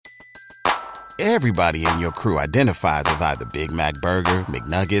Everybody in your crew identifies as either Big Mac Burger,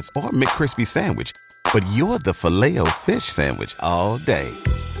 McNuggets, or McCrispy Sandwich. But you're the Filet-O-Fish Sandwich all day.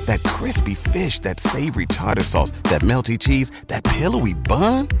 That crispy fish, that savory tartar sauce, that melty cheese, that pillowy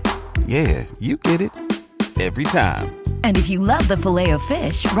bun. Yeah, you get it. Every time. And if you love the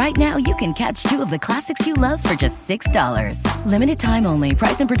Filet-O-Fish, right now you can catch two of the classics you love for just $6. Limited time only.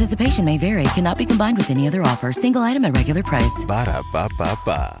 Price and participation may vary. Cannot be combined with any other offer. Single item at regular price.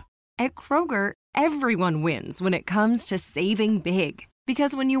 Ba-da-ba-ba-ba. At Kroger, everyone wins when it comes to saving big.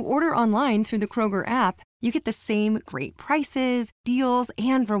 Because when you order online through the Kroger app, you get the same great prices, deals,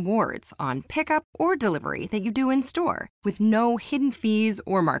 and rewards on pickup or delivery that you do in store, with no hidden fees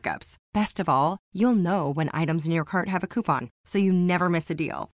or markups. Best of all, you'll know when items in your cart have a coupon, so you never miss a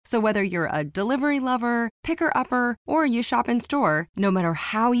deal. So whether you're a delivery lover, picker-upper, or you shop in store, no matter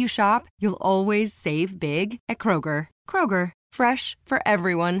how you shop, you'll always save big at Kroger. Kroger, fresh for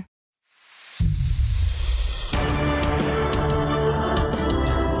everyone.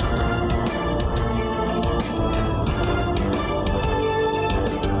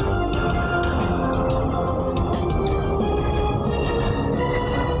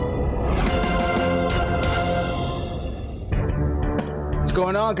 What's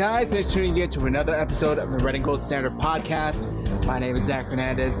going on, guys? Thanks for tuning in to another episode of the Red and Gold Standard Podcast. My name is Zach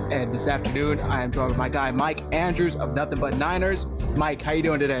Hernandez, and this afternoon I am joined with my guy Mike Andrews of Nothing But Niners. Mike, how you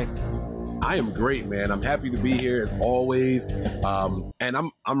doing today? I am great, man. I'm happy to be here as always, and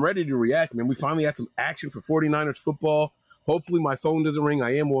I'm ready to react, man. We finally had some action for 49ers football. Hopefully my phone doesn't ring.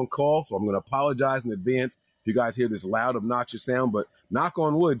 I am on call, so I'm going to apologize in advance if you guys hear this loud, obnoxious sound, but knock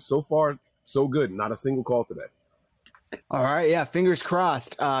on wood, so far, so good. Not a single call today. All right, yeah, fingers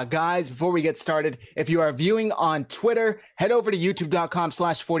crossed. Guys, before we get started, if you are viewing on Twitter, head over to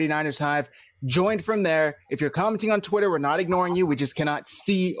youtube.com/49ershive. Join from there. If you're commenting on Twitter, we're not ignoring you. We just cannot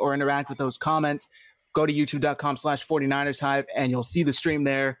see or interact with those comments. Go to youtube.com/49ershive, and you'll see the stream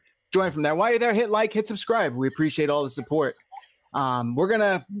there. Join from there. While you're there, hit like, hit subscribe. We appreciate all the support. We're going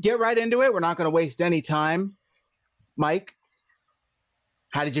to get right into it. We're not going to waste any time. Mike,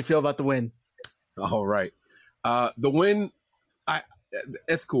 how did you feel about the win? All right. The win,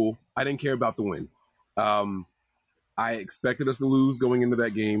 it's cool. I didn't care about the win. I expected us to lose going into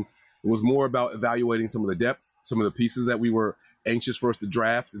that game. It was more about evaluating some of the depth, some of the pieces that we were anxious for us to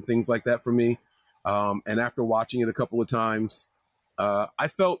draft and things like that for me. And after watching it a couple of times, I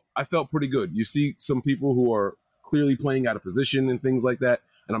felt pretty good. You see some people who are clearly playing out of position and things like that.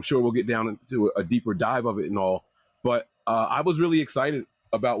 And I'm sure we'll get down into a deeper dive of it and all. But I was really excited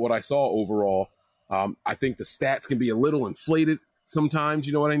about what I saw overall. I think the stats can be a little inflated sometimes,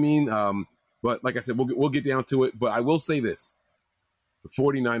 you know what I mean? But like I said, we'll get down to it. But I will say this. The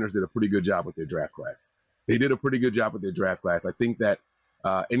 49ers did a pretty good job with their draft class. They did a pretty good job with their draft class. I think that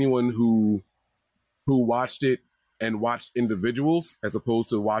anyone who watched it and watched individuals as opposed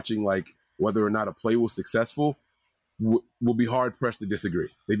to watching like whether or not a play was successful will be hard-pressed to disagree.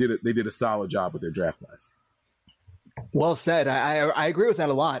 They did a solid job with their draft class. Well said. I agree with that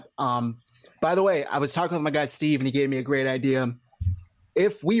a lot. By the way, I was talking with my guy Steve, and he gave me a great idea.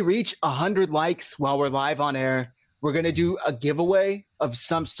 If we reach 100 likes while we're live on air, we're going to do a giveaway of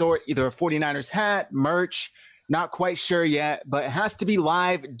some sort, either a 49ers hat, merch, not quite sure yet, but it has to be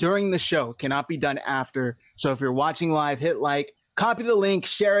live during the show. It cannot be done after. So if you're watching live, hit like, copy the link,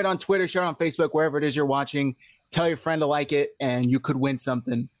 share it on Twitter, share it on Facebook, wherever it is you're watching. Tell your friend to like it, and you could win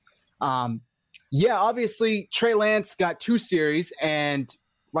something. Yeah, obviously, Trey Lance got 2 series, and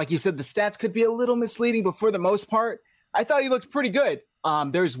like you said, the stats could be a little misleading, but for the most part, I thought he looked pretty good.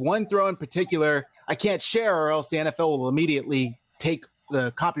 There's one throw in particular I can't share, or else the NFL will immediately take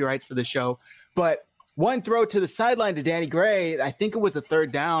the copyrights for the show. But one throw to the sideline to Danny Gray, I think it was a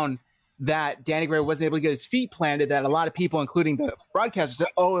third down that Danny Gray wasn't able to get his feet planted, that a lot of people, including the broadcasters, said,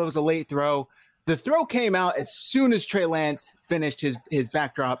 oh, it was a late throw. The throw came out as soon as Trey Lance finished his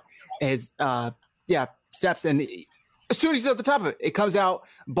backdrop, his steps, and as soon as he's at the top of it, it comes out.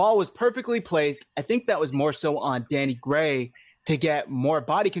 Ball was perfectly placed. I think that was more so on Danny Gray to get more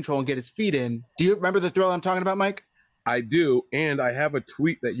body control and get his feet in. Do you remember the throw I'm talking about, Mike? I do, and I have a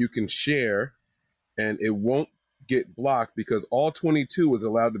tweet that you can share, and it won't get blocked because all 22 is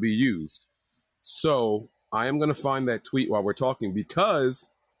allowed to be used. So I am going to find that tweet while we're talking because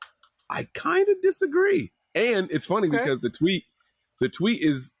I kind of disagree. And it's funny because the tweet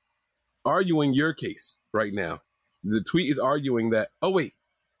is arguing your case right now. The tweet is arguing that, oh, wait,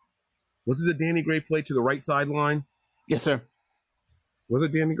 was it the Danny Gray play to the right sideline? Yes, sir. Was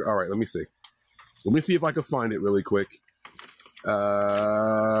it Danny Gray? All right, let me see. Let me see if I can find it really quick.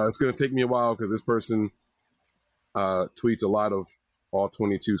 It's going to take me a while because this person tweets a lot of all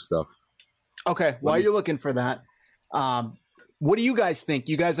 22 stuff. Okay, while you're looking for that, what do you guys think?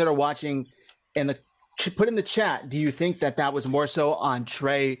 You guys that are watching put in the chat, do you think that was more so on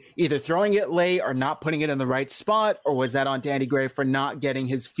Trey either throwing it late or not putting it in the right spot, or was that on Danny Gray for not getting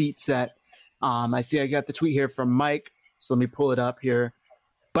his feet set? I see I got the tweet here from Mike, so let me pull it up here.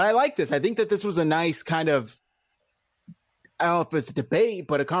 But I like this. I think that this was a nice kind of, I don't know if it's a debate,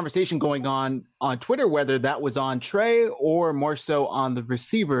 but a conversation going on Twitter, whether that was on Trey or more so on the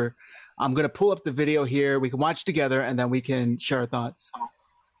receiver. I'm going to pull up the video here. We can watch together, and then we can share our thoughts.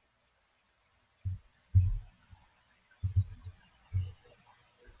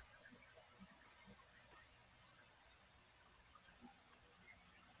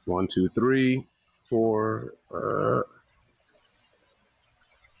 One, two, three, four.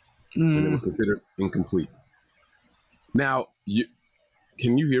 And it was considered incomplete. Now,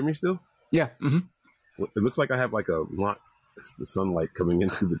 can you hear me still? Yeah. Mm-hmm. It looks like I have like a lot. It's the sunlight coming in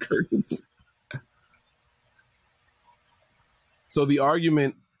through the curtains. So the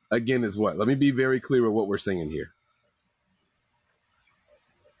argument, again, is what? Let me be very clear with what we're saying here.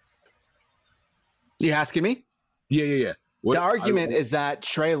 You asking me? Yeah. The argument is that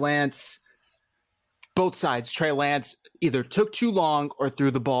Trey Lance, both sides, Trey Lance either took too long or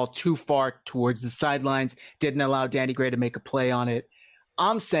threw the ball too far towards the sidelines, didn't allow Danny Gray to make a play on it.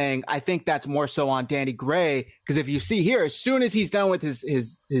 I'm saying I think that's more so on Danny Gray, because if you see here, as soon as he's done with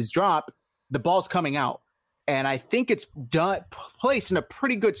his drop, the ball's coming out. And I think it's placed in a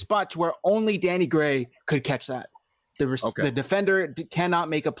pretty good spot to where only Danny Gray could catch that. The defender cannot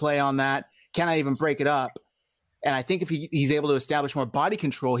make a play on that, cannot even break it up. And I think if he's able to establish more body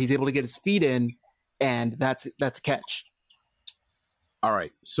control, he's able to get his feet in, and that's a catch. All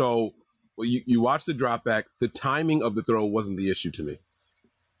right. So you watch the drop back. The timing of the throw wasn't the issue to me.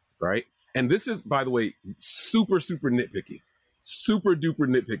 Right. And this is, by the way, super, super nitpicky. Super duper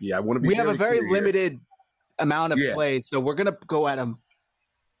nitpicky. I want to be. We have a very limited amount of plays, so we're going to go at them.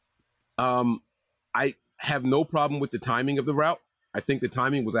 I have no problem with the timing of the route. I think the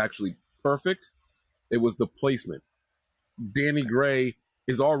timing was actually perfect. It was the placement. Danny Gray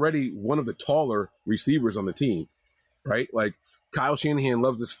is already one of the taller receivers on the team, right? Like Kyle Shanahan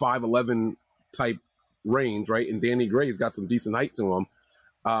loves this 5'11" type range, right? And Danny Gray's got some decent height to him.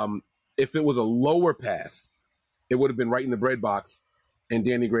 If it was a lower pass, it would have been right in the bread box, and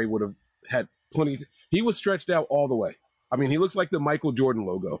Danny Gray would have had plenty. He was stretched out all the way. I mean, he looks like the Michael Jordan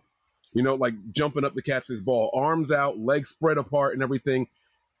logo, like jumping up to catch this ball, arms out, legs spread apart and everything.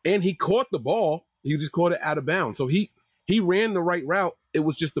 And he caught the ball. He just caught it out of bounds. So he ran the right route. It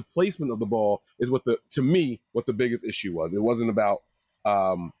was just the placement of the ball is what the biggest issue was. It wasn't about,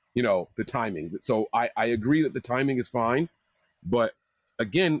 the timing. So I agree that the timing is fine. But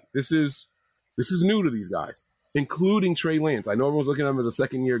again, this is new to these guys, including Trey Lance. I know everyone's looking at him as a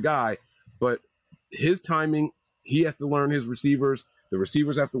second-year guy, but his timing, he has to learn his receivers. The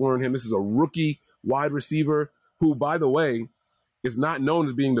receivers have to learn him. This is a rookie wide receiver who, by the way, is not known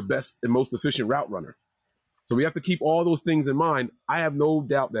as being the best and most efficient route runner. So we have to keep all those things in mind. I have no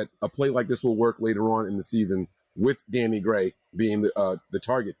doubt that a play like this will work later on in the season with Danny Gray being the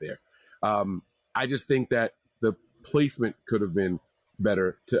target there. I just think that the placement could have been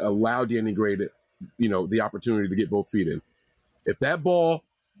better to allow Danny Gray to, the opportunity to get both feet in. If that ball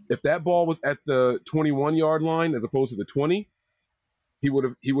was at the 21-yard line as opposed to the 20, he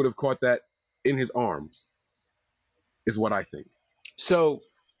would have caught that in his arms, is what I think. So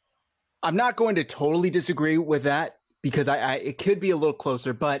I'm not going to totally disagree with that because it could be a little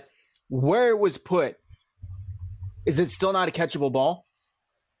closer, but where it was put, is it still not a catchable ball?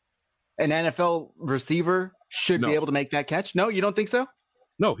 An NFL receiver should be able to make that catch? No, you don't think so?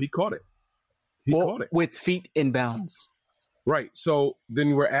 No, he caught it. He caught it. With feet in bounds. Right. So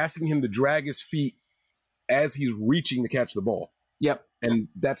then we're asking him to drag his feet as he's reaching to catch the ball. Yep. And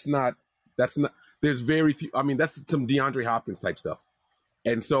that's not, there's very few, that's some DeAndre Hopkins type stuff.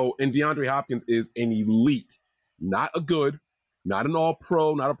 And DeAndre Hopkins is an elite, not a good, not an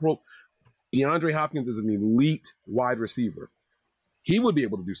all-pro, not a pro. DeAndre Hopkins is an elite wide receiver. He would be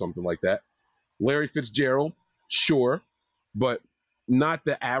able to do something like that. Larry Fitzgerald, sure, but not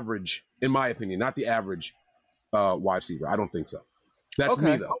the average, in my opinion, not the average wide receiver. I don't think so. That's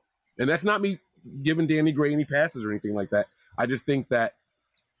me, though. And that's not me giving Danny Gray any passes or anything like that. I just think that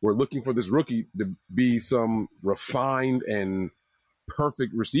we're looking for this rookie to be some refined and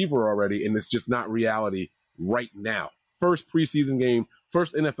perfect receiver already, and it's just not reality right now. First preseason game,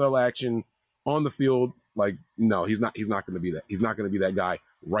 first NFL action on the field. Like, no, he's not going to be that. He's not going to be that guy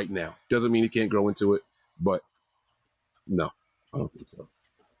right now. Doesn't mean he can't grow into it, but no, I don't think so.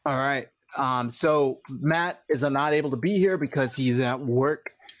 All right. So Matt is not able to be here because he's at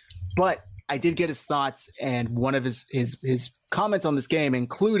work, but I did get his thoughts, and one of his comments on this game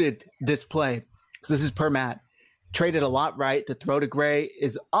included this play. So this is per Matt. Traded a lot right. The throw to Gray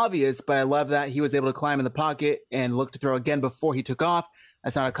is obvious, but I love that he was able to climb in the pocket and look to throw again before he took off.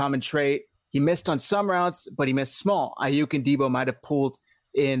 That's not a common trait. He missed on some routes, but he missed small. Ayuk and Debo might have pulled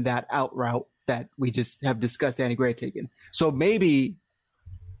in that out route that we just have discussed Danny Gray taking. So maybe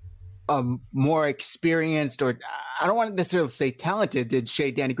a more experienced, or I don't want to necessarily say talented, did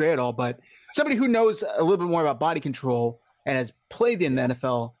shade Danny Gray at all, but somebody who knows a little bit more about body control and has played in the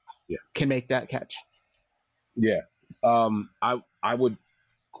NFL can make that catch. Yeah. I would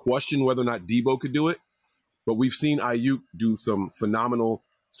question whether or not Debo could do it, but we've seen Ayuk do some phenomenal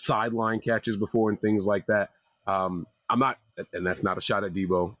sideline catches before and things like that. I'm not, and that's not a shot at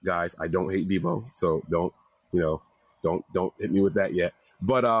Debo, guys. I don't hate Debo, so don't hit me with that yet.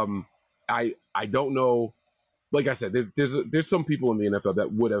 But I don't know. Like I said, there's some people in the NFL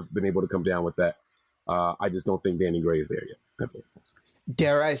that would have been able to come down with that. I just don't think Danny Gray is there yet. That's it.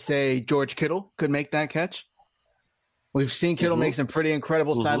 Dare I say George Kittle could make that catch? We've seen Kittle make some pretty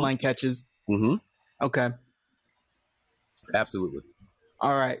incredible sideline catches. Okay. Absolutely.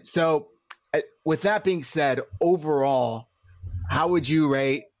 All right. So with that being said, overall, how would you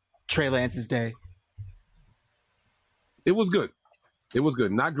rate Trey Lance's day? It was good. It was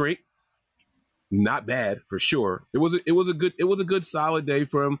good. Not great. Not bad for sure. It was a good solid day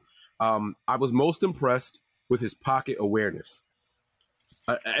for him. I was most impressed with his pocket awareness.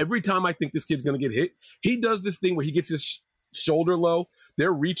 Every time I think this kid's going to get hit, he does this thing where he gets his shoulder low.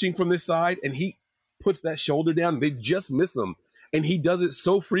 They're reaching from this side, and he puts that shoulder down. They just miss him, and he does it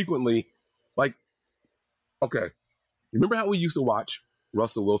so frequently. Like, okay, remember how we used to watch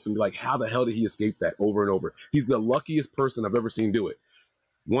Russell Wilson be like, how the hell did he escape that over and over? He's the luckiest person I've ever seen do it.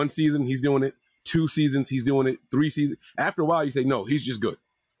 One season, he's doing it. 2 seasons, he's doing it. 3 seasons. After a while, you say, no, he's just good,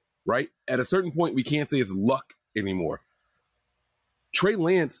 right? At a certain point, we can't say it's luck anymore. Trey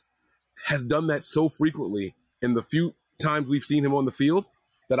Lance has done that so frequently in the few times we've seen him on the field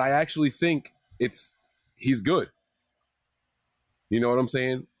that I actually think he's good. You know what I'm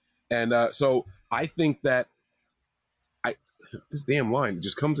saying? And so I think that this damn line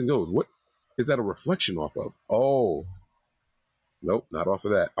just comes and goes. What is that a reflection off of? Oh, nope, not off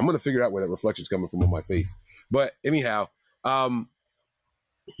of that. I'm going to figure out where that reflection's coming from on my face. But anyhow,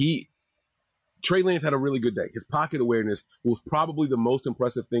 Trey Lance had a really good day. His pocket awareness was probably the most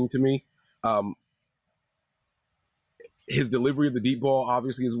impressive thing to me. His delivery of the deep ball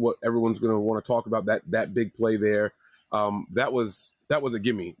obviously is what everyone's going to want to talk about. That big play there, that was a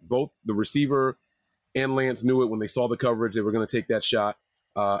gimme. Both the receiver and Lance knew it when they saw the coverage. They were going to take that shot,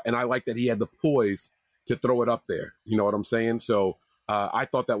 and I like that he had the poise to throw it up there. You know what I'm saying? So I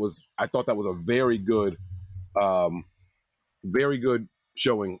thought that was a very good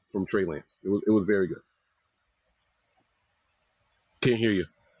showing from Trey Lance. It was very good. Can't hear you.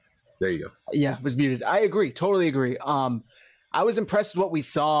 There you go. Yeah, it was muted. I agree. Totally agree. I was impressed with what we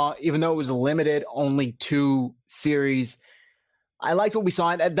saw, even though it was a limited, only 2 series. I liked what we saw.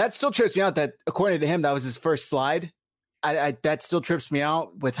 And that still trips me out that, according to him, that was his first slide. That still trips me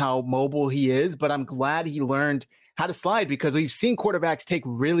out with how mobile he is, but I'm glad he learned how to slide, because we've seen quarterbacks take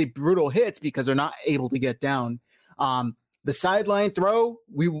really brutal hits because they're not able to get down. The sideline throw,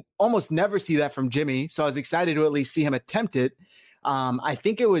 we almost never see that from Jimmy, so I was excited to at least see him attempt it. I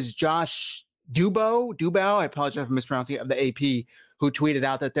think it was Josh Dubow, I apologize for mispronouncing it, of the AP, who tweeted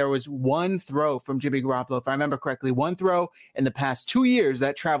out that there was one throw from Jimmy Garoppolo, if I remember correctly, one throw in the past 2 years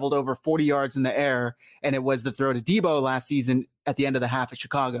that traveled over 40 yards in the air, and it was the throw to Debo last season at the end of the half at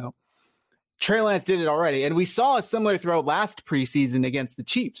Chicago. Trey Lance did it already, and we saw a similar throw last preseason against the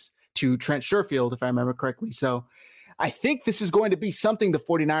Chiefs to Trent Sherfield, if I remember correctly. So I think this is going to be something the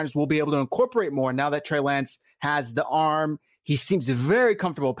 49ers will be able to incorporate more now that Trey Lance has the arm. He seems very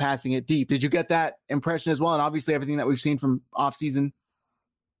comfortable passing it deep. Did you get that impression as well? And obviously everything that we've seen from offseason.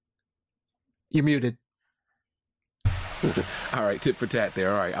 You're muted. All right, tit for tat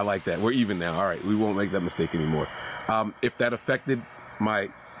there. All right, I like that. We're even now. All right, we won't make that mistake anymore. If that affected my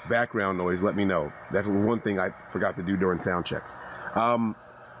background noise, let me know. That's one thing I forgot to do during sound checks.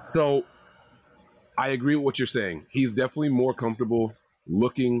 So I agree with what you're saying. He's definitely more comfortable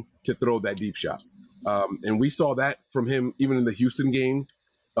looking to throw that deep shot. And we saw that from him even in the Houston game,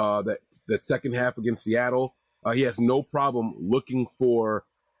 that second half against Seattle. He has no problem looking for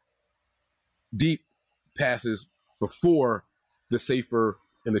deep passes before the safer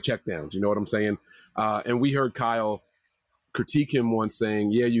and the checkdowns. You know what I'm saying? And we heard Kyle critique him once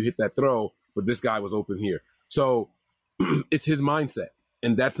saying, yeah, you hit that throw, but this guy was open here. So it's his mindset.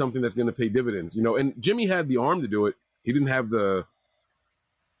 And that's something that's going to pay dividends, you know. And Jimmy had the arm to do it. He didn't have the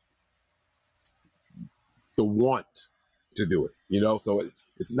the want to do it, So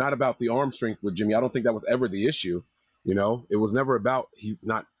it's not about the arm strength with Jimmy. I don't think that was ever the issue, It was never about he's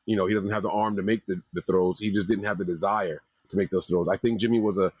not, he doesn't have the arm to make the throws. He just didn't have the desire to make those throws. I think Jimmy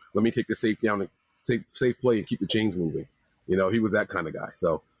was let me take the safe down, safe play and keep the chains moving. He was that kind of guy.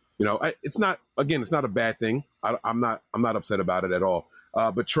 So, it's not a bad thing. I'm not upset about it at all.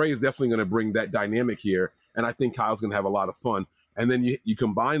 But Trey is definitely going to bring that dynamic here. And I think Kyle's going to have a lot of fun. And then you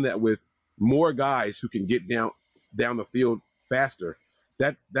combine that with more guys who can get down the field faster.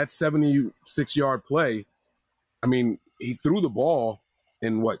 That 76-yard play, I mean, he threw the ball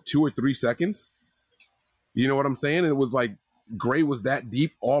in 2 or 3 seconds. You know what I'm saying? And it was like Gray was that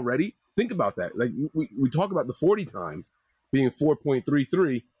deep already. Think about that. Like we talk about the 40 time being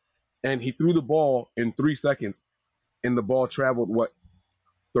 4.33, and he threw the ball in 3 seconds, and the ball traveled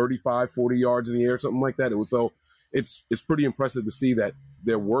 35, 40 yards in the air, something like that. It's pretty impressive to see that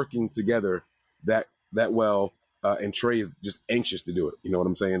they're working together that well, and Trey is just anxious to do it. You know what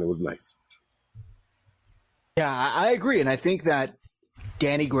I'm saying? It was nice. Yeah, I agree. And I think that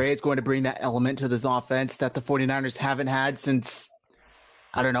Danny Gray is going to bring that element to this offense that the 49ers haven't had since,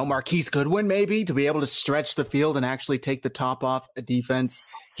 I don't know, Marquise Goodwin, maybe, to be able to stretch the field and actually take the top off a defense.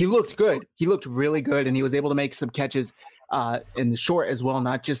 He looked good. He looked really good, and he was able to make some catches in the short as well,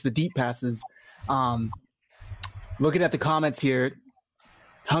 not just the deep passes. Looking at the comments here,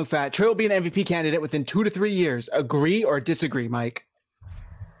 Hung Fat, Trey will be an MVP candidate within 2 to 3 years. Agree or disagree, Mike?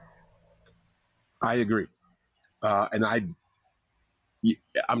 I agree. And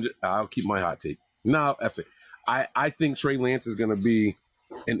I'll keep my hot take. No, F it. I think Trey Lance is going to be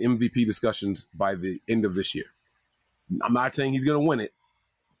in MVP discussions by the end of this year. I'm not saying he's going to win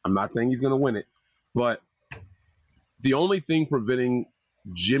it. But the only thing preventing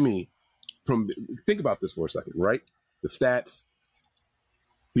Jimmy from – think about this for a second, right? The stats.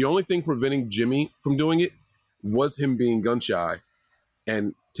 The only thing preventing Jimmy from doing it was him being gun shy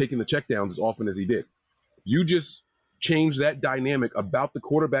and taking the checkdowns as often as he did. You just change that dynamic about the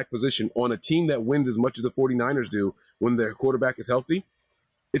quarterback position on a team that wins as much as the 49ers do when their quarterback is healthy.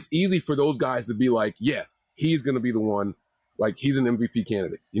 It's easy for those guys to be like, yeah, he's going to be the one. Like, he's an MVP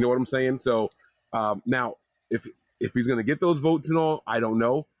candidate. You know what I'm saying? So now, if he's going to get those votes and all, I don't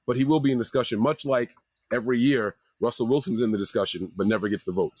know. But he will be in discussion, much like every year Russell Wilson's in the discussion but never gets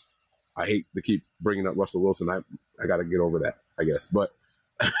the votes. I hate to keep bringing up Russell Wilson. I got to get over that, I guess. But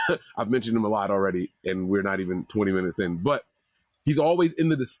I've mentioned him a lot already, and we're not even 20 minutes in. But he's always in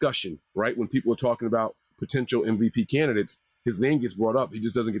the discussion, right? When people are talking about potential MVP candidates, his name gets brought up. He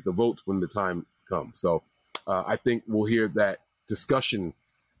just doesn't get the votes when the time comes. So I think we'll hear that discussion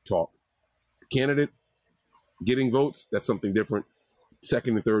talk. Candidate getting votes, that's something different.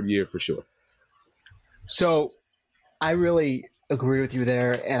 Second and third year for sure. So I really agree with you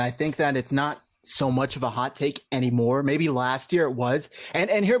there. And I think that it's not so much of a hot take anymore. Maybe last year it was.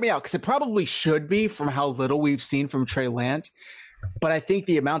 And hear me out, because it probably should be from how little we've seen from Trey Lance. But I think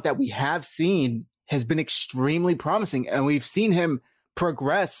the amount that we have seen has been extremely promising. And we've seen him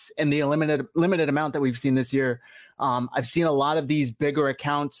progress in the limited amount that we've seen this year. I've seen a lot of these bigger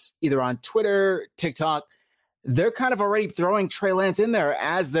accounts, either on Twitter, TikTok. They're kind of already throwing Trey Lance in there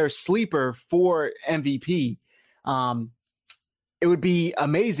as their sleeper for MVP. It would be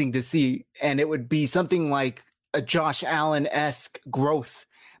amazing to see, and it would be something like a Josh Allen-esque growth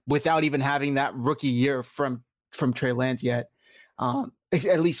without even having that rookie year from Trey Lance yet,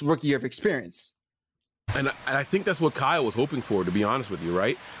 at least rookie year of experience. And I think that's what Kyle was hoping for, to be honest with you,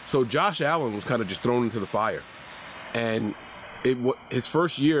 right? So Josh Allen was kind of just thrown into the fire. And his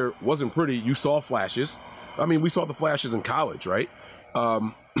first year wasn't pretty. You saw flashes. I mean, we saw the flashes in college, right?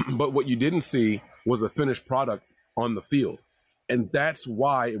 But what you didn't see was a finished product on the field. And that's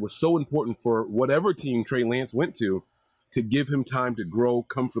why it was so important for whatever team Trey Lance went to give him time to grow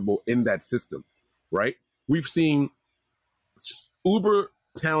comfortable in that system, right? We've seen uber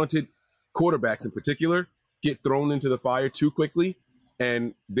talented quarterbacks in particular get thrown into the fire too quickly,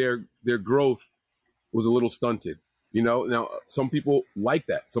 and their growth was a little stunted. You know, now some people like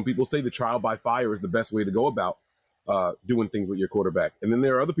that. Some people say the trial by fire is the best way to go about doing things with your quarterback. And then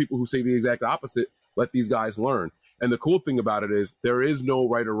there are other people who say the exact opposite. Let these guys learn. And the cool thing about it is there is no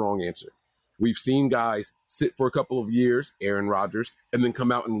right or wrong answer. We've seen guys sit for a couple of years, Aaron Rodgers, and then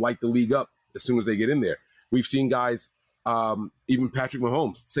come out and light the league up as soon as they get in there. We've seen guys, even Patrick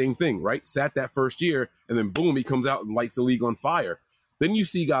Mahomes, same thing, right? Sat that first year, and then boom, he comes out and lights the league on fire. Then you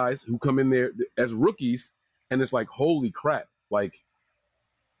see guys who come in there as rookies, and it's like, holy crap, like,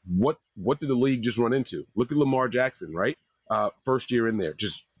 what did the league just run into? Look at Lamar Jackson, right? First year in there,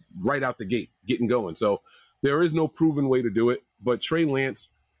 just right out the gate, getting going. So there is no proven way to do it, but Trey Lance,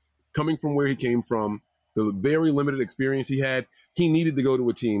 coming from where he came from, the very limited experience he had, he needed to go to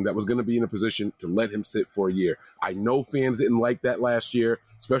a team that was going to be in a position to let him sit for a year. I know fans didn't like that last year,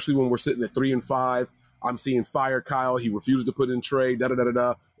 especially when we're sitting at 3-5. I'm seeing fire Kyle. He refused to put in Trey.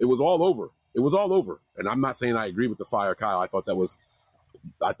 Da-da-da-da-da. It was all over. It was all over. And I'm not saying I agree with the fire Kyle. I thought that was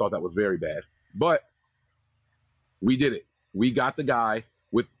very bad. But we did it. We got the guy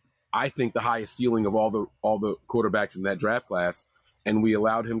with, I think, the highest ceiling of all the quarterbacks in that draft class, and we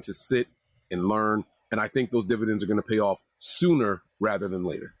allowed him to sit and learn. And I think those dividends are going to pay off sooner rather than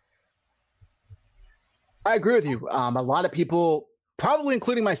later. I agree with you. A lot of people, probably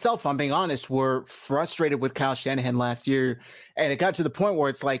including myself, if I'm being honest, were frustrated with Kyle Shanahan last year. And it got to the point where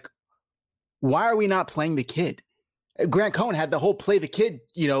it's like, why are we not playing the kid? Grant Cohn had the whole play the kid,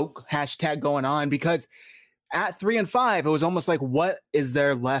 hashtag going on, because at 3-5, it was almost like, what is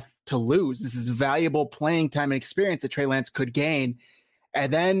there left to lose? This is valuable playing time and experience that Trey Lance could gain.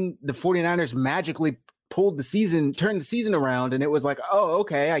 And then the 49ers magically turned the season around, and it was like, oh,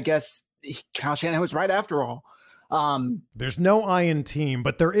 okay, I guess Kyle Shanahan was right after all. There's no I in team,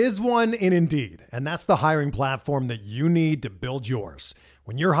 but there is one in Indeed, and that's the hiring platform that you need to build yours.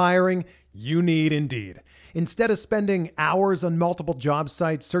 When you're hiring, you need Indeed. Instead of spending hours on multiple job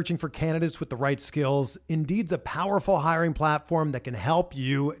sites searching for candidates with the right skills, Indeed's a powerful hiring platform that can help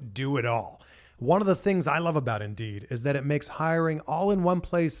you do it all. One of the things I love about Indeed is that it makes hiring all in one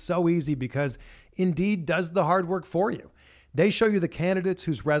place so easy because Indeed does the hard work for you. They show you the candidates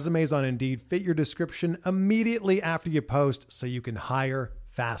whose resumes on Indeed fit your description immediately after you post so you can hire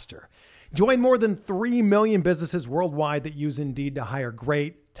faster. Join more than 3 million businesses worldwide that use Indeed to hire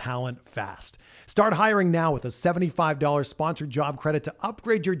great talent fast. Start hiring now with a $75 sponsored job credit to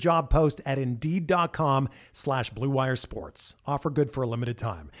upgrade your job post at Indeed.com/Blue Wire Sports. Offer good for a limited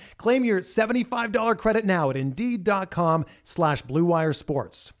time. Claim your $75 credit now at Indeed.com/Blue Wire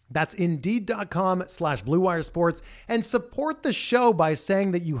Sports. That's Indeed.com/Blue Wire Sports, and support the show by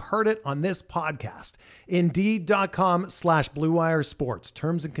saying that you heard it on this podcast. Indeed.com/Blue Wire Sports.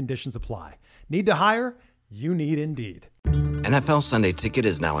 Terms and conditions apply. Need to hire? You need Indeed. NFL Sunday Ticket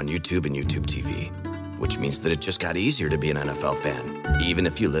is now on YouTube and YouTube TV, which means that it just got easier to be an NFL fan, even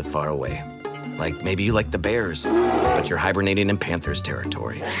if you live far away. Like maybe you like the Bears, but you're hibernating in Panthers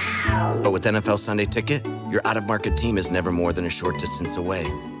territory. But with NFL Sunday Ticket, your out-of-market team is never more than a short distance away.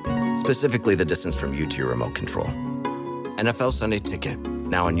 Specifically, the distance from you to your remote control. NFL Sunday Ticket,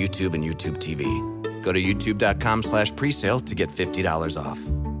 now on YouTube and YouTube TV. Go to youtube.com/presale to get $50 off.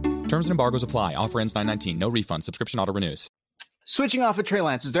 Terms and embargoes apply. Offer ends 9/19. No refund. Subscription auto renews. Switching off of Trey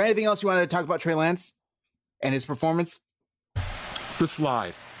Lance, is there anything else you wanted to talk about Trey Lance and his performance? The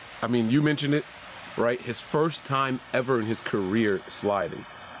slide. I mean, you mentioned it, right? His first time ever in his career sliding.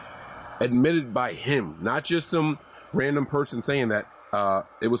 Admitted by him, not just some random person saying that.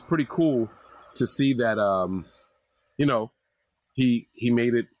 It was pretty cool to see that, he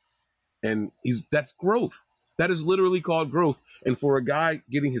made it, and that's growth. That is literally called growth. And for a guy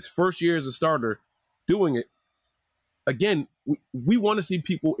getting his first year as a starter, doing it, again, we want to see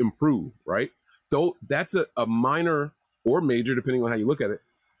people improve, right? Though that's a minor or major, depending on how you look at it,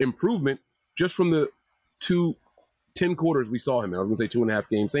 improvement just from the 10 quarters we saw him in. I was going to say 2.5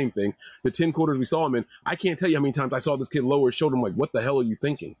 games, same thing. The 10 quarters we saw him in, I can't tell you how many times I saw this kid lower his shoulder. I'm like, what the hell are you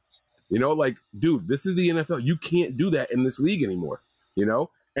thinking? Dude, this is the NFL. You can't do that in this league anymore,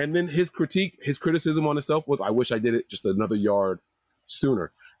 And then his criticism on himself was, I wish I did it just another yard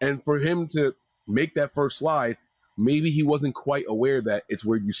sooner. And for him to make that first slide, maybe he wasn't quite aware that it's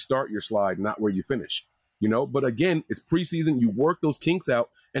where you start your slide, not where you finish. But again, it's preseason. You work those kinks out,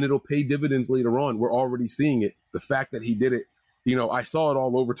 and it'll pay dividends later on. We're already seeing it. The fact that he did it, I saw it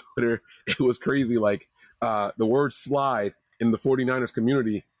all over Twitter. It was crazy. Like the word slide in the 49ers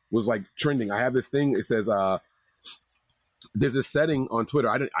community was like trending. I have this thing. It says, there's this setting on Twitter.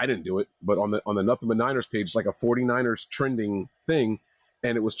 I didn't do it, but on the Nothing But Niners page, it's like a 49ers trending thing,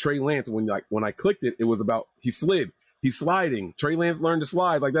 and it was Trey Lance. And when I clicked it, it was about he slid. He's sliding. Trey Lance learned to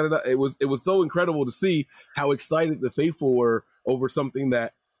slide like that. It was so incredible to see how excited the faithful were over something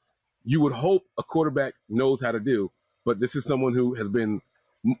that you would hope a quarterback knows how to do. But this is someone who has been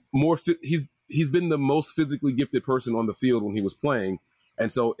more fit. He's been the most physically gifted person on the field when he was playing,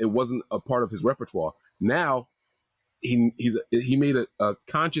 and so it wasn't a part of his repertoire. Now he made a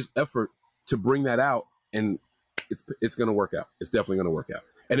conscious effort to bring that out, and it's going to work out. It's definitely going to work out.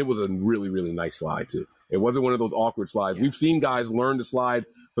 And it was a really, really nice slide too. It wasn't one of those awkward slides. Yeah. We've seen guys learn to slide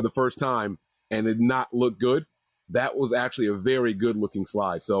for the first time and it not look good. That was actually a very good looking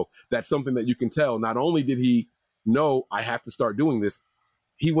slide. So that's something that you can tell. Not only did he know I have to start doing this,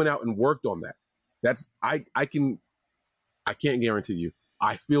 he went out and worked on that. I can't guarantee you.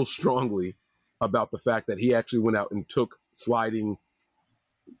 I feel strongly about the fact that he actually went out and took sliding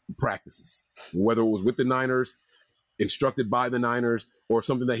practices, whether it was with the Niners, instructed by the Niners, or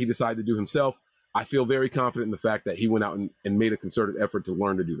something that he decided to do himself. I feel very confident in the fact that he went out and made a concerted effort to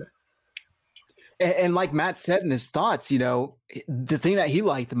learn to do that. And like Matt said in his thoughts, the thing that he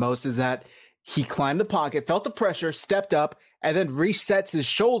liked the most is that he climbed the pocket, felt the pressure, stepped up, and then resets his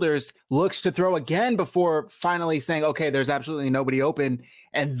shoulders, looks to throw again before finally saying, okay, there's absolutely nobody open,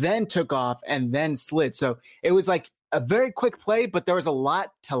 and then took off and then slid. So it was like a very quick play, but there was a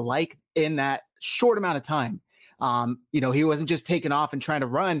lot to like in that short amount of time. He wasn't just taking off and trying to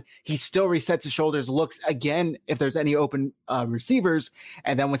run. He still resets his shoulders, looks again if there's any open receivers,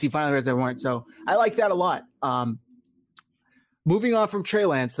 and then once he finally realized there weren't. So I like that a lot. Moving on from Trey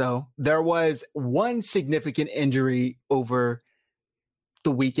Lance, though, there was one significant injury over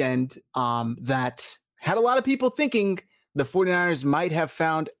the weekend that had a lot of people thinking the 49ers might have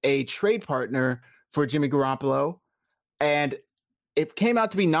found a trade partner for Jimmy Garoppolo. And it came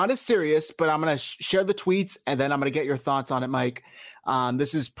out to be not as serious, but I'm going to share the tweets, and then I'm going to get your thoughts on it, Mike.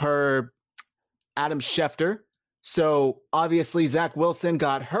 This is per Adam Schefter. So obviously Zach Wilson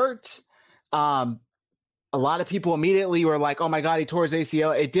got hurt. A lot of people immediately were like, oh my God, he tore his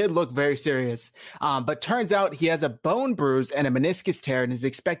ACL. It did look very serious. But turns out he has a bone bruise and a meniscus tear and is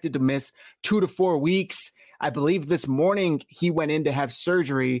expected to miss 2 to 4 weeks. I believe this morning he went in to have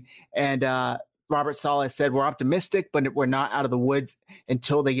surgery, and Robert Saleh said, we're optimistic, but we're not out of the woods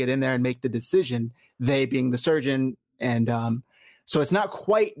until they get in there and make the decision, they being the surgeon. And so it's not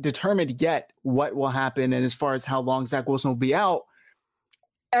quite determined yet what will happen. And as far as how long Zach Wilson will be out,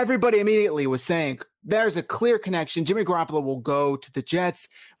 everybody immediately was saying there's a clear connection. Jimmy Garoppolo will go to the Jets.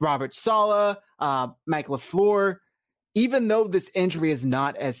 Robert Saleh, Mike LaFleur. Even though this injury is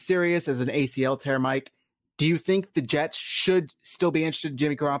not as serious as an ACL tear, Mike, do you think the Jets should still be interested in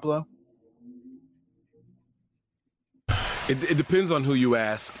Jimmy Garoppolo? It depends on who you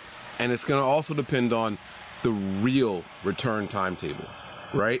ask, and it's going to also depend on the real return timetable,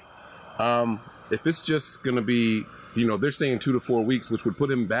 right? If it's just going to be, they're saying 2 to 4 weeks, which would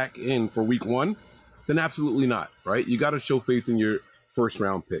put him back in for week 1, then absolutely not, right? You got to show faith in your first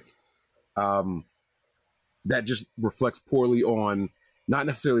round pick. That just reflects poorly on not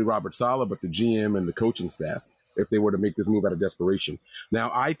necessarily Robert Saleh, but the GM and the coaching staff if they were to make this move out of desperation.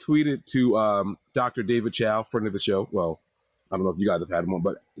 Now, I tweeted to Dr. David Chow, friend of the show. Well, I don't know if you guys have had him on,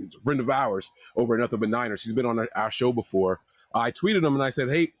 but he's a friend of ours over at Nothing But Niners. He's been on our show before. I tweeted him and I said,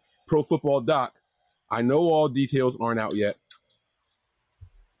 hey, Pro Football Doc, I know all details aren't out yet.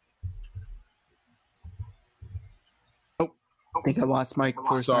 Oh, I think I lost Mike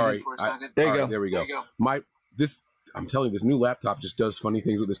for a second. There you go. There we go. I'm telling you, this new laptop just does funny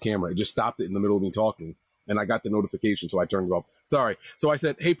things with this camera. It just stopped it in the middle of me talking, and I got the notification, so I turned it off. Sorry. So I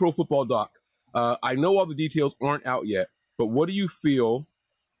said, hey, Pro Football Doc, I know all the details aren't out yet, but what do you feel,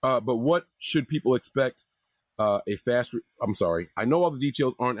 but what should people expect I know all the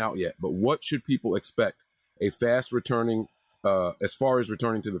details aren't out yet, but what should people expect a fast returning, as far as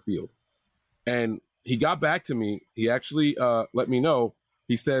returning to the field? And he got back to me. He actually let me know.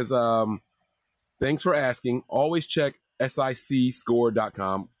 He says, thanks for asking. Always check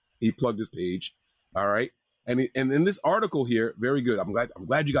sicscore.com. He plugged his page. All right. And in this article here, very good. I'm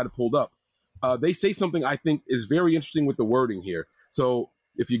glad you got it pulled up. They say something I think is very interesting with the wording here. So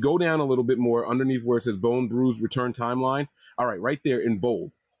if you go down a little bit more underneath where it says bone bruise return timeline, all right, right there in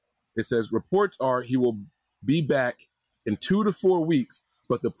bold, it says reports are he will be back in 2 to 4 weeks,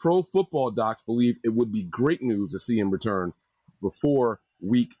 but the Pro Football Docs believe it would be great news to see him return before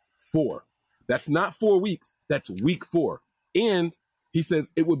week 4. That's not 4 weeks. That's week 4. And he says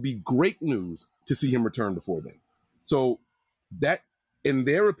it would be great news to see him return before then. So that, in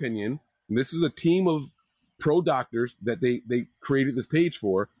their opinion, and this is a team of pro doctors that they created this page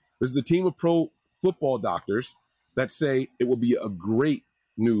for. This is a team of pro football doctors that say it will be a great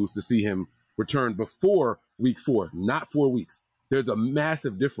news to see him return before week 4, not 4 weeks. There's a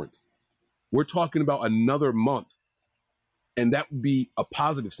massive difference. We're talking about another month, and that would be a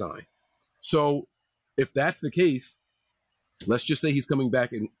positive sign. So if that's the case, let's just say he's coming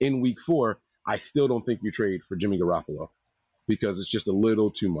back in week 4. I still don't think you trade for Jimmy Garoppolo because it's just a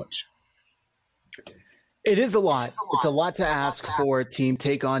little too much. It is a lot. It's a lot to ask for a team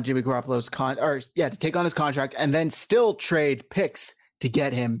take on Jimmy Garoppolo's to take on his contract and then still trade picks to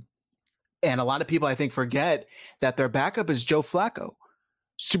get him. And a lot of people, I think, forget that their backup is Joe Flacco,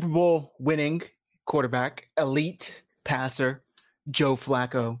 Super Bowl winning quarterback, elite passer, Joe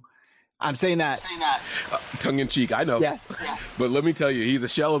Flacco. I'm saying that. Tongue in cheek, I know. Yes. But let me tell you, he's a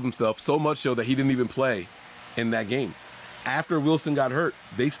shell of himself, so much so that he didn't even play in that game. after Wilson got hurt,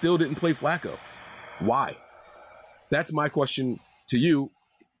 they still didn't play Flacco. Why? That's my question to you,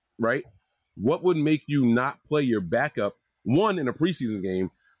 right? What would make you not play your backup, one, in a preseason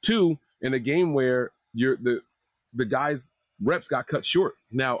game, two, in a game where the guy's reps got cut short?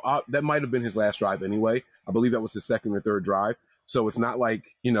 Now, that might have been his last drive anyway. I believe that was his second or third drive. So it's not like,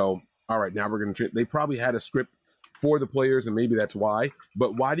 all right, now we're going to – they probably had a script for the players, and maybe that's why.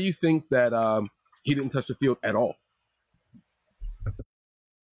 But why do you think that he didn't touch the field at all?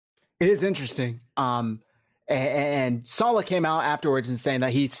 It is interesting. And Saleh came out afterwards and saying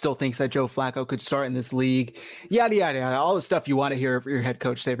that he still thinks that Joe Flacco could start in this league. Yada, yada, yada. All the stuff you want to hear for your head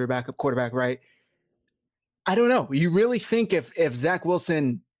coach, say if your backup quarterback, right? I don't know. You really think if Zach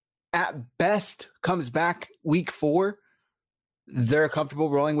Wilson at best comes back week 4, they're comfortable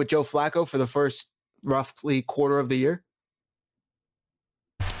rolling with Joe Flacco for the first roughly quarter of the year?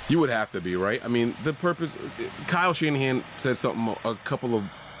 You would have to be, right? I mean, the purpose – Kyle Shanahan said something a couple of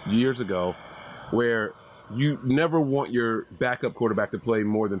years ago where you never want your backup quarterback to play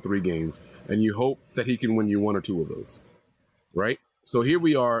more than 3 games, and you hope that he can win you 1 or 2 of those, right? So here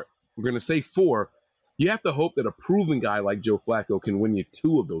we are. We're going to say 4. You have to hope that a proven guy like Joe Flacco can win you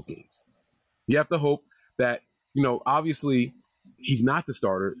 2 of those games. You have to hope that, obviously he's not the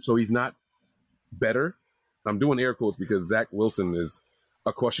starter, so he's not better. I'm doing air quotes because Zach Wilson is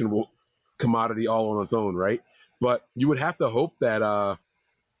a questionable commodity all on its own, right? But you would have to hope that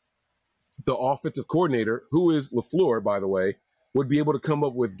the offensive coordinator, who is LaFleur, by the way, would be able to come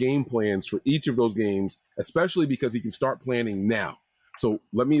up with game plans for each of those games, especially because he can start planning now. So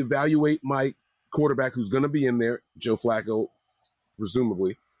let me evaluate my quarterback who's going to be in there, Joe Flacco,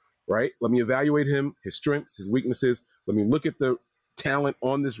 presumably, right? Let me evaluate him, his strengths, his weaknesses. Let me look at the talent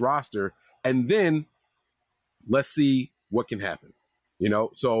on this roster, and then let's see what can happen.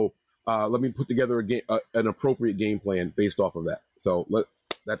 So let me put together an appropriate game plan based off of that. So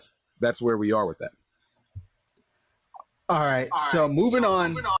that's where we are with that. All right. So moving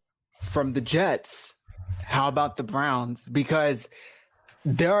on from the Jets, how about the Browns? Because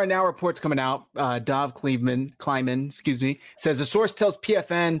there are now reports coming out. Dov Kleiman, says a source tells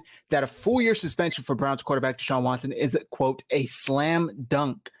PFN that a full-year suspension for Browns quarterback Deshaun Watson is, quote, a slam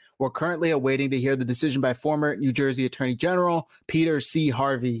dunk. We're currently awaiting to hear the decision by former New Jersey Attorney General Peter C.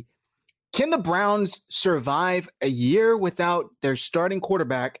 Harvey. Can the Browns survive a year without their starting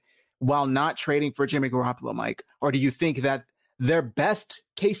quarterback while not trading for Jimmy Garoppolo, Mike? Or do you think that their best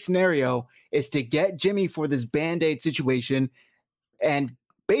case scenario is to get Jimmy for this Band-Aid situation and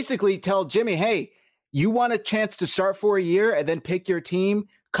basically tell Jimmy, hey, you want a chance to start for a year and then pick your team?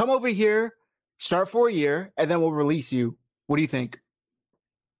 Come over here, start for a year, and then we'll release you. What do you think?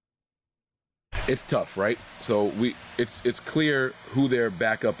 It's tough, right? So it's clear who their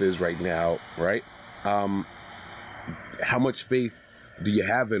backup is right now, right? How much faith do you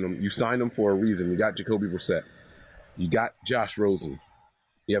have in them? You signed them for a reason. You got Jacoby Brissett. You got Josh Rosen.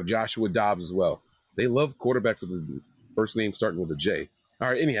 You have Joshua Dobbs as well. They love quarterbacks with the first name starting with a J. All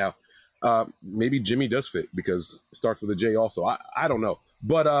right, anyhow, maybe Jimmy does fit because it starts with a J also. I don't know.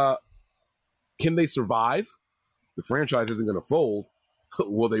 But can they survive? The franchise isn't going to fold.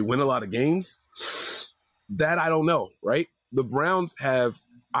 Will they win a lot of games? That I don't know, right? The Browns have,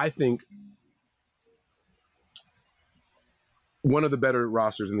 I think, one of the better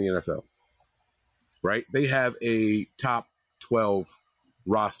rosters in the NFL, right? They have a top 12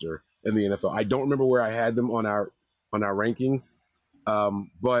 roster in the NFL. I don't remember where I had them on our rankings,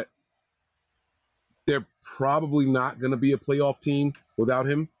 but they're probably not going to be a playoff team without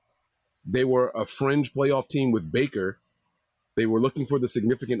him. They were a fringe playoff team with Baker. They were looking for the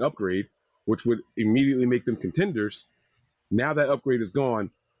significant upgrade, which would immediately make them contenders. Now that upgrade is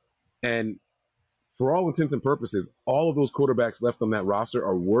gone, and for all intents and purposes, all of those quarterbacks left on that roster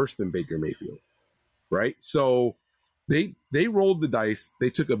are worse than Baker Mayfield, right? So they rolled the dice. They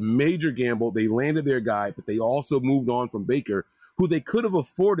took a major gamble. They landed their guy, but they also moved on from Baker, who they could have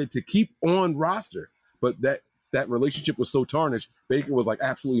afforded to keep on roster. But that relationship was so tarnished, Baker was like,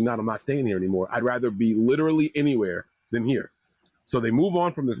 absolutely not. I'm not staying here anymore. I'd rather be literally anywhere than here. So they move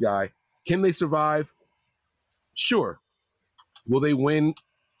on from this guy. Can they survive? Sure. Will they win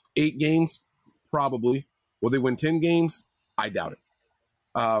 8 games? Probably. Will they win 10 games? I doubt it.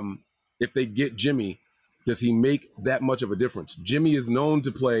 If they get Jimmy, does he make that much of a difference? Jimmy is known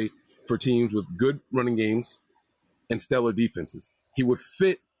to play for teams with good running games and stellar defenses. He would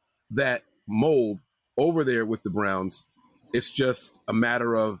fit that mold over there with the Browns. It's just a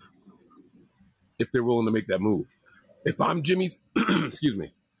matter of if they're willing to make that move. If I'm Jimmy's, excuse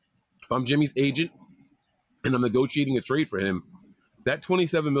me, if I'm Jimmy's agent and I'm negotiating a trade for him, that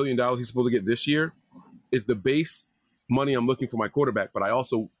 $27 million he's supposed to get this year is the base money I'm looking for my quarterback, but I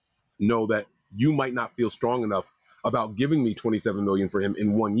also know that you might not feel strong enough about giving me $27 million for him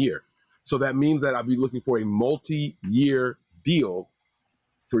in 1 year. So that means that I'll be looking for a multi-year deal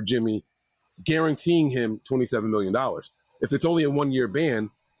for Jimmy, guaranteeing him $27 million. If it's only a 1 year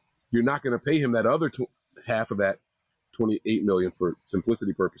ban, you're not going to pay him that other half of that $28 million for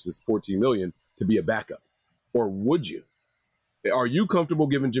simplicity purposes, $14 million to be a backup. Or would you? Are you comfortable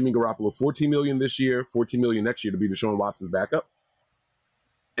giving Jimmy Garoppolo $14 million this year, $14 million next year to be Deshaun Watson's backup?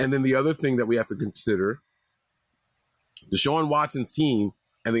 And then the other thing that we have to consider, Deshaun Watson's team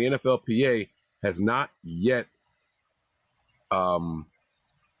and the NFLPA has not yet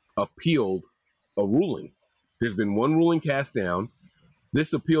appealed a ruling. There's been one ruling cast down.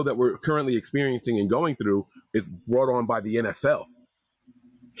 This appeal that we're currently experiencing and going through is brought on by the NFL.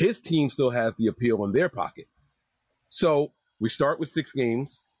 His team still has the appeal in their pocket. So we start with 6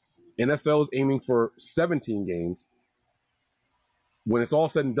 games. NFL is aiming for 17 games. When it's all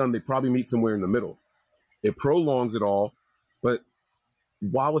said and done, they probably meet somewhere in the middle. It prolongs it all, but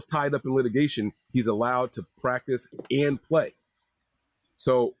while it's tied up in litigation, he's allowed to practice and play.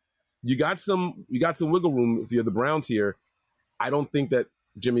 So you got some wiggle room if you're the Browns here. I don't think that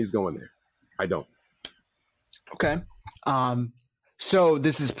Jimmy's going there. I don't. Okay. So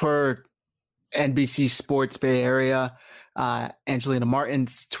this is per NBC Sports Bay Area. Angelina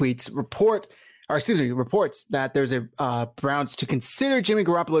Martin's reports that there's a Browns to consider Jimmy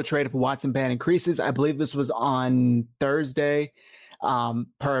Garoppolo trade if Watson ban increases. I believe this was on Thursday,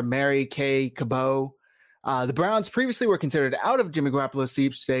 per Mary Kay Cabot. The Browns previously were considered out of Jimmy Garoppolo's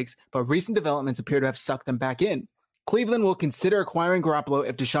sweepstakes, but recent developments appear to have sucked them back in. Cleveland will consider acquiring Garoppolo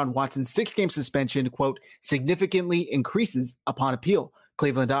if Deshaun Watson's 6-game suspension, quote, significantly increases upon appeal.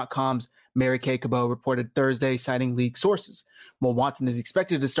 Cleveland.com's Mary Kay Cabot reported Thursday, citing league sources. While Watson is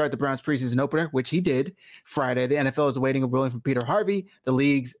expected to start the Browns preseason opener, which he did Friday, the NFL is awaiting a ruling from Peter Harvey, the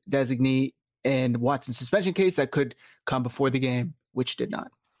league's designee in Watson's suspension case that could come before the game, which did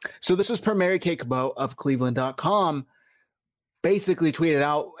not. So this was per Mary Kay Cabot of Cleveland.com, basically tweeted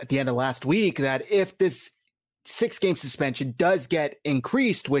out at the end of last week that if this 6-game suspension does get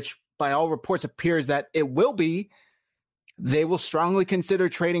increased, which by all reports appears that it will be, they will strongly consider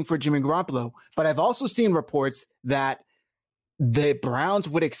trading for Jimmy Garoppolo. But I've also seen reports that the Browns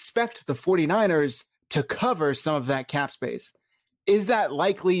would expect the 49ers to cover some of that cap space. Is that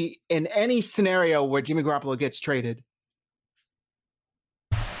likely in any scenario where Jimmy Garoppolo gets traded?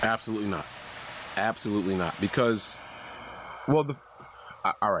 Absolutely not. Absolutely not. Because, well,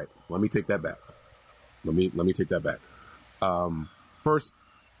 all right, let me take that back. Let me take that back. First,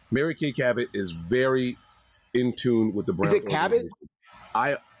 Mary Kay Cabot is very in tune with the Browns. Is it Cabot?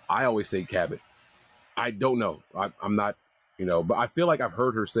 I always say Cabot. I don't know. I'm not, but I feel like I've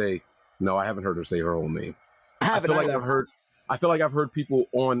heard her say. No, I haven't heard her say her whole name. I feel like I've heard people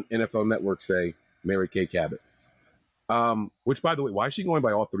on NFL Network say Mary Kay Cabot. Which, by the way, why is she going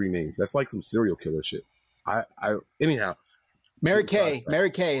by all 3 names? That's like some serial killer shit. Anyhow. Mary Kay.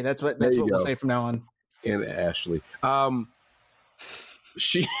 That's what we'll say from now on. And Ashley.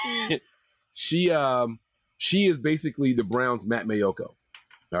 She is basically the Browns' Matt Mayoko.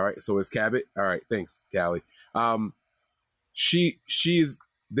 All right. So it's Cabot. All right. Thanks, Callie. She's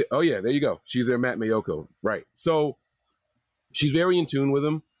there you go. She's their Matt Mayoko. Right. So she's very in tune with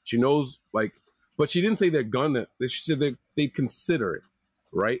him. She knows, but she didn't say they're gonna. She said they consider it.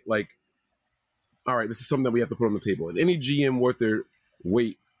 Right. All right, this is something that we have to put on the table. And any GM worth their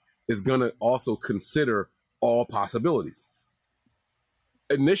weight is going to also consider all possibilities.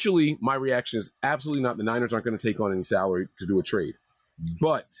 Initially, my reaction is absolutely not. The Niners aren't going to take on any salary to do a trade.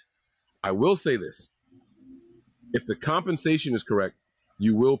 But I will say this. If the compensation is correct,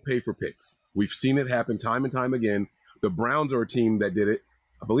 you will pay for picks. We've seen it happen time and time again. The Browns are a team that did it.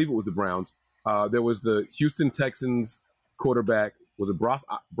 I believe it was the Browns. There was the Houston Texans quarterback. Was it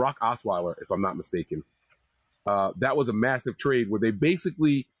Brock Osweiler, if I'm not mistaken. That was a massive trade where they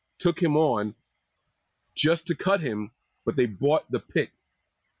basically took him on just to cut him, but they bought the pick,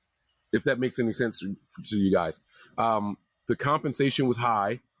 if that makes any sense to you guys. The compensation was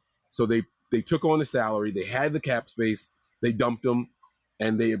high, so they took on the salary. They had the cap space. They dumped him,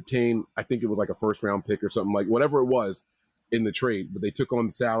 and they obtained, I think it was like a first-round pick or something, like whatever it was in the trade, but they took on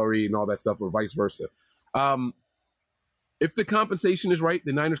the salary and all that stuff, or vice versa. If the compensation is right,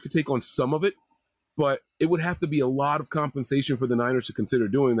 the Niners could take on some of it, but it would have to be a lot of compensation for the Niners to consider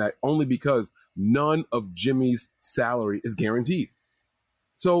doing that, only because none of Jimmy's salary is guaranteed.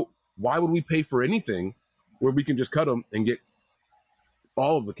 So why would we pay for anything where we can just cut him and get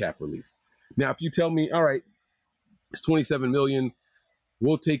all of the cap relief? Now, if you tell me, all right, it's $27 million,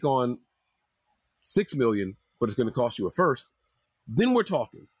 we'll take on $6 million but it's going to cost you a first, then we're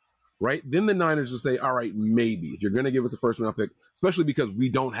talking, right? Then the Niners will say, all right, maybe if you're going to give us a first round pick, especially because we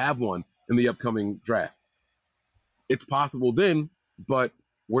don't have one in the upcoming draft. It's possible then, but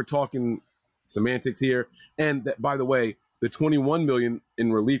we're talking semantics here. And that, by the way, the $21 million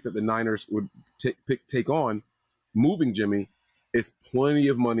in relief that the Niners would take on moving Jimmy is plenty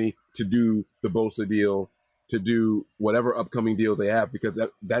of money to do the Bosa deal, to do whatever upcoming deal they have, because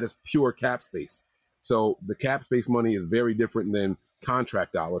that is pure cap space. So the cap space money is very different than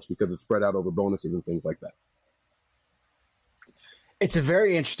contract dollars because it's spread out over bonuses and things like that. It's a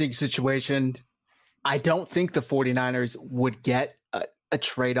very interesting situation. I don't think the 49ers would get a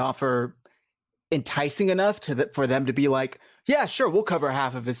trade offer enticing enough for them to be like, yeah, sure, we'll cover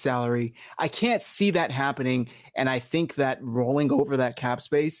half of his salary. I can't see that happening. And I think that rolling over that cap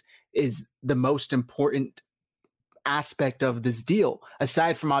space is the most important aspect of this deal,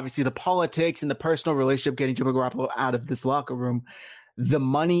 aside from obviously the politics and the personal relationship getting Jimmy Garoppolo out of this locker room. The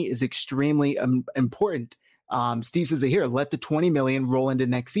money is extremely important. Steve says it here, let the $20 million roll into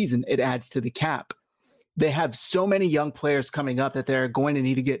next season. It adds to the cap. They have so many young players coming up that they're going to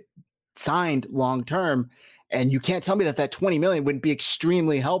need to get signed long term, and you can't tell me that $20 million wouldn't be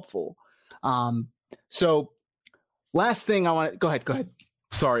extremely helpful. So last thing I want to go ahead.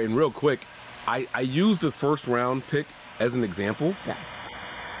 Sorry, and real quick, I used the first round pick as an example. Yeah.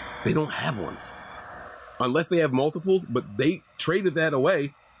 They don't have one unless they have multiples, but they traded that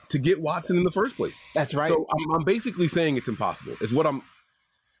away to get Watson in the first place. That's right. So I'm basically saying it's impossible is what I'm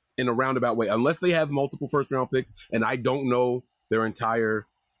in a roundabout way, unless they have multiple first round picks. And I don't know their entire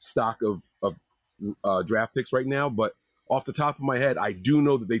stock of draft picks right now, but off the top of my head, I do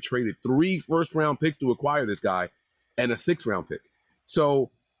know that they traded 3 first round picks to acquire this guy and a 6th round pick.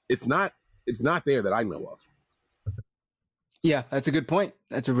 So it's not there that I know of. Yeah, that's a good point.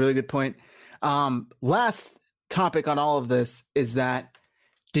 That's a really good point. Last topic on all of this is that,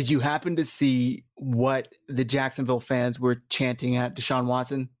 did you happen to see what the Jacksonville fans were chanting at Deshaun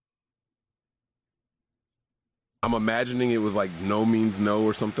Watson? I'm imagining it was like no means no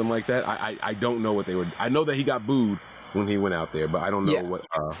or something like that. I don't know what they were. I know that he got booed when he went out there, but I don't know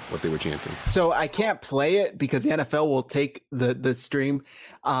what they were chanting. So I can't play it because the NFL will take the stream.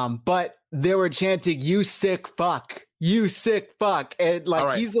 But they were chanting, "You sick fuck, you sick fuck," and like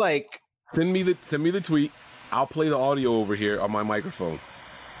right. He's like, send me the tweet. I'll play the audio over here on my microphone.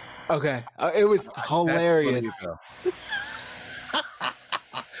 Okay, it was hilarious.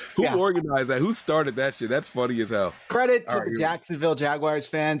 Who organized that? Who started that shit? That's funny as hell. Credit to the Jacksonville Jaguars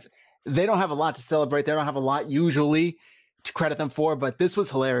fans. They don't have a lot to celebrate. They don't have a lot usually to credit them for, but this was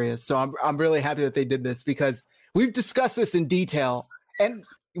hilarious. So I'm really happy that they did this because we've discussed this in detail. And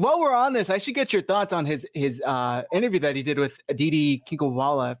while we're on this, I should get your thoughts on his interview that he did with Aditi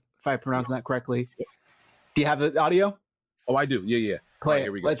Kinkawala, if I pronounce that correctly. Do you have the audio? Oh, I do. Yeah. Play right, it.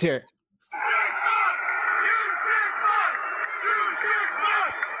 Here we go. Let's hear it.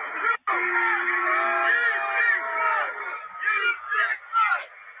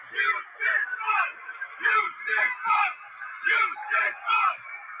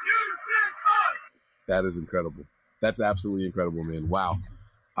 That is incredible. That's absolutely incredible, man. Wow.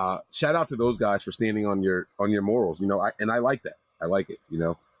 Shout out to those guys for standing on your morals. You know, I like that. I like it. You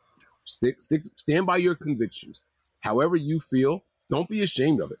know, stand by your convictions. However you feel, don't be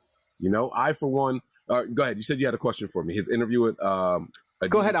ashamed of it. You know, I for one. Go ahead. You said you had a question for me. His interview with. Go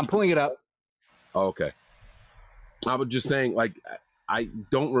ahead. I'm pulling it up. Oh, okay. I was just saying, like, I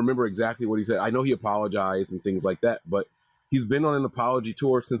don't remember exactly what he said. I know he apologized and things like that, but he's been on an apology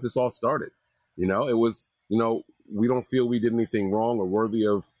tour since this all started. You know, it was, you know, we don't feel we did anything wrong or worthy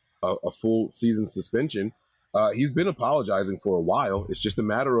of a full season suspension. He's been apologizing for a while. It's just a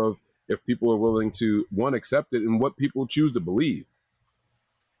matter of if people are willing to, one, accept it and what people choose to believe.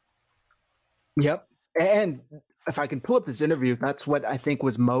 Yep. And if I can pull up this interview, that's what I think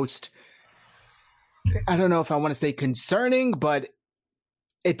was most, I don't know if I want to say concerning, but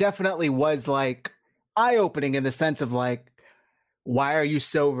it definitely was like eye-opening in the sense of like, why are you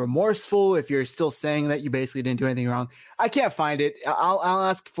so remorseful if you're still saying that you basically didn't do anything wrong? I can't find it. I'll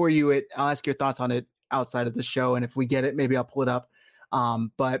ask for you it. I'll ask your thoughts on it outside of the show, and if we get it, maybe I'll pull it up.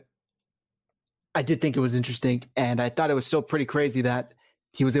 But I did think it was interesting, and I thought it was still pretty crazy that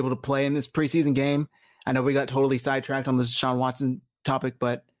he was able to play in this preseason game. I know we got totally sidetracked on the Deshaun Watson topic,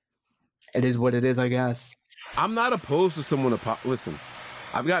 but it is what it is, I guess. I'm not opposed to someone. Listen,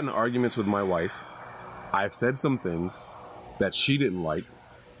 I've gotten arguments with my wife. I've said some things that she didn't like,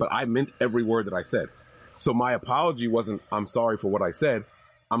 but I meant every word that I said. So my apology wasn't, I'm sorry for what I said.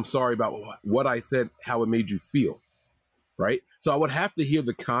 I'm sorry about what I said, how it made you feel, right? So I would have to hear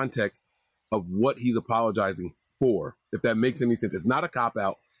the context of what he's apologizing for, if that makes any sense. It's not a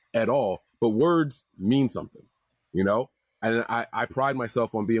cop-out at all, but words mean something, you know? And I pride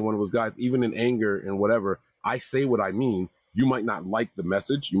myself on being one of those guys, even in anger and whatever, I say what I mean. You might not like the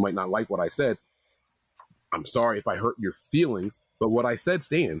message. You might not like what I said. I'm sorry if I hurt your feelings, but what I said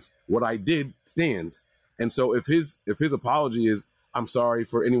stands. What I did stands. And so if his apology is, I'm sorry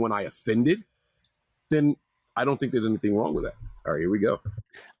for anyone I offended, then I don't think there's anything wrong with that. All right, here we go.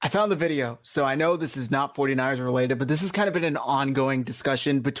 I found the video. So I know this is not 49ers related, but this has kind of been an ongoing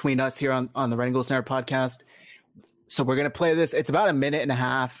discussion between us here on the Red Gold Center podcast. So we're going to play this. It's about a minute and a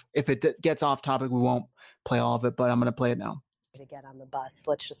half. If it gets off topic, we won't play all of it, but I'm going to play it now. To get on the bus.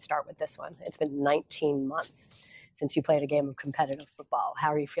 Let's just start with this one. It's been 19 months since you played a game of competitive football.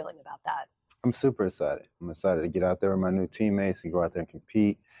 How are you feeling about that? I'm super excited. I'm excited to get out there with my new teammates and go out there and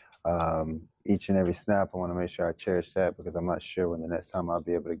compete. Each and every snap, I want to make sure I cherish that because I'm not sure when the next time I'll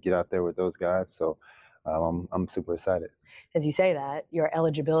be able to get out there with those guys. So I'm super excited. As you say that, your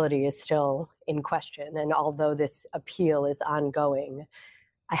eligibility is still in question. And although this appeal is ongoing,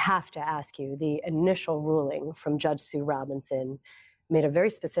 I have to ask you, the initial ruling from Judge Sue Robinson made a very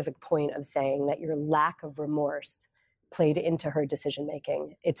specific point of saying that your lack of remorse played into her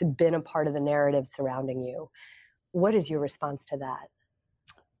decision-making. It's been a part of the narrative surrounding you. What is your response to that?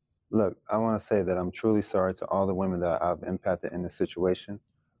 Look, I want to say that I'm truly sorry to all the women that I've impacted in this situation.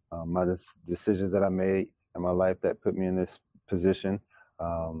 My decisions that I made in my life that put me in this position,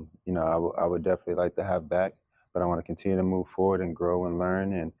 I would definitely like to have back. But I want to continue to move forward and grow and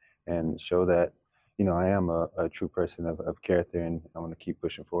learn and show that, I am a true person of character, and I want to keep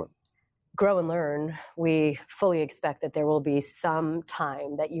pushing forward. Grow and learn. We fully expect that there will be some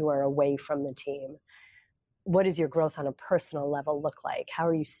time that you are away from the team. What does your growth on a personal level look like? How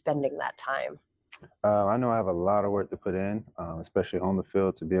are you spending that time? I know I have a lot of work to put in, especially on the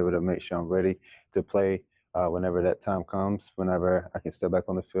field, to be able to make sure I'm ready to play whenever that time comes, whenever I can step back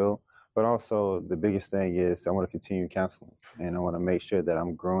on the field. But also the biggest thing is I want to continue counseling, and I want to make sure that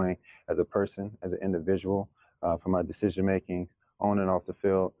I'm growing as a person, as an individual, for my decision-making on and off the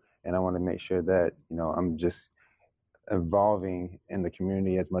field. And I want to make sure that, I'm just evolving in the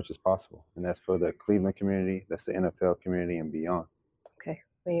community as much as possible. And that's for the Cleveland community, that's the NFL community and beyond. Okay.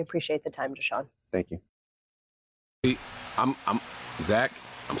 We appreciate the time, Deshaun. Thank you. Zach,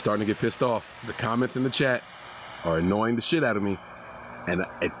 I'm starting to get pissed off. The comments in the chat are annoying the shit out of me. And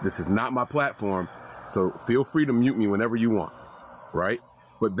this is not my platform, so feel free to mute me whenever you want, right?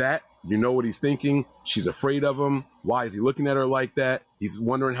 But that, you know what he's thinking. She's afraid of him. Why is he looking at her like that? He's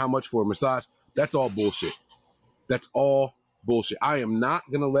wondering how much for a massage. That's all bullshit. That's all bullshit. I am not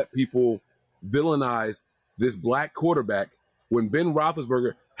going to let people villainize this black quarterback when Ben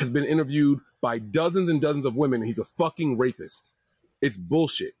Roethlisberger has been interviewed by dozens and dozens of women and he's a fucking rapist. It's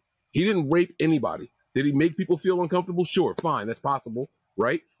bullshit. He didn't rape anybody. Did he make people feel uncomfortable? Sure, fine, that's possible,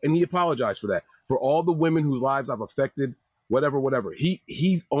 right? And he apologized for that. For all the women whose lives I've affected, whatever.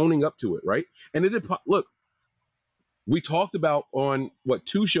 He's owning up to it, right? And look, we talked about on,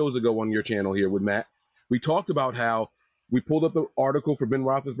 2 shows ago on your channel here with Matt, we talked about how we pulled up the article for Ben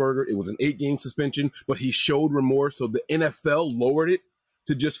Roethlisberger. It was an 8-game suspension, but he showed remorse, so the NFL lowered it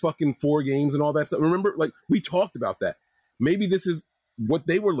to just fucking 4 games and all that stuff. Remember, we talked about that. Maybe this is what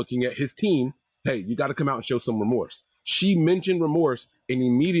they were looking at, his team. Hey, you got to come out and show some remorse. She mentioned remorse, and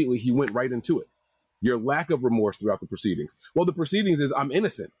immediately he went right into it. Your lack of remorse throughout the proceedings. Well, the proceedings is I'm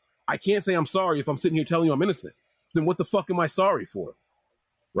innocent. I can't say I'm sorry if I'm sitting here telling you I'm innocent. Then what the fuck am I sorry for?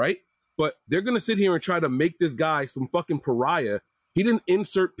 Right? But they're going to sit here and try to make this guy some fucking pariah. He didn't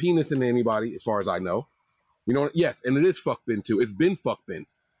insert penis into anybody, as far as I know. You know, yes, and it is fuck Ben too. It's been fuck Ben.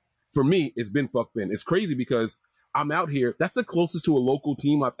 For me, it's been fuck Ben. It's crazy because I'm out here. That's the closest to a local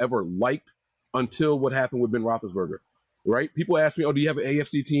team I've ever liked until what happened with Ben Roethlisberger, right? People ask me, oh, do you have an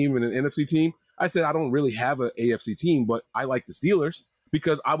AFC team and an NFC team? I said, I don't really have an AFC team, but I like the Steelers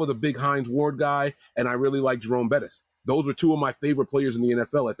because I was a big Hines Ward guy and I really like Jerome Bettis. Those were 2 of my favorite players in the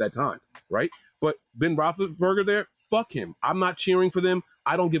NFL at that time, right? But Ben Roethlisberger there, fuck him. I'm not cheering for them.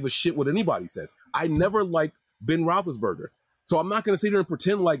 I don't give a shit what anybody says. I never liked Ben Roethlisberger. So I'm not going to sit here and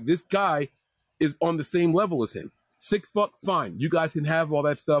pretend like this guy is on the same level as him. Sick fuck, fine. You guys can have all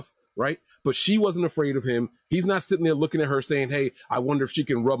that stuff, right? But she wasn't afraid of him. He's not sitting there looking at her saying, hey, I wonder if she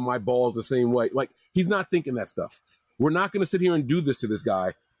can rub my balls the same way. He's not thinking that stuff. We're not going to sit here and do this to this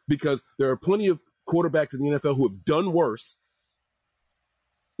guy because there are plenty of quarterbacks in the NFL who have done worse.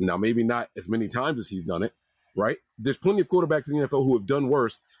 Now, maybe not as many times as he's done it, right? There's plenty of quarterbacks in the NFL who have done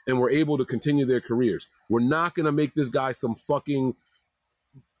worse and were able to continue their careers. We're not going to make this guy some fucking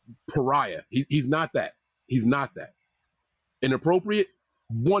pariah. He's not that. He's not that. Inappropriate?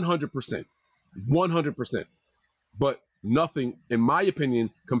 100%. 100%. But nothing, in my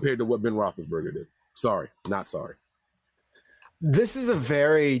opinion, compared to what Ben Roethlisberger did. Sorry, not sorry. This is a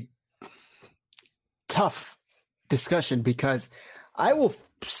very tough discussion because I will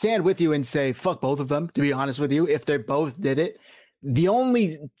stand with you and say, fuck both of them, to be honest with you, if they both did it. The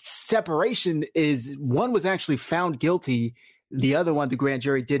only separation is one was actually found guilty. The other one, the grand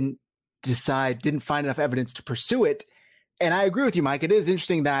jury didn't find enough evidence to pursue it. And I agree with you, Mike. It is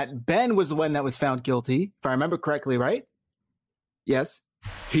interesting that Ben was the one that was found guilty, if I remember correctly, right? Yes.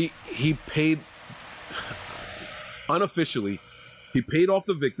 He paid, unofficially, he paid off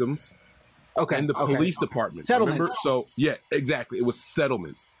the victims and the police department. Settlements. Remember? So, yeah, exactly. It was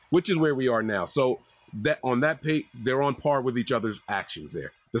settlements, which is where we are now. So that on that pay, they're on par with each other's actions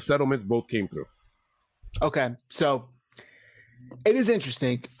there. The settlements both came through. Okay, so it is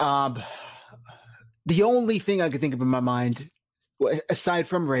interesting. The only thing I could think of in my mind, aside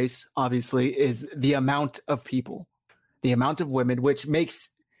from race, obviously, is the amount of people, the amount of women, which makes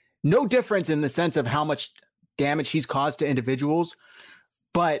no difference in the sense of how much damage he's caused to individuals.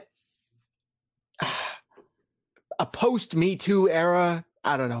 But a post-Me Too era,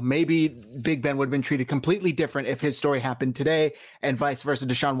 I don't know, maybe Big Ben would have been treated completely different if his story happened today and vice versa.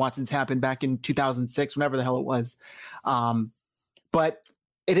 Deshaun Watson's happened back in 2006, whenever the hell it was. But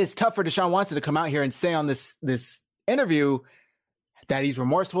it is tough for Deshaun Watson to come out here and say on this interview that he's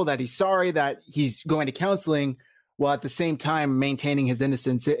remorseful, that he's sorry, that he's going to counseling, while at the same time maintaining his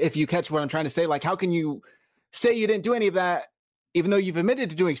innocence. If you catch what I'm trying to say, like, how can you say you didn't do any of that, even though you've admitted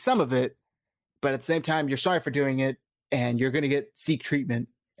to doing some of it, but at the same time, you're sorry for doing it and you're going to seek treatment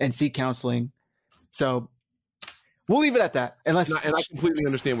and seek counseling. So we'll leave it at that. And I completely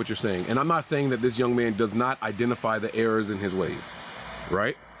understand what you're saying. And I'm not saying that this young man does not identify the errors in his ways,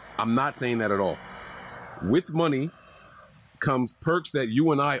 right? I'm not saying that at all. With money comes perks that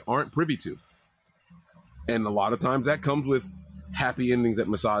you and I aren't privy to. And a lot of times that comes with happy endings at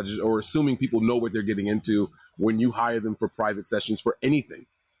massages, or assuming people know what they're getting into when you hire them for private sessions for anything,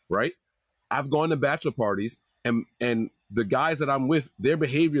 right? I've gone to bachelor parties, and the guys that I'm with, their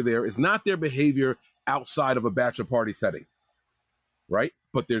behavior there is not their behavior outside of a bachelor party setting, right?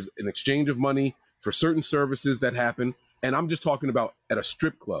 But there's an exchange of money for certain services that happen. And I'm just talking about at a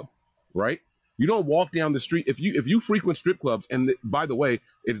strip club, right? You don't walk down the street. If you frequent strip clubs, and by the way,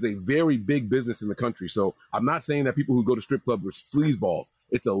 it's a very big business in the country. So I'm not saying that people who go to strip clubs are sleazeballs.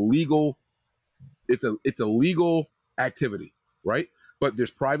 It's a legal activity, right? But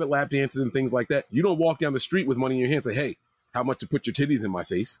there's private lap dances and things like that. You don't walk down the street with money in your hand and say, hey, how much to put your titties in my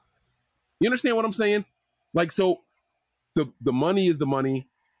face? You understand what I'm saying? Like, so the money is the money,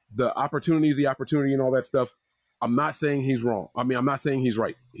 the opportunity is the opportunity, and all that stuff. I'm not saying he's wrong. I mean, I'm not saying he's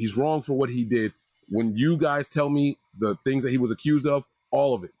right. He's wrong for what he did. When you guys tell me the things that he was accused of,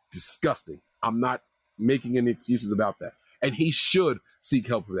 all of it, disgusting. I'm not making any excuses about that. And he should seek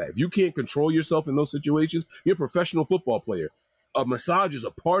help for that. If you can't control yourself in those situations, you're a professional football player. A massage is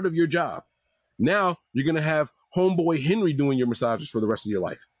a part of your job. Now you're going to have homeboy Henry doing your massages for the rest of your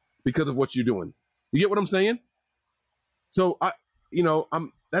life because of what you're doing. You get what I'm saying? So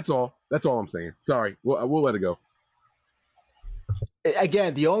that's all I'm saying. Sorry. We'll let it go.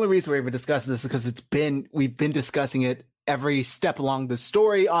 Again, the only reason we're even discussing this is because we've been discussing it every step along the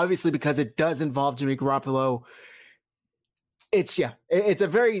story, obviously, because it does involve Jimmy Garoppolo. It's a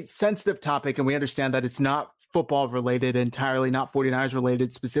very sensitive topic, and we understand that it's not football related entirely, not 49ers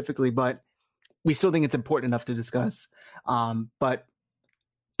related specifically, but we still think it's important enough to discuss. But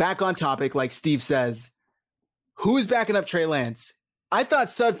back on topic, like Steve says, who is backing up Trey Lance? I thought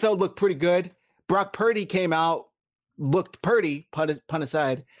Sudfeld looked pretty good. Brock Purdy came out, looked purdy, pun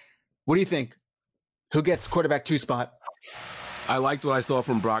aside. What do you think? Who gets quarterback 2 spot? I liked what I saw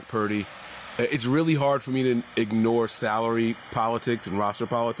from Brock Purdy. It's really hard for me to ignore salary politics and roster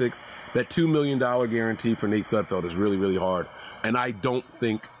politics. That $2 million guarantee for Nate Sudfeld is really, really hard. And I don't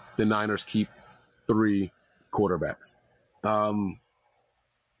think the Niners keep 3 quarterbacks. Mr.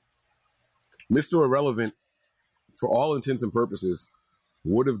 Irrelevant, for all intents and purposes,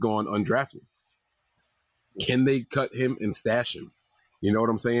 would have gone undrafted. Can they cut him and stash him? You know what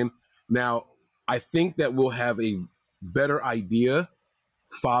I'm saying? Now, I think that we'll have a better idea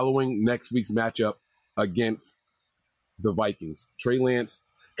following next week's matchup against the Vikings. Trey Lance,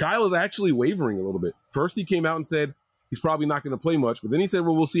 Kyle is actually wavering a little bit. First, he came out and said he's probably not going to play much, but then he said,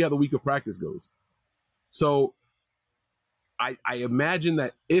 well, we'll see how the week of practice goes. So I imagine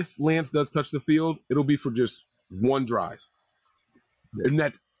that if Lance does touch the field, it'll be for just one drive. And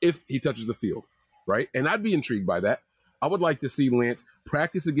that's if he touches the field, right? And I'd be intrigued by that. I would like to see Lance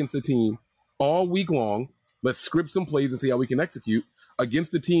practice against the team all week long. Let's script some plays and see how we can execute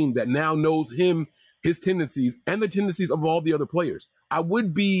against a team that now knows him, his tendencies, and the tendencies of all the other players. I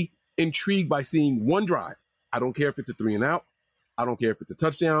would be intrigued by seeing one drive. I don't care if it's a 3 and out. I don't care if it's a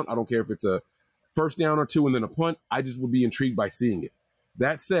touchdown. I don't care if it's a first down or 2 and then a punt. I just would be intrigued by seeing it.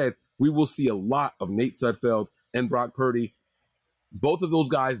 That said, we will see a lot of Nate Sudfeld and Brock Purdy. Both of those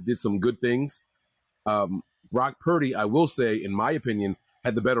guys did some good things. Brock Purdy, I will say, in my opinion,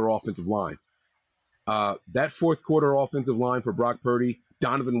 had the better offensive line. That fourth quarter offensive line for Brock Purdy,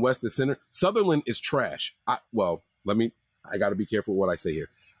 Donovan West is center. Sutherland is trash. I got to be careful what I say here.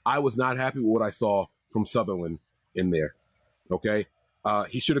 I was not happy with what I saw from Sutherland in there. Okay.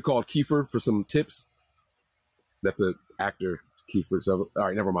 He should have called Kiefer for some tips. That's an actor, Kiefer. So, all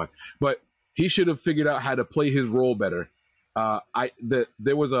right, never mind. But he should have figured out how to play his role better.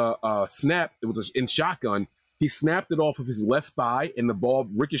 There was a snap. It was in shotgun. He snapped it off of his left thigh, and the ball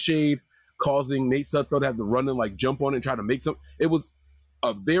ricocheted, causing Nate Sudfeld to have to run and like jump on it and try to make something. It was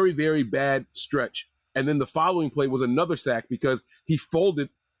a very, very bad stretch. And then the following play was another sack because he folded.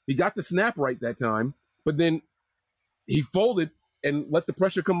 He got the snap right that time, but then he folded and let the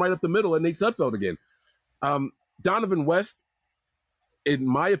pressure come right up the middle at Nate Sudfeld again. Donovan West, in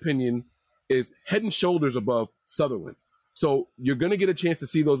my opinion, is head and shoulders above Sutherland. So you're going to get a chance to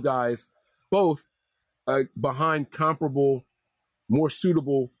see those guys both behind comparable, more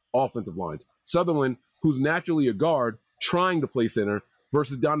suitable offensive lines. Sutherland, who's naturally a guard, trying to play center,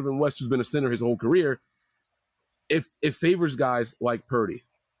 versus Donovan West, who's been a center his whole career. It favors guys like Purdy.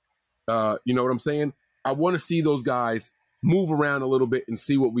 You know what I'm saying? I want to see those guys move around a little bit and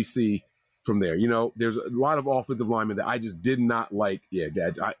see what we see from there. You know, there's a lot of offensive linemen that I just did not like. Yeah,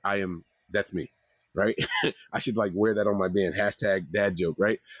 Dad, that's me, right? I should like wear that on my band. # dad joke,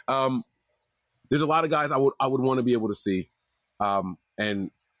 right? There's a lot of guys I would want to be able to see.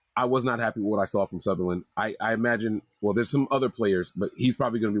 And I was not happy with what I saw from Sutherland. I imagine, well, there's some other players, but he's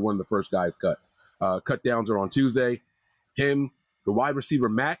probably going to be one of the first guys cut. Cut downs are on Tuesday. Him, the wide receiver,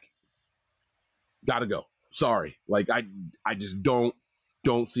 Mack, got to go. Sorry. Like, I just don't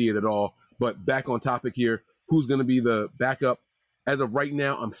see it at all. But back on topic here, who's going to be the backup? As of right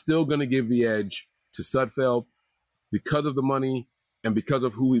now, I'm still going to give the edge to Sudfeld because of the money and because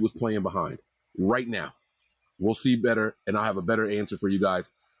of who he was playing behind. Right now, we'll see better, and I'll have a better answer for you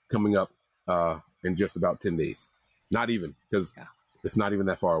guys coming up in just about 10 days. Not even, because it's not even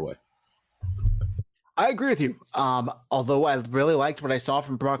that far away. I agree with you. Although I really liked what I saw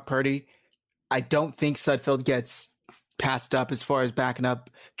from Brock Purdy, I don't think Sudfeld gets passed up as far as backing up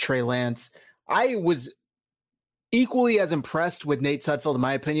Trey Lance. I was equally as impressed with Nate Sudfeld, in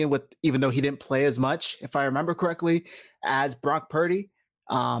my opinion, even though he didn't play as much, if I remember correctly, as Brock Purdy.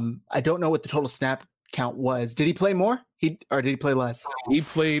 I don't know what the total snap count was. Did he play more? Or did he play less? He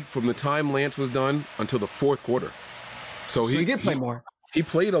played from the time Lance was done until the fourth quarter. So he did play more. He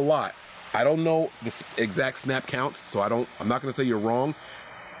played a lot. I don't know the exact snap counts, so I'm not going to say you're wrong,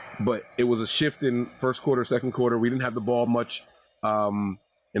 but it was a shift in first quarter, second quarter. We didn't have the ball much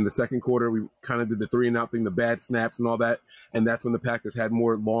in the second quarter. We kind of did the 3 and out thing, the bad snaps and all that, and that's when the Packers had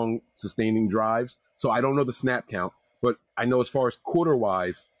more long, sustaining drives. So I don't know the snap count, but I know as far as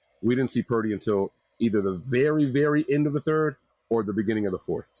quarter-wise, we didn't see Purdy until either the very, very end of the third or the beginning of the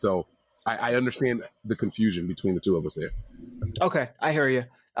fourth. So I understand the confusion between the two of us there. Okay, I hear you.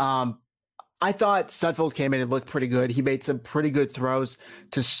 I thought Sudfeld came in and looked pretty good. He made some pretty good throws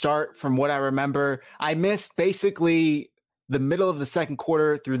to start. From what I remember, I missed basically the middle of the second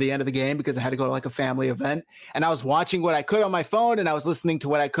quarter through the end of the game because I had to go to like a family event, and I was watching what I could on my phone and I was listening to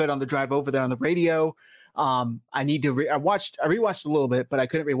what I could on the drive over there on the radio. I rewatched a little bit, but I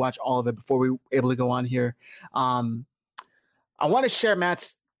couldn't rewatch all of it before we were able to go on here. I want to share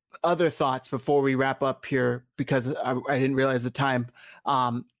Matt's other thoughts before we wrap up here because I didn't realize the time.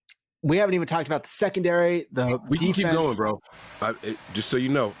 We haven't even talked about the secondary, we can keep going, bro. Just so you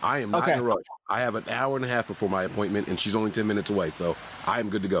know, I am not in a rush. I have an hour and a half before my appointment, and she's only 10 minutes away, so I am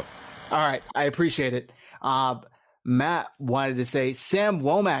good to go. All right. I appreciate it. Matt wanted to say, Sam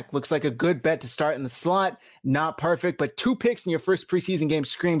Womack looks like a good bet to start in the slot. Not perfect, but 2 picks in your first preseason game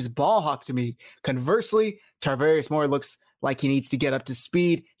screams ball hawk to me. Conversely, Tarvarius Moore looks like he needs to get up to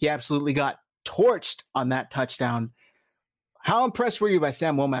speed. He absolutely got torched on that touchdown. How impressed were you by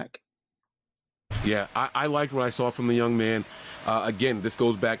Sam Womack? Yeah, I liked what I saw from the young man. Again, this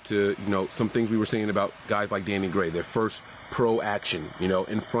goes back to, some things we were saying about guys like Danny Gray, their first pro action,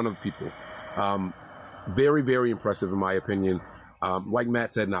 in front of people. Very, very impressive in my opinion. Like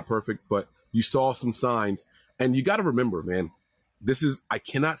Matt said, not perfect, but you saw some signs. And you got to remember, man, I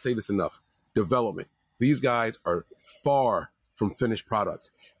cannot say this enough, development. These guys are far from finished products.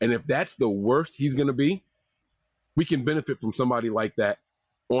 And if that's the worst he's going to be, we can benefit from somebody like that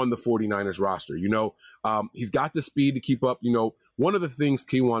on the 49ers roster. He's got the speed to keep up. One of the things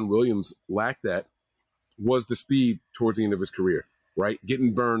K'Wan Williams lacked at was the speed towards the end of his career, right?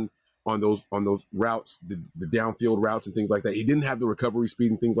 Getting burned on those routes, the downfield routes and things like that. He didn't have the recovery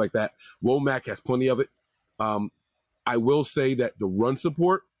speed and things like that. Womack has plenty of it. I will say that the run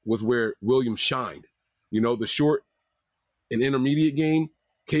support was where Williams shined. The short and intermediate game,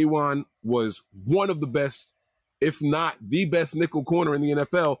 K'Wan was one of the best, if not the best nickel corner in the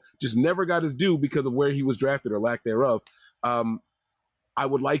NFL, just never got his due because of where he was drafted or lack thereof. I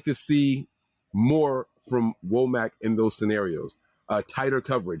would like to see more from Womack in those scenarios. Tighter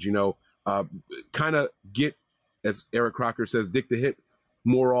coverage, kind of get, as Eric Crocker says, dick the hip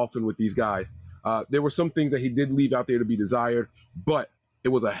more often with these guys. There were some things that he did leave out there to be desired, but it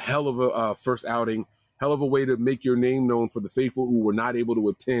was a hell of a first outing, hell of a way to make your name known for the faithful who were not able to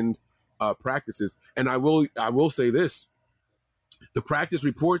attend practices. And I will say this, the practice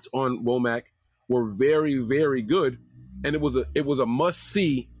reports on Womack were very, very good, and it was a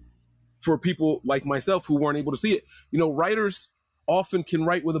must-see for people like myself who weren't able to see it. Writers often can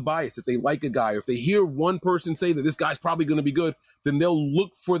write with a bias. If they like a guy, or if they hear one person say that this guy's probably going to be good, then they'll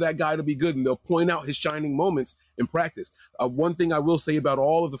look for that guy to be good, and they'll point out his shining moments in practice. One thing I will say about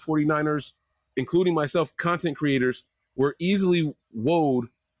all of the 49ers, including myself, content creators, were easily wooed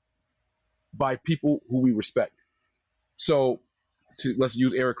by people who we respect. So let's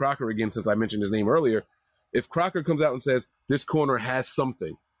use Eric Crocker again, since I mentioned his name earlier. If Crocker comes out and says, this corner has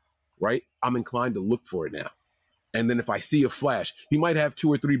something, right? I'm inclined to look for it now. And then if I see a flash, he might have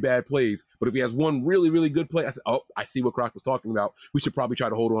 2 or 3 bad plays, but if he has one really, really good play, I say, oh, I see what Croc was talking about. We should probably try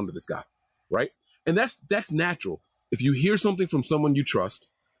to hold on to this guy, right? And that's natural. If you hear something from someone you trust,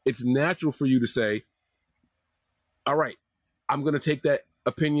 it's natural for you to say, all right, I'm going to take that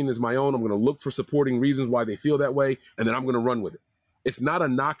opinion as my own. I'm going to look for supporting reasons why they feel that way, and then I'm going to run with it. It's not a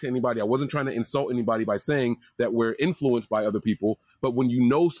knock to anybody. I wasn't trying to insult anybody by saying that we're influenced by other people. But when you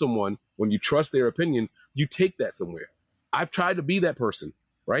know someone, when you trust their opinion, you take that somewhere. I've tried to be that person,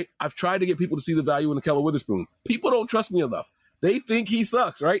 right? I've tried to get people to see the value in the Keller Witherspoon. People don't trust me enough. They think he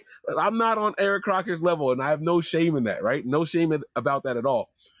sucks, right? I'm not on Eric Crocker's level, and I have no shame in that, right? No shame about that at all.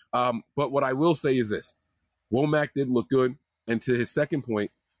 But what I will say is this. Womack did look good. And to his second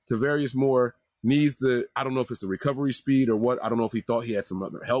point, Tavarius Moore needs I don't know if it's the recovery speed or what. I don't know if he thought he had some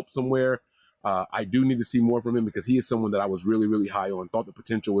other help somewhere. I do need to see more from him because he is someone that I was really, really high on, thought the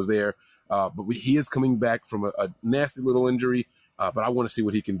potential was there. But he is coming back from a nasty little injury, but I want to see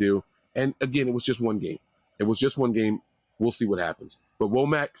what he can do. And again, it was just one game. We'll see what happens. But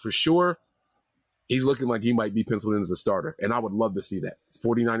Womack, for sure, he's looking like he might be penciled in as a starter, and I would love to see that.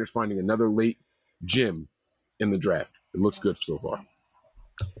 49ers finding another late gem in the draft. It looks good so far.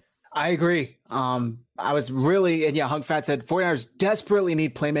 I agree. I was really, and yeah, Hunk Fat said 49ers desperately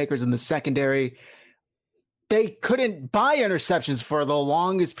need playmakers in the secondary. They couldn't buy interceptions for the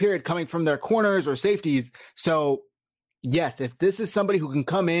longest period coming from their corners or safeties. So yes, if this is somebody who can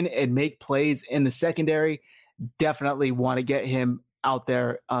come in and make plays in the secondary, definitely want to get him out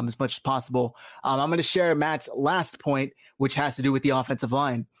there as much as possible. I'm going to share Matt's last point, which has to do with the offensive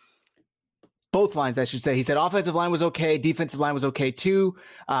line. Both lines, I should say. He said offensive line was okay. Defensive line was okay too.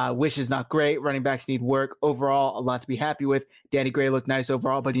 Wish is not great. Running backs need work. Overall, a lot to be happy with. Danny Gray looked nice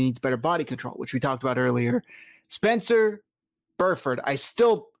overall, but he needs better body control, which we talked about earlier. Spencer Burford.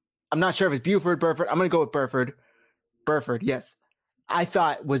 I'm not sure if it's Buford, Burford. I'm going to go with Burford. Burford, yes. I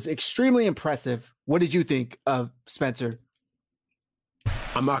thought was extremely impressive. What did you think of Spencer?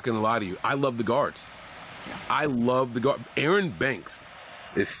 I'm not going to lie to you. I love the guards. Yeah. I love the guard. Aaron Banks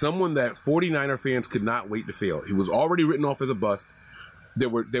is someone that 49er fans could not wait to fail. He was already written off as a bust. There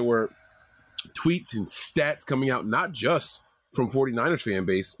were tweets and stats coming out, not just from 49ers fan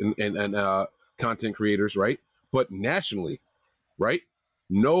base and content creators, right? But nationally, right?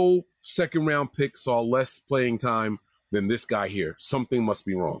 No second round pick saw less playing time than this guy here. Something must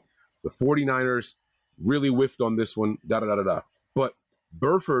be wrong. The 49ers really whiffed on this one, But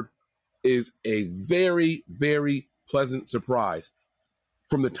Burford is a very, very pleasant surprise.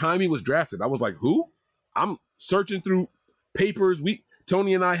 From the time he was drafted, I was like, who? I'm searching through papers.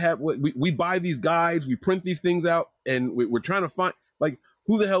 Tony and I we buy these guides, we print these things out, and we're trying to find, like,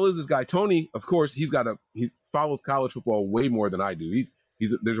 who the hell is this guy? Tony, of course, he follows college football way more than I do.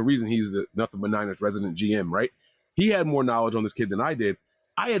 There's a reason he's the Nothing But Niners resident GM, right? He had more knowledge on this kid than I did.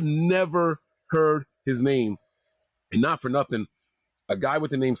 I had never heard his name, and not for nothing, a guy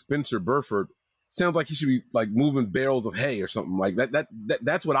with the name Spencer Burford sounds like he should be like moving barrels of hay or something like that.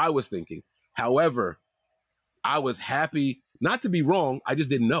 That's what I was thinking. However, I was happy not to be wrong. I just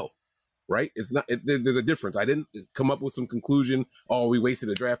didn't know, right? It's not. There's a difference. I didn't come up with some conclusion. Oh, we wasted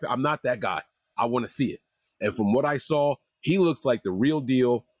a draft pick. I'm not that guy. I want to see it. And from what I saw, he looks like the real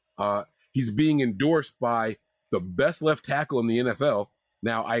deal. He's being endorsed by the best left tackle in the NFL.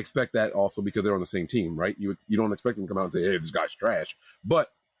 Now, I expect that also because they're on the same team, right? You don't expect him to come out and say, hey, this guy's trash.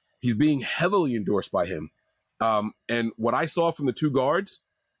 But he's being heavily endorsed by him. And what I saw from the two guards,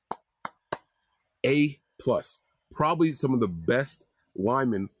 A+. Probably some of the best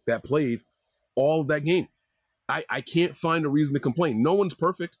linemen that played all of that game. I can't find a reason to complain. No one's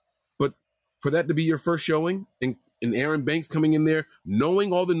perfect, but for that to be your first showing and Aaron Banks coming in there,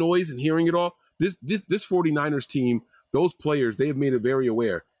 knowing all the noise and hearing it all, this 49ers team, those players, they have made it very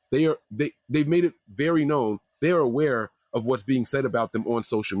aware. They've made it very known. They are aware of what's being said about them on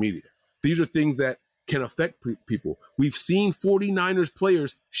social media. These are things that can affect people. We've seen 49ers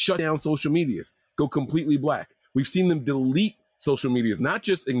players shut down social medias, go completely black. We've seen them delete social medias, not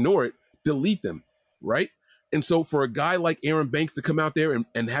just ignore it, delete them, right? And so for a guy like Aaron Banks to come out there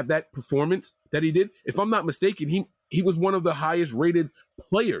and have that performance that he did, if I'm not mistaken, he was one of the highest rated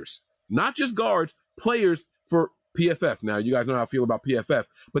players, not just guards, players for PFF. Now, you guys know how I feel about PFF,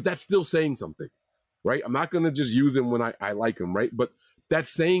 but that's still saying something, right? I'm not going to just use him when I like him, right? But that's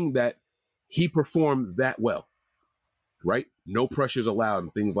saying that he performed that well, right? No pressures allowed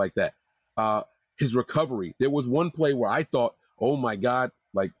and things like that. His recovery, there was one play where I thought, oh my God,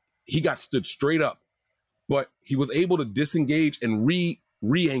 like he got stood straight up, but he was able to disengage and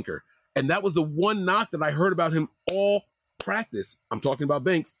re-anchor. And that was the one knock that I heard about him all practice. I'm talking about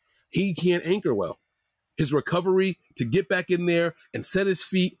Banks. He can't anchor well. His recovery to get back in there and set his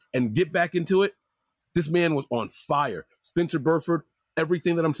feet and get back into it, this man was on fire. Spencer Burford,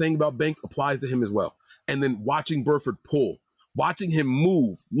 everything that I'm saying about Banks applies to him as well. And then watching Burford pull, watching him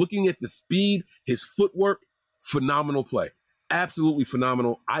move, looking at the speed, his footwork, phenomenal play. Absolutely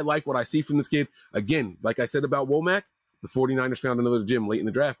phenomenal. I like what I see from this kid. Again, like I said about Womack, the 49ers found another gem late in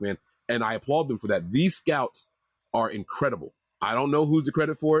the draft, man. And I applaud them for that. These scouts are incredible. I don't know who's the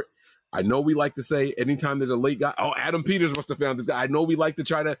credit for it. I know we like to say anytime there's a late guy, oh, Adam Peters must have found this guy. I know we like to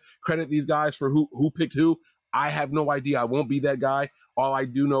try to credit these guys for who picked who. I have no idea. I won't be that guy. All I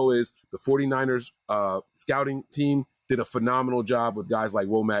do know is the 49ers scouting team did a phenomenal job with guys like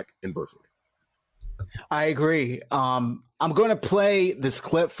Womack and Burford. I agree. I'm going to play this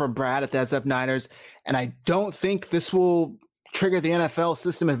clip from Brad at the SF Niners, and I don't think this will trigger the NFL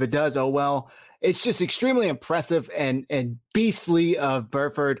system. If it does, oh well. It's just extremely impressive and beastly of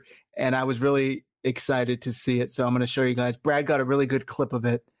Burford, and I was really excited to see it. So I'm going to show you guys. Brad got a really good clip of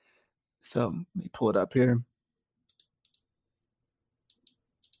it. So let me pull it up here.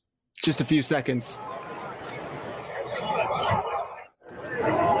 Just a few seconds.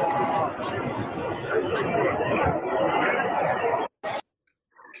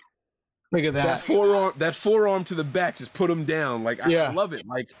 Look at that. That forearm to the back just put him down. Like, I love it.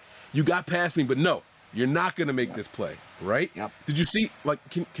 Like, you got past me, but no, you're not going to make this play, right? Yep. Did you see, like,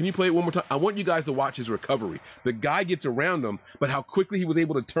 can you play it one more time? I want you guys to watch his recovery. The guy gets around him, but how quickly he was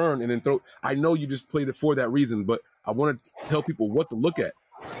able to turn and then throw. I know you just played it for that reason, but I want to tell people what to look at.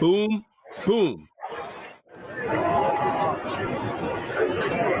 Boom, boom.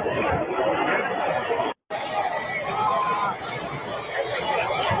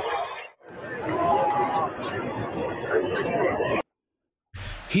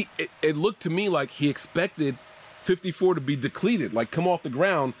 It looked to me like he expected 54 to be depleted, like come off the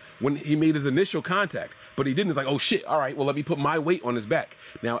ground when he made his initial contact, but he didn't. It's like, oh shit, all right, well, let me put my weight on his back.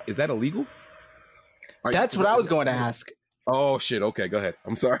 Now, is that illegal? Right, that's what I was going to ask. Oh shit, okay, go ahead.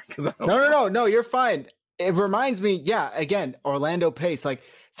 I'm sorry. No, you're fine. It reminds me, again, Orlando Pace, like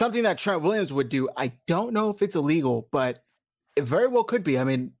something that Trent Williams would do. I don't know if it's illegal, but it very well could be. I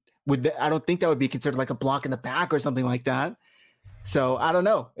mean, I don't think that would be considered like a block in the back or something like that. So I don't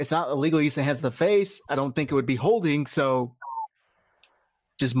know. It's not illegal use of hands to the face. I don't think it would be holding. So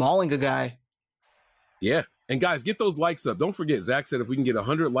just mauling a guy. Yeah. And guys, get those likes up. Don't forget, Zach said if we can get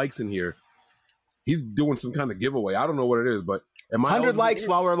 100 likes in here, he's doing some kind of giveaway. I don't know what it is, but am I 100 likes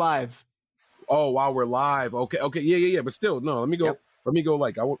while we're live? Oh, while we're live. Okay. Yeah. But still, no, let me go. Yep. Let me go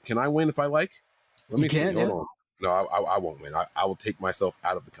like. Can I win if I like? Let me see. Hold on. No, I won't win. I will take myself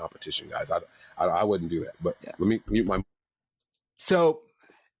out of the competition, guys. I wouldn't do that. But let me mute my. So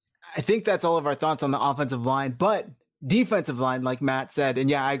I think that's all of our thoughts on the offensive line, but defensive line, like Matt said,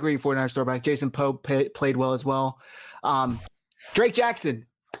 and I agree, 49ers throwback, Jason Poe played well as well. Drake Jackson,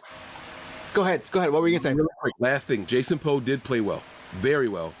 go ahead. What were you going to say? Really quick, last thing, Jason Poe did play well, very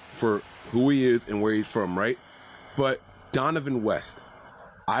well for who he is and where he's from, right? But Donovan West,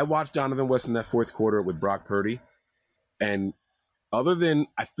 I watched Donovan West in that fourth quarter with Brock Purdy, and other than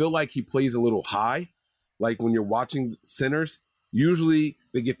I feel like he plays a little high. Like when you're watching centers, usually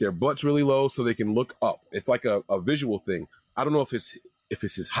they get their butts really low so they can look up. It's like a visual thing. I don't know if it's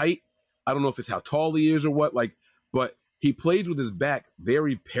his height. I don't know if it's how tall he is or what. Like, but he plays with his back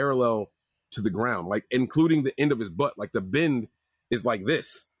very parallel to the ground, like including the end of his butt. Like the bend is like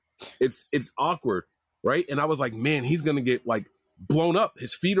this. It's awkward, right? And I was like, man, he's gonna get like blown up.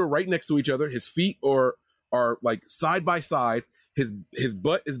 His feet are right next to each other. His feet are like side by side. His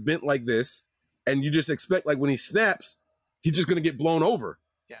butt is bent like this, and you just expect like when he snaps, he's just gonna get blown over.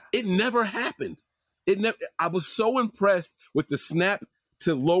 Yeah, it never happened. I was so impressed with the snap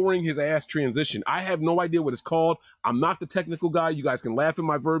to lowering his ass transition. I have no idea what it's called. I'm not the technical guy. You guys can laugh at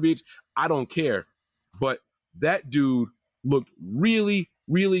my verbiage. I don't care. But that dude looked really,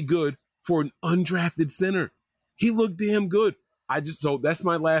 really good for an undrafted center. He looked damn good. So that's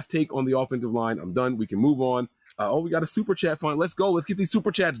my last take on the offensive line. I'm done. We can move on. We got a super chat fund. Let's go. Let's get these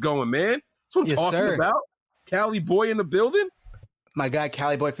super chats going, man. That's what I'm talking about. Cali Boy in the building. My guy,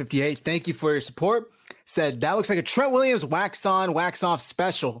 Cali Boy 58, thank you for your support. Said, that looks like a Trent Williams wax on, wax off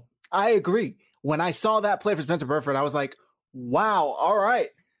special. I agree. When I saw that play for Spencer Burford, I was like, wow, all right.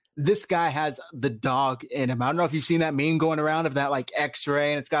 This guy has the dog in him. I don't know if you've seen that meme going around of that like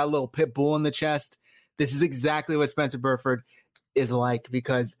x-ray and it's got a little pit bull in the chest. This is exactly what Spencer Burford is like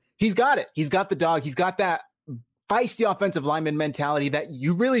because he's got it. He's got the dog. He's got that feisty offensive lineman mentality that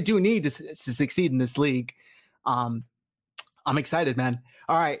you really do need to succeed in this league. I'm excited, man.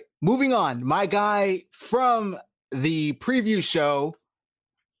 All right, moving on. My guy from the preview show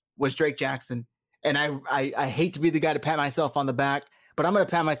was Drake Jackson. And I hate to be the guy to pat myself on the back, but I'm going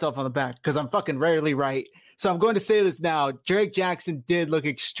to pat myself on the back because I'm fucking rarely right. So I'm going to say this now. Drake Jackson did look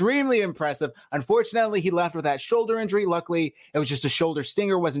extremely impressive. Unfortunately, he left with that shoulder injury. Luckily, it was just a shoulder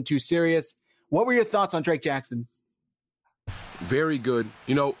stinger. Wasn't too serious. What were your thoughts on Drake Jackson? Very good.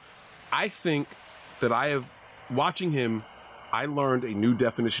 You know, I think that watching him, I learned a new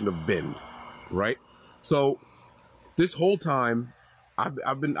definition of bend, right? So this whole time,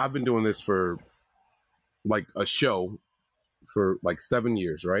 I've been doing this for like a show for like 7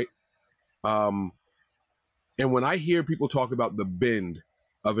 years, right? And when I hear people talk about the bend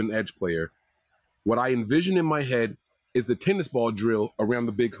of an edge player, what I envision in my head is the tennis ball drill around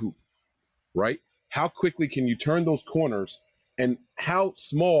the big hoop, right? How quickly can you turn those corners and how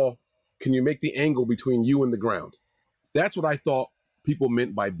small can you make the angle between you and the ground? That's what I thought people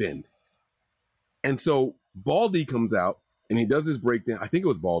meant by bend. And so Baldy comes out and he does this breakdown. I think it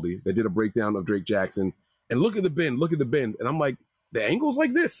was Baldy that did a breakdown of Drake Jackson. And look at the bend, look at the bend. And I'm like, the angle's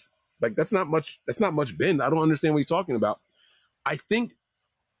like this. Like that's not much bend. I don't understand what you're talking about. I think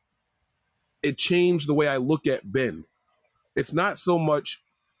it changed the way I look at bend. It's not so much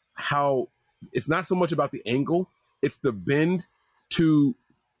about the angle. It's the bend to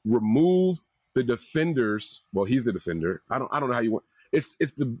remove the defenders. Well, he's the defender. I don't know how you want. It's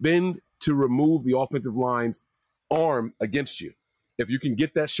the bend to remove the offensive line's arm against you. If you can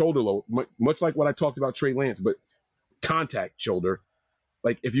get that shoulder low, much like what I talked about Trey Lance, but contact shoulder.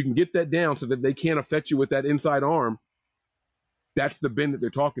 Like if you can get that down so that they can't affect you with that inside arm, that's the bend that they're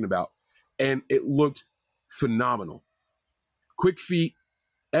talking about. And it looked phenomenal. Quick feet,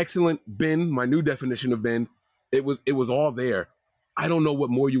 excellent bend, my new definition of bend. It was all there. I don't know what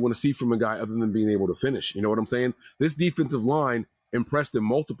more you want to see from a guy other than being able to finish. You know what I'm saying? This defensive line impressed in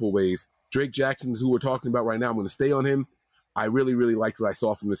multiple ways. Drake Jackson is who we're talking about right now. I'm going to stay on him. I really, really liked what I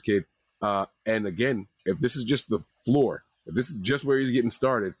saw from this kid. And again, if this is just the floor, if this is just where he's getting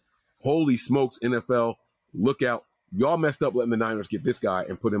started, holy smokes, NFL, look out. Y'all messed up letting the Niners get this guy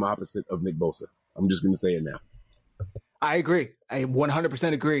and put him opposite of Nick Bosa. I'm just going to say it now. I agree. I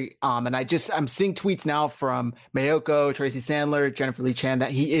 100% agree. And I'm seeing tweets now from Mayoko, Tracy Sandler, Jennifer Lee Chan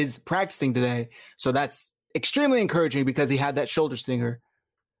that he is practicing today. So that's extremely encouraging because he had that shoulder stinger.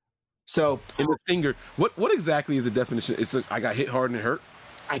 So in the stinger, what exactly is the definition? It's like, I got hit hard and it hurt.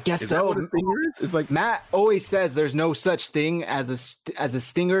 I guess is so. That what a stinger is? It's like Matt always says there's no such thing as a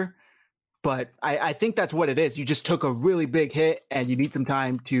stinger, but I think that's what it is. You just took a really big hit and you need some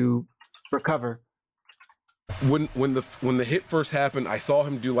time to recover. When the hit first happened, I saw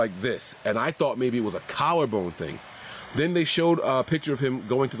him do like this, and I thought maybe it was a collarbone thing. Then they showed a picture of him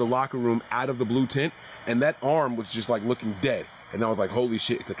going to the locker room out of the blue tent, and that arm was just like looking dead. And I was like, holy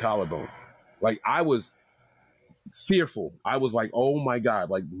shit, it's a collarbone. Like I was fearful. I was like, oh my God,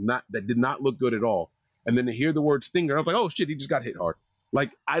 like that did not look good at all. And then to hear the word stinger, I was like, oh shit, he just got hit hard.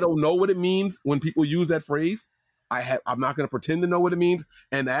 Like, I don't know what it means when people use that phrase. I'm not going to pretend to know what it means.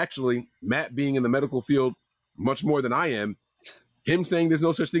 And actually, Matt being in the medical field much more than I am, him saying there's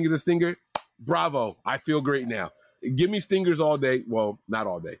no such thing as a stinger, bravo. I feel great now. give me stingers all day. Well, not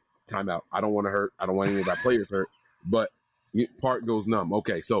all day. Timeout. I don't want to hurt. I don't want any of my players hurt. But part goes numb.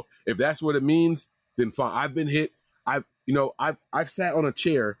 Okay, so if that's what it means, then fine. I've been hit. I've sat on a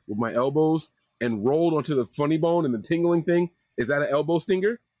chair with my elbows and rolled onto the funny bone and the tingling thing. Is that an elbow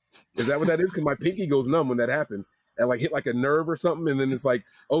stinger? Is that what that is? Because my pinky goes numb when that happens. And like hit like a nerve or something, and then it's like,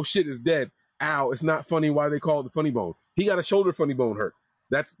 oh shit, it's dead. Ow, it's not funny. Why they call it the funny bone? He got a shoulder funny bone hurt.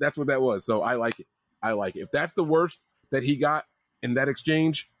 That's what that was. So I like it. I like it. If that's the worst that he got in that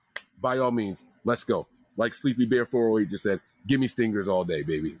exchange, by all means, let's go. Like Sleepy Bear 408 just said, give me stingers all day,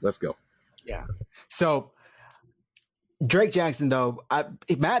 baby. Let's go. Yeah. So Drake Jackson, though,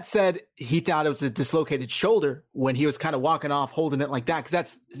 Matt said he thought it was a dislocated shoulder when he was kind of walking off holding it like that, because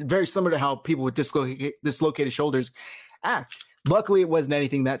that's very similar to how people with dislocated shoulders act. Luckily, it wasn't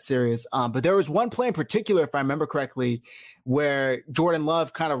anything that serious. But there was one play in particular, if I remember correctly, where Jordan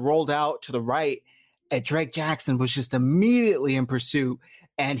Love kind of rolled out to the right and Drake Jackson was just immediately in pursuit.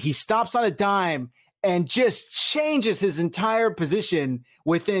 And he stops on a dime and just changes his entire position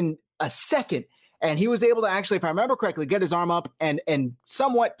within a second. And he was able to actually, if I remember correctly, get his arm up and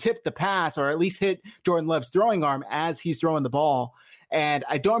somewhat tip the pass, or at least hit Jordan Love's throwing arm as he's throwing the ball. And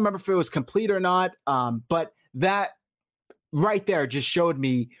I don't remember if it was complete or not, but that right there just showed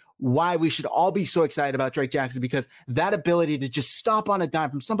me why we should all be so excited about Drake Jackson, because that ability to just stop on a dime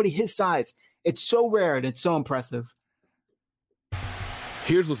from somebody his size, it's so rare and it's so impressive.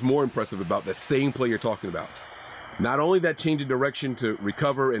 Here's what's more impressive about the same play you're talking about. Not only that change of direction to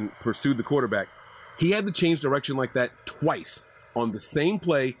recover and pursue the quarterback, he had to change direction like that twice on the same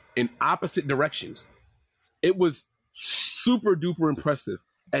play in opposite directions. It was super duper impressive.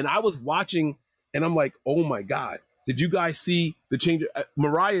 And I was watching and I'm like, oh my God, did you guys see the change?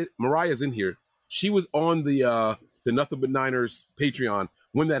 Mariah's in here. She was on the Nothing But Niners Patreon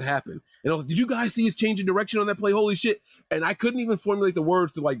when that happened. And I was like, did you guys see his change in direction on that play? Holy shit. And I couldn't even formulate the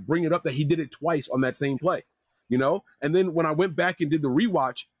words to like bring it up that he did it twice on that same play, you know? And then when I went back and did the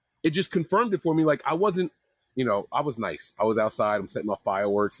rewatch, it just confirmed it for me. Like I wasn't, I was nice. I was outside. I'm setting off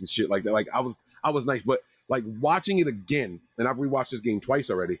fireworks and shit like that. Like I was nice, but like watching it again, and I've rewatched this game twice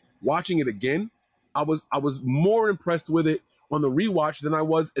already. Watching it again, I was more impressed with it on the rewatch than I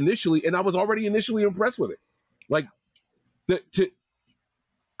was initially, and I was already initially impressed with it. Like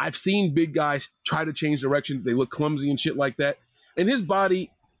I've seen big guys try to change direction. They look clumsy and shit like that. And his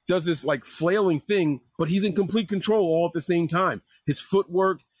body does this like flailing thing, but he's in complete control all at the same time. His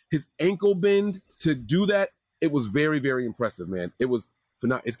footwork, his ankle bend to do that, it was very, very impressive, man. It was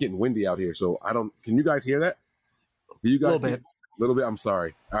phenomenal. It's getting windy out here, so can you guys hear that? Do you guys hear? A little bit? I'm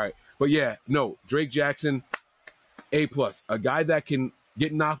sorry. All right. But yeah, no, Drake Jackson, A+. A guy that can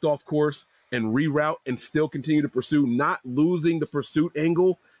get knocked off course and reroute and still continue to pursue, not losing the pursuit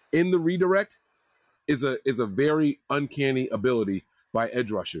angle in the redirect is a very uncanny ability by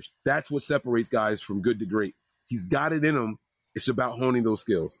edge rushers. That's what separates guys from good to great. He's got it in him. It's about honing those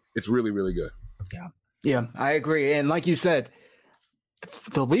skills. It's really, really good. Yeah, I agree. And like you said,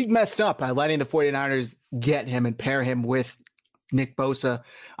 the league messed up by letting the 49ers get him and pair him with Nick Bosa.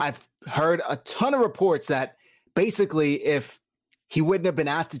 I've heard a ton of reports that basically if he wouldn't have been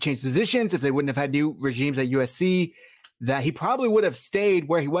asked to change positions, if they wouldn't have had new regimes at USC, that he probably would have stayed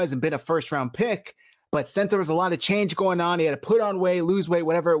where he was and been a first-round pick. But since there was a lot of change going on, he had to put on weight, lose weight,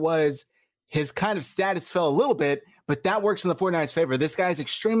 whatever it was, his kind of status fell a little bit, but that works in the 49ers' favor. This guy's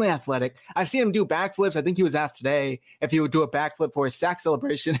extremely athletic. I've seen him do backflips. I think he was asked today if he would do a backflip for his sack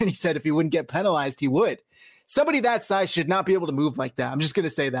celebration, and he said if he wouldn't get penalized, he would. Somebody that size should not be able to move like that. I'm just going to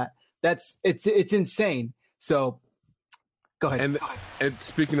say that. It's insane. So go ahead. And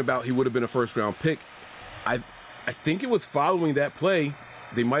speaking about he would have been a first-round pick, I think it was following that play,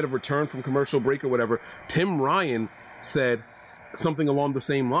 they might have returned from commercial break or whatever. Tim Ryan said something along the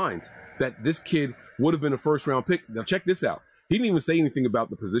same lines, that this kid would have been a first-round pick. Now, check this out. He didn't even say anything about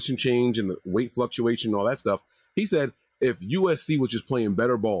the position change and the weight fluctuation and all that stuff. He said if USC was just playing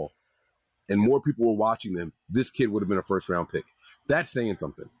better ball and more people were watching them, this kid would have been a first-round pick. That's saying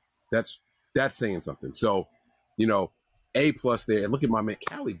something. That's saying something. So, A+ there. And look at my man,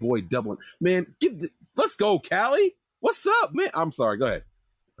 Cali boy doubling. Man, let's go, Cali. What's up, man? I'm sorry. Go ahead.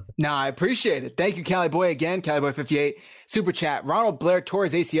 No, I appreciate it. Thank you, Cali Boy, again. Cali Boy 58 super chat. Ronald Blair tore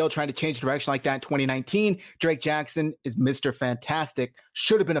his ACL trying to change direction like that in 2019. Drake Jackson is Mr. Fantastic.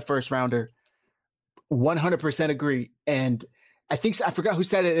 Should have been a first rounder. 100% agree. And I forgot who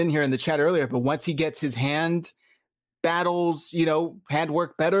said it in here in the chat earlier, but once he gets his hand battles, hand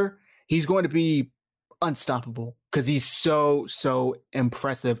work better, he's going to be unstoppable. because he's so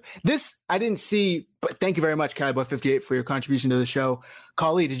impressive. This I didn't see, but thank you very much, Cowboy58, for your contribution to the show.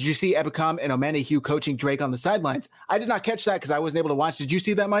 Kali, did you see Ebicom and Omenihu coaching Drake on the sidelines? I did not catch that because I wasn't able to watch. Did you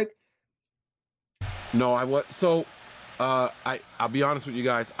see that, Mike? No, I was. So I'll be honest with you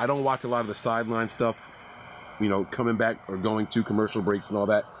guys. I don't watch a lot of the sideline stuff, coming back or going to commercial breaks and all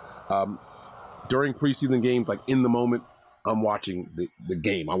that. During preseason games, like in the moment, I'm watching the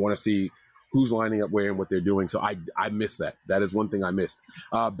game. I want to see who's lining up where and what they're doing. So I miss that. That is one thing I missed.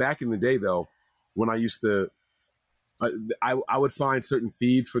 Back in the day, though, when I used to, I would find certain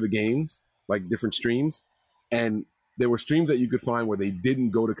feeds for the games, like different streams, and there were streams that you could find where they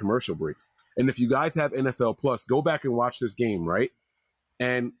didn't go to commercial breaks. And if you guys have NFL Plus, go back and watch this game, right?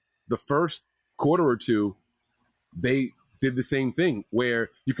 And the first quarter or two, they did the same thing where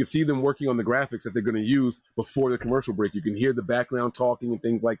you could see them working on the graphics that they're going to use before the commercial break. You can hear the background talking and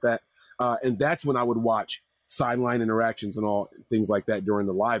things like that. And that's when I would watch sideline interactions and all things like that during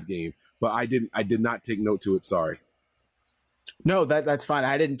the live game. But I did not take note to it. Sorry. No, that's fine.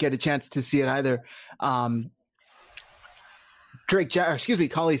 I didn't get a chance to see it either.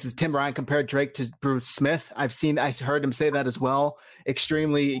 Kali says Tim Ryan compared Drake to Bruce Smith. I heard him say that as well.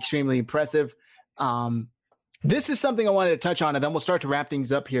 Extremely, extremely impressive. This is something I wanted to touch on, and then we'll start to wrap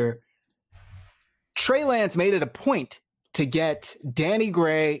things up here. Trey Lance made it a point to get Danny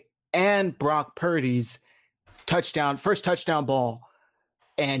Gray and Brock Purdy's first touchdown ball.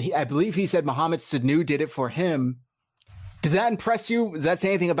 And I believe he said Mohamed Sanu did it for him. Did that impress you? Does that say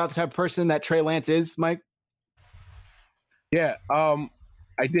anything about the type of person that Trey Lance is, Mike? Yeah,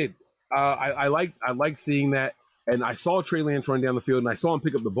 I did. I liked seeing that, and I saw Trey Lance run down the field, and I saw him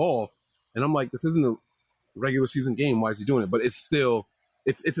pick up the ball, and I'm like, this isn't a regular season game. Why is he doing it? But it's still,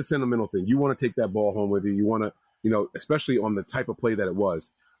 it's a sentimental thing. You want to take that ball home with you. You want to, especially on the type of play that it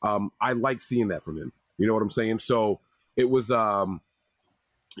was. I like seeing that from him. You know what I'm saying? So it was an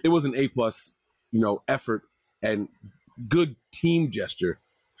A+, effort and good team gesture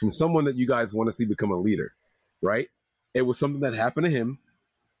from someone that you guys want to see become a leader, right? It was something that happened to him,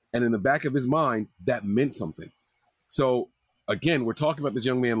 and in the back of his mind, that meant something. So, again, we're talking about this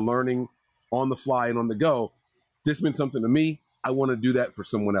young man learning on the fly and on the go. This meant something to me. I want to do that for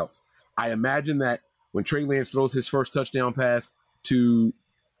someone else. I imagine that when Trey Lance throws his first touchdown pass to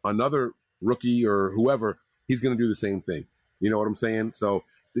another rookie or whoever, he's going to do the same thing. You know what I'm saying? So,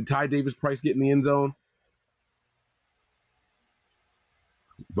 did Ty Davis-Price get in the end zone?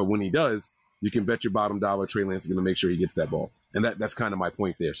 But when he does, you can bet your bottom dollar Trey Lance is going to make sure he gets that ball. And that's kind of my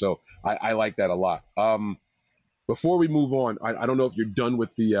point there. So I like that a lot. Before we move on, I don't know if you're done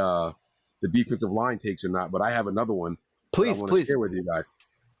with the defensive line takes or not, but I have another one. Please, I want to share with you guys.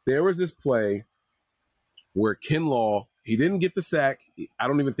 There was this play where Kinlaw, he didn't get the sack. I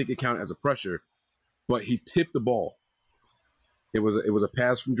don't even think it counted as a pressure, but he tipped the ball. It was a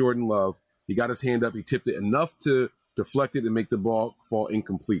pass from Jordan Love. He got his hand up. He tipped it enough to deflect it and make the ball fall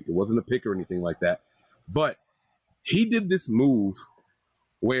incomplete. It wasn't a pick or anything like that. But he did this move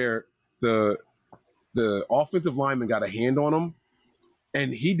where the offensive lineman got a hand on him,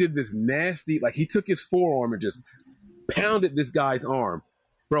 and he did this nasty, like he took his forearm and just pounded this guy's arm.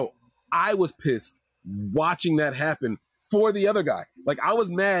 Bro, I was pissed watching that happen for the other guy. Like, I was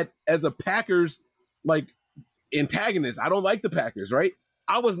mad as a Packers, antagonist. I don't like the Packers, right?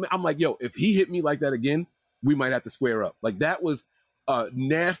 I'm like, yo, if he hit me like that again, we might have to square up. Like, that was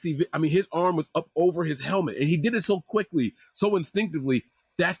nasty. I mean, his arm was up over his helmet, and he did it so quickly, so instinctively.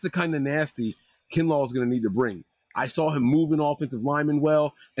 That's the kind of nasty Kinlaw is going to need to bring. I saw him moving offensive linemen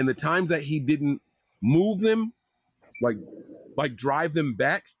well, and the times that he didn't move them, like drive them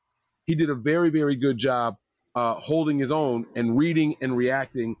back, he did a very, very good job holding his own and reading and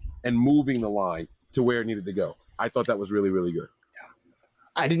reacting and moving the line to where it needed to go. I thought that was really, really good.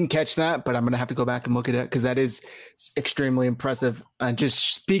 I didn't catch that, but I'm going to have to go back and look at it because that is extremely impressive and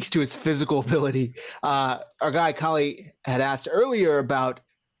just speaks to his physical ability. Our guy, Kali, had asked earlier about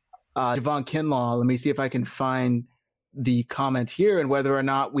Javon Kinlaw. Let me see if I can find the comment here and whether or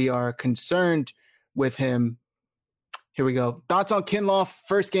not we are concerned with him. Here we go. Thoughts on Kinlaw,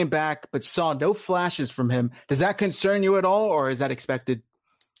 first game back, but saw no flashes from him. Does that concern you at all, or is that expected?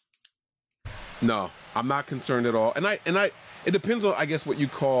 No, I'm not concerned at all. And it depends on, I guess, what you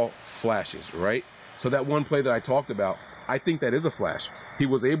call flashes, right? So that one play that I talked about, I think that is a flash. He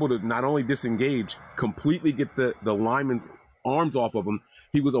was able to not only disengage, completely get the lineman's arms off of him.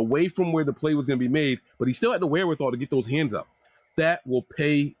 He was away from where the play was going to be made, but he still had the wherewithal to get those hands up. That will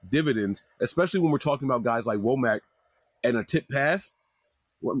pay dividends, especially when we're talking about guys like Womack and a tip pass.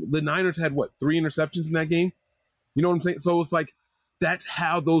 The Niners had, 3 interceptions in that game? You know what I'm saying? So it's like, that's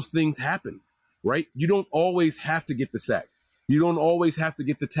how those things happen. right? You don't always have to get the sack. You don't always have to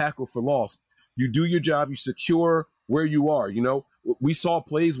get the tackle for loss. You do your job. You secure where you are. You know, we saw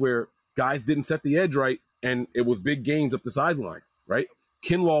plays where guys didn't set the edge right, and it was big gains up the sideline, right?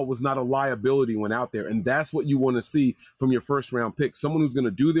 Kinlaw was not a liability when out there, and that's what you want to see from your first-round pick, someone who's going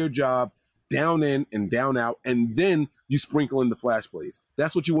to do their job down in and down out, and then you sprinkle in the flash plays.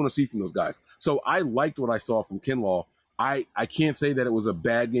 That's what you want to see from those guys. So I liked what I saw from Kinlaw. I can't say that it was a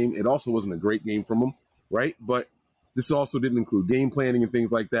bad game. It also wasn't a great game from him, right? But this also didn't include game planning and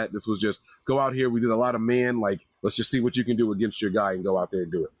things like that. This was just go out here. We did a lot of let's just see what you can do against your guy and go out there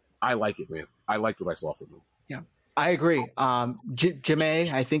and do it. I like it, man. I liked what I saw from him. Yeah, I agree.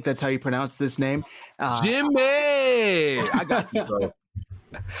 Jimmy, I think that's how you pronounce this name. Jimmy! I got you, bro.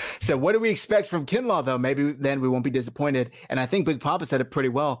 So what do we expect from Kinlaw, though? Maybe then we won't be disappointed. And I think Big Papa said it pretty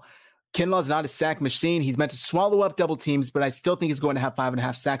well. Kinlaw's not a sack machine. He's meant to swallow up double teams, but I still think he's going to have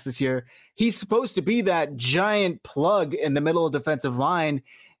 5.5 sacks this year. He's supposed to be that giant plug in the middle of defensive line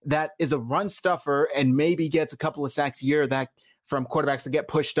that is a run stuffer and maybe gets a couple of sacks a year that from quarterbacks that get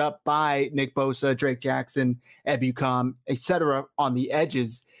pushed up by Nick Bosa, Drake Jackson, Ebukam, etc. on the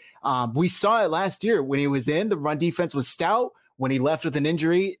edges. We saw it last year when he was in. The run defense was stout. When he left with an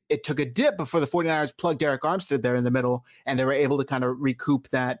injury, it took a dip before the 49ers plugged Eric Armstead there in the middle, and they were able to kind of recoup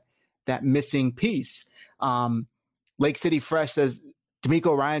that missing piece. Lake City Fresh says,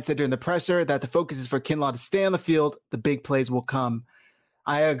 D'Amico Ryan said during the presser that the focus is for Kinlaw to stay on the field. The big plays will come.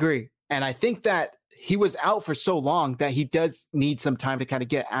 I agree. And I think that he was out for so long that he does need some time to kind of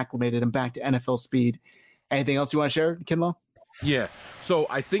get acclimated and back to NFL speed. Anything else you want to share, Kinlaw? Yeah. So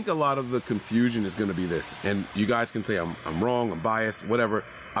I think a lot of the confusion is going to be this, and you guys can say I'm wrong, I'm biased, whatever.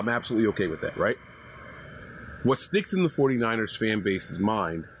 I'm absolutely okay with that, right? What sticks in the 49ers fan base's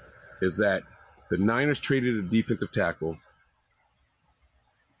mind is that the Niners traded a defensive tackle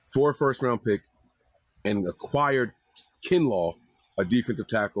for a first-round pick and acquired Kinlaw, a defensive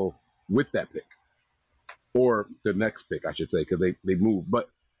tackle, with that pick. Or the next pick, I should say, because they moved. But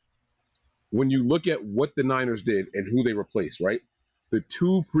when you look at what the Niners did and who they replaced, right? The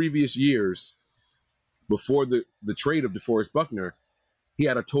 2 previous years before the trade of DeForest Buckner, he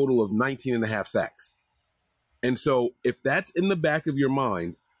had a total of 19.5 sacks. And so if that's in the back of your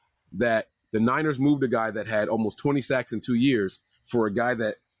mind, that the Niners moved a guy that had almost 20 sacks in 2 years for a guy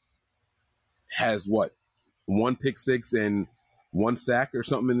that has, 1 pick six and 1 sack or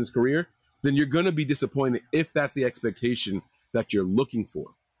something in his career, then you're going to be disappointed if that's the expectation that you're looking for.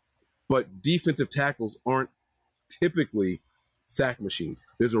 But defensive tackles aren't typically sack machines.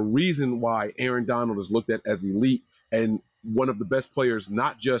 There's a reason why Aaron Donald is looked at as elite and one of the best players,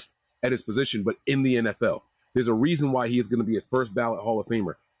 not just at his position, but in the NFL. There's a reason why he is going to be a first ballot Hall of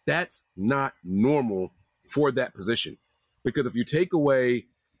Famer. That's not normal for that position. Because if you take away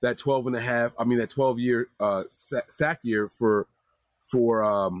that 12-year sack year for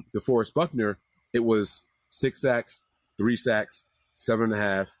DeForest Buckner, it was 6 sacks, 3 sacks,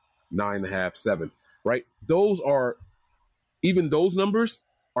 7.5, 9.5, 7, right? Those numbers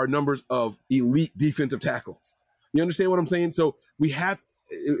are numbers of elite defensive tackles. You understand what I'm saying? So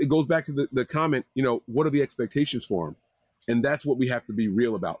it goes back to the comment, what are the expectations for him? And that's what we have to be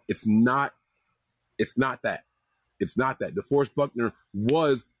real about. It's not that. DeForest Buckner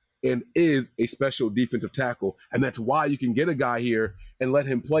was and is a special defensive tackle. And that's why you can get a guy here and let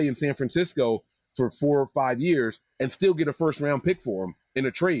him play in San Francisco for 4 or 5 years and still get a first-round pick for him in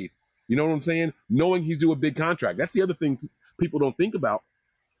a trade. You know what I'm saying? Knowing he's due a big contract. That's the other thing people don't think about.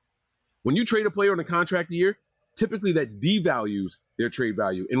 When you trade a player on a contract year, typically that devalues their trade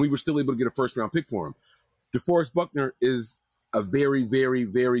value, and we were still able to get a first-round pick for him. DeForest Buckner is a very, very,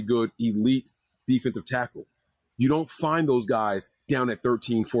 very good elite defensive tackle. You don't find those guys down at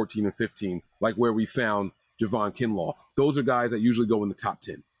 13, 14, and 15 like where we found Javon Kinlaw. Those are guys that usually go in the top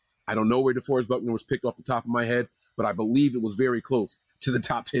 10. I don't know where DeForest Buckner was picked off the top of my head, but I believe it was very close to the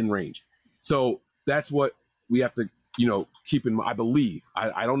top 10 range. So that's what we have to, keep in mind. I believe.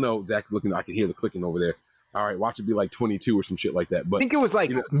 I don't know. Zach's looking. I can hear the clicking over there. All right, watch it be like 22 or some shit like that. But I think it was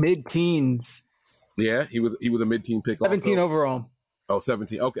like mid-teens. Yeah, he was a mid-teen pick. 17 also. Overall. Oh,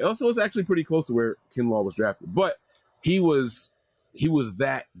 17. Okay. Also, it's actually pretty close to where Kinlaw was drafted. But he was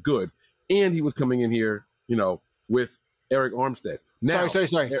that good. And he was coming in here, with Eric Armstead. Now, Sorry.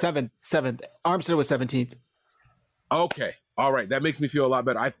 Seventh. Armstead was 17th. Okay. All right. That makes me feel a lot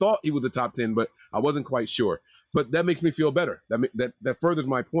better. I thought he was the top 10, but I wasn't quite sure. But that makes me feel better. That furthers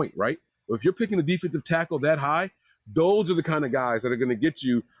my point, right? If you're picking a defensive tackle that high, those are the kind of guys that are going to get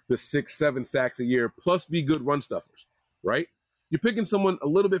you the 6-7 sacks a year, plus be good run stuffers, right? You're picking someone a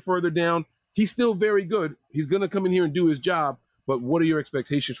little bit further down. He's still very good. He's going to come in here and do his job. But what are your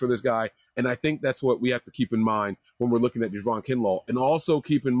expectations for this guy And I think that's what we have to keep in mind when we're looking at Javon Kinlaw. And also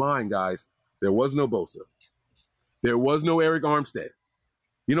keep in mind, guys, there was no Bosa. There was no Eric Armstead.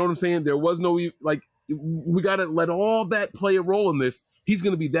 You know what I'm saying? There was no, like, we got to let all that play a role in this. He's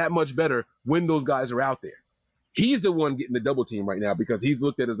going to be that much better when those guys are out there. He's the one getting the double team right now because he's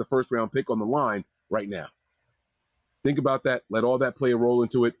looked at as the first round pick on the line right now. Think about that. Let all that play a role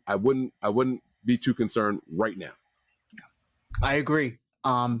into it. I wouldn't be too concerned right now. I agree.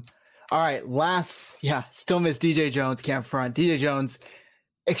 All right. Still miss DJ Jones, can't front. DJ Jones,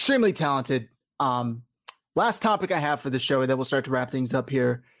 extremely talented. Last topic I have for the show, and then we'll start to wrap things up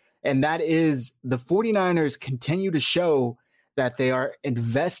here. And that is the 49ers continue to show that they are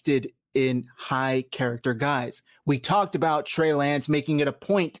invested in high character guys. We talked about Trey Lance making it a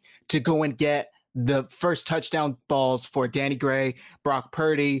point to go and get the first touchdown balls for Danny Gray, Brock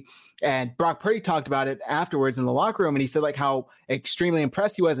Purdy, and Brock Purdy talked about it afterwards in the locker room. And he said like how extremely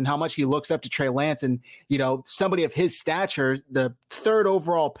impressed he was and how much he looks up to Trey Lance. And, you know, somebody of his stature, the third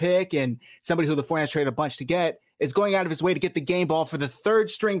overall pick and somebody who the 49ers traded a bunch to get is going out of his way to get the game ball for the third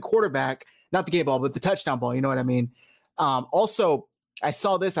string quarterback, not the game ball, but the touchdown ball. You know what I mean? Also, I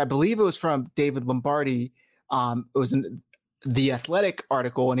saw this, I believe it was from David Lombardi. It was in the Athletic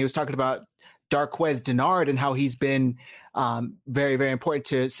article, and he was talking about Darqueze Dennard and how he's been very, very important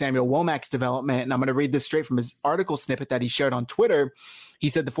to Samuel Womack's development. And I'm going to read this straight from his article snippet that he shared on Twitter. He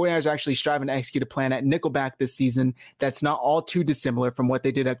said the 49ers are actually striving to execute a plan at nickelback this season that's not all too dissimilar from what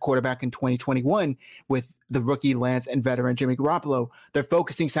they did at quarterback in 2021 with the rookie Lance and veteran Jimmy Garoppolo. They're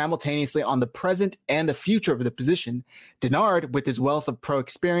focusing simultaneously on the present and the future of the position. Dennard, with his wealth of pro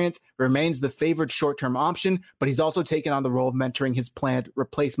experience, remains the favored short-term option, but he's also taken on the role of mentoring his planned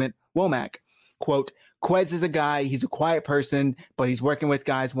replacement, Womack. Quote, Quez is a guy, he's a quiet person, but he's working with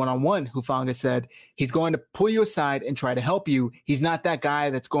guys one-on-one, Hufanga said. He's going to pull you aside and try to help you. He's not that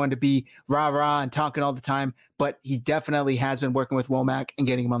guy that's going to be rah-rah and talking all the time, but he definitely has been working with Womack and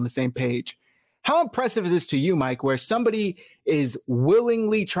getting him on the same page. How impressive is this to you, Mike, where somebody is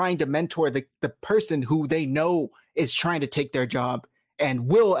willingly trying to mentor the person who they know is trying to take their job and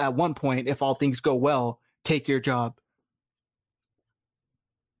will at one point, if all things go well, take your job?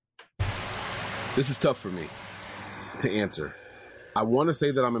 This is tough for me to answer. I want to say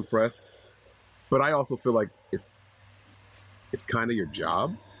that I'm impressed, but I also feel like it's kind of your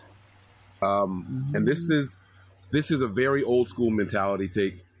job. And this is a very old school mentality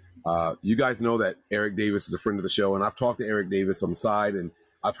take. You guys know that Eric Davis is a friend of the show, and I've talked to Eric Davis on the side, and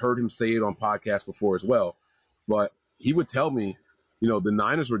I've heard him say it on podcasts before as well. But he would tell me, you know, the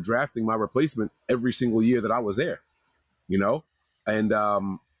Niners were drafting my replacement every single year that I was there, you know?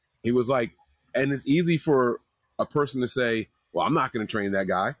 And he was like, and it's easy for a person to say, well, I'm not going to train that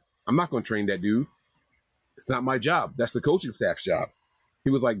guy. I'm not going to train that dude. It's not my job. That's the coaching staff's job.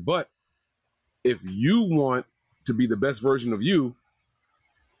 He was like, but if you want to be the best version of you,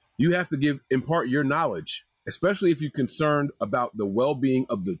 you have to impart your knowledge, especially if you're concerned about the well-being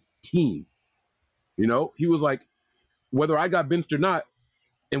of the team. You know, he was like, whether I got benched or not,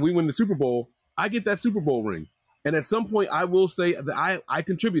 and we win the Super Bowl, I get that Super Bowl ring. And at some point, I will say that I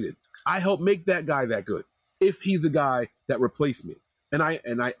contributed. I helped make that guy that good if he's the guy that replaced me. And I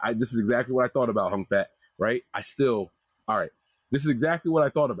this is exactly what I thought about Hung Fat, right? This is exactly what I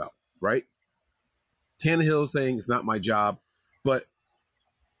thought about, right? Tannehill saying it's not my job, but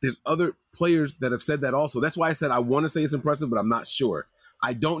there's other players that have said that also. That's why I said I want to say it's impressive, but I'm not sure.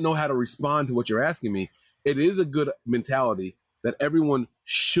 I don't know how to respond to what you're asking me. It is a good mentality that everyone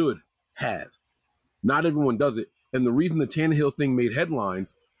should have. Not everyone does it. And the reason the Tannehill thing made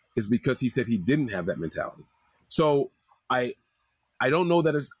headlines is because he said he didn't have that mentality. So I don't know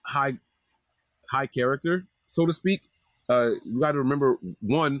that it's high character, so to speak. You got to remember,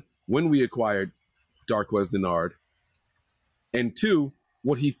 one, when we acquired Darqueze Dennard, and two,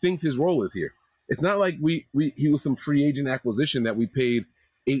 what he thinks his role is here. It's not like he was some free agent acquisition that we paid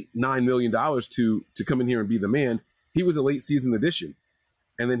 $8-9 million to come in here and be the man. He was a late season addition,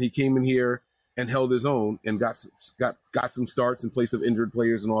 and then he came in here and held his own and got some starts in place of injured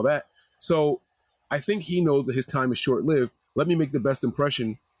players and all that. So I think he knows that his time is short-lived. Let me make the best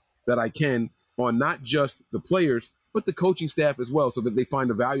impression that I can on not just the players, but the coaching staff as well, so that they find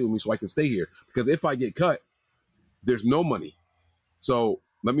the value in me so I can stay here. Because if I get cut, there's no money. So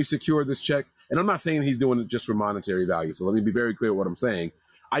let me secure this check. And I'm not saying he's doing it just for monetary value. So let me be very clear what I'm saying.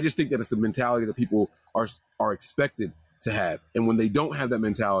 I just think that it's the mentality that people are expected to have. And when they don't have that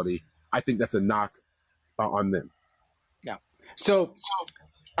mentality, I think that's a knock on them. Yeah. So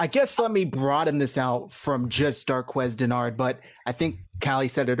I guess let me broaden this out from just Darqueze Dennard, but I think Callie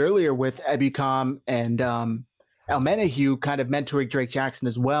said it earlier with Ebukam and Elmenahue kind of mentoring Drake Jackson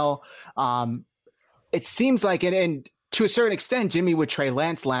as well. It seems like, and to a certain extent, Jimmy with Trey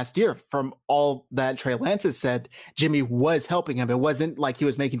Lance last year, from all that Trey Lance has said, Jimmy was helping him. It wasn't like he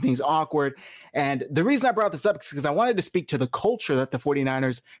was making things awkward. And the reason I brought this up is because I wanted to speak to the culture that the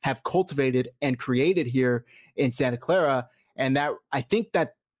 49ers have cultivated and created here in Santa Clara. And that I think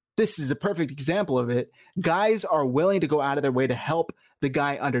that this is a perfect example of it. Guys are willing to go out of their way to help the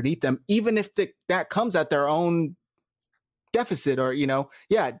guy underneath them, even if that comes at their own deficit or,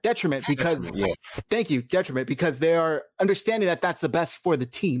 detriment, because detriment, because they are understanding that that's the best for the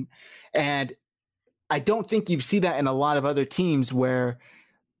team. And I don't think you see that in a lot of other teams where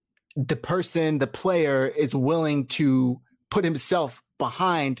the player is willing to put himself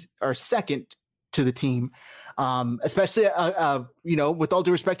behind or second to the team. Especially, with all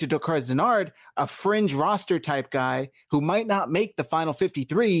due respect to Dakar Denard, a fringe roster type guy who might not make the final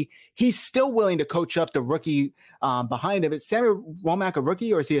 53, he's still willing to coach up the rookie behind him. Is Samuel Womack a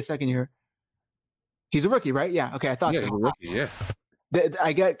rookie or is he a second year? He's a rookie, right? Yeah. Okay. I thought so. He's a rookie, yeah.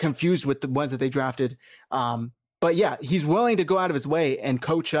 I get confused with the ones that they drafted. But yeah, he's willing to go out of his way and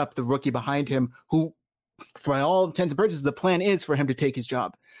coach up the rookie behind him who, for all intents and purposes, the plan is for him to take his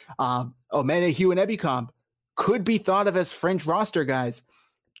job. Omenihu and Ebicombe could be thought of as fringe roster guys.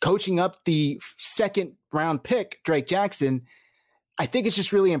 Coaching up the second round pick, Drake Jackson, I think it's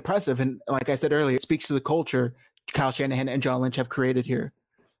just really impressive. And like I said earlier, it speaks to the culture Kyle Shanahan and John Lynch have created here.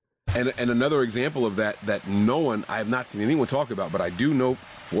 And another example of that I have not seen anyone talk about, but I do know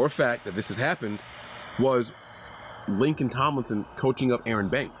for a fact that this has happened, was Lincoln Tomlinson coaching up Aaron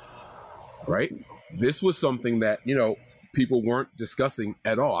Banks, right? This was something that, people weren't discussing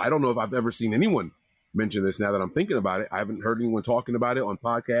at all. I don't know if I've ever seen anyone mention this now that I'm thinking about it. I haven't heard anyone talking about it on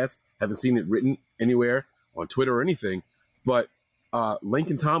podcasts, haven't seen it written anywhere on Twitter or anything, but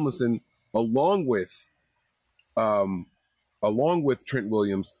Lincoln Tomlinson, along with Trent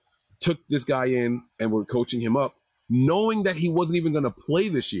Williams, took this guy in and were coaching him up, knowing that he wasn't even going to play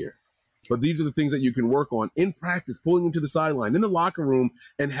this year. But these are the things that you can work on in practice, pulling him to the sideline, in the locker room,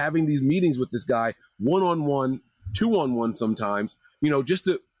 and having these meetings with this guy, 1-on-1, 2-on-1 sometimes, just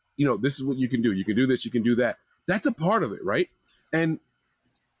to, this is what you can do. You can do this, you can do that. That's a part of it, right? And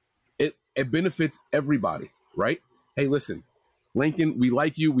it benefits everybody, right? Hey, listen, Lincoln, we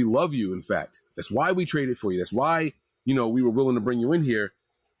like you. We love you, in fact. That's why we traded for you. That's why, we were willing to bring you in here.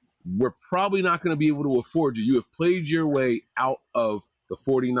 We're probably not going to be able to afford you. You have played your way out of the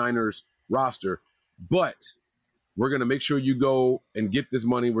 49ers roster, but we're going to make sure you go and get this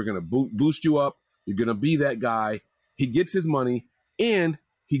money. We're going to boost you up. You're going to be that guy. He gets his money, and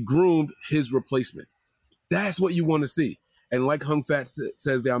he groomed his replacement. That's what you want to see. And like Hung Fat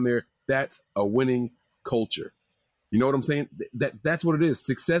says down there, that's a winning culture. You know what I'm saying? That's what it is.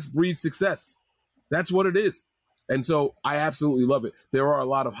 Success breeds success. That's what it is. And so I absolutely love it. There are a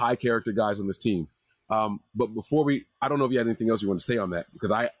lot of high character guys on this team. But before I don't know if you had anything else you want to say on that,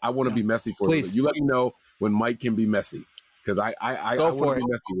 because I want to be messy for you. You let me know when Mike can be messy, because I want to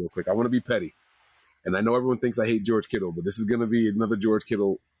be messy real quick. I want to be petty. And I know everyone thinks I hate George Kittle, but this is going to be another George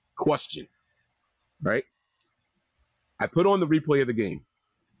Kittle question, right? I put on the replay of the game.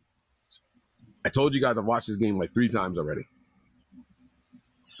 I told you guys I've watched this game like 3 times already.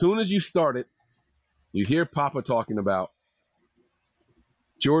 Soon as you start it, you hear Papa talking about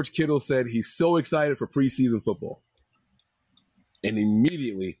George Kittle said he's so excited for preseason football. And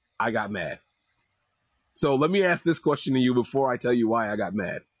immediately I got mad. So let me ask this question to you before I tell you why I got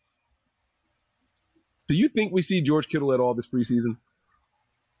mad. Do you think we see George Kittle at all this preseason?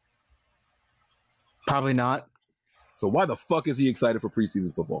 Probably not. So why the fuck is he excited for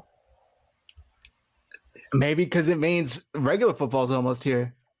preseason football? Maybe because it means regular football's almost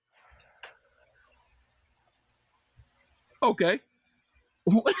here. Okay.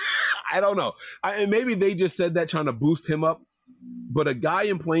 I don't know. And maybe they just said that trying to boost him up. But a guy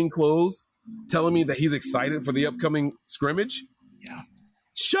in plain clothes telling me that he's excited for the upcoming scrimmage? Yeah.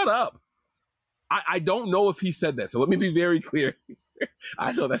 Shut up. I don't know if he said that. So let me be very clear.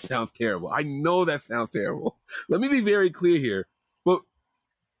 I know that sounds terrible. Let me be very clear here. But,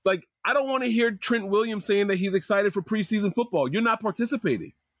 I don't want to hear Trent Williams saying that he's excited for preseason football. You're not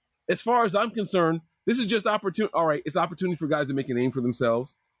participating. As far as I'm concerned, this is just opportunity. All right, it's opportunity for guys to make a name for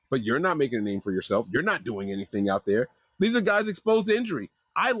themselves, but you're not making a name for yourself. You're not doing anything out there. These are guys exposed to injury.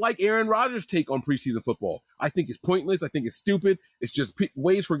 I like Aaron Rodgers' take on preseason football. I think it's pointless. I think it's stupid. It's just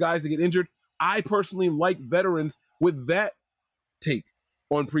ways for guys to get injured. I personally like veterans with that take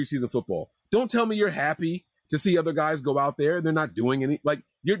on preseason football. Don't tell me you're happy to see other guys go out there and they're not doing any.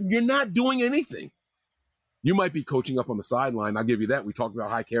 You're not doing anything. You might be coaching up on the sideline. I'll give you that. We talked about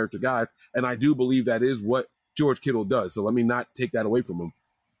high character guys, and I do believe that is what George Kittle does. So let me not take that away from him.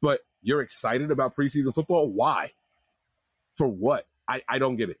 But you're excited about preseason football? Why? For what? I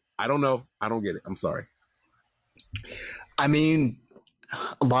don't get it. I don't know. I don't get it. I'm sorry. I mean,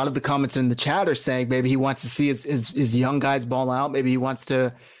 a lot of the comments in the chat are saying maybe he wants to see his young guys ball out. Maybe he wants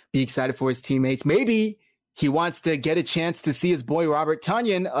to be excited for his teammates. Maybe he wants to get a chance to see his boy Robert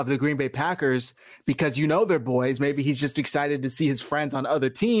Tonyan of the Green Bay Packers because they're boys. Maybe he's just excited to see his friends on other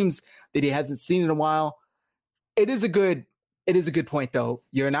teams that he hasn't seen in a while. It is a good point, though.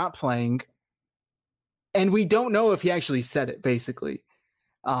 You're not playing. And we don't know if he actually said it, basically.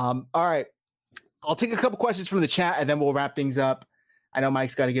 All right. I'll take a couple questions from the chat, and then we'll wrap things up. I know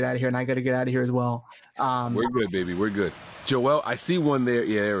Mike's got to get out of here, and I got to get out of here as well. We're good, baby. We're good. Joel, I see one there.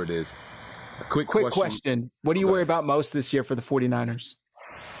 Yeah, there it is. A quick question. What do you worry about most this year for the 49ers?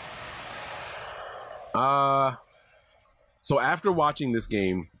 So after watching this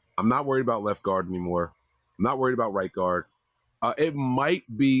game, I'm not worried about left guard anymore. I'm not worried about right guard. It might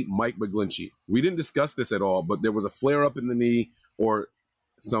be Mike McGlinchey. We didn't discuss this at all, but there was a flare up in the knee or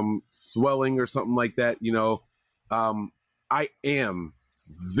some swelling or something like that. I am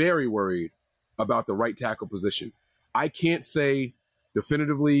very worried about the right tackle position. I can't say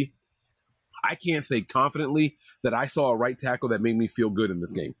definitively, I can't say confidently that I saw a right tackle that made me feel good in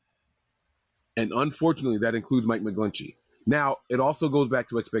this game. And unfortunately, that includes Mike McGlinchey. Now, it also goes back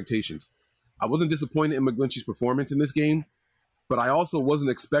to expectations. I wasn't disappointed in McGlinchey's performance in this game, but I also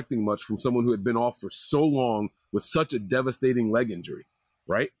wasn't expecting much from someone who had been off for so long with such a devastating leg injury,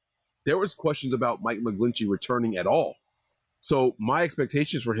 right? There was questions about Mike McGlinchey returning at all. So my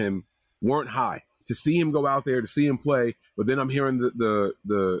expectations for him weren't high. To see him go out there, to see him play, but then I'm hearing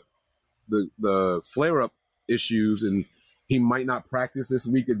the flare-up issues, and he might not practice this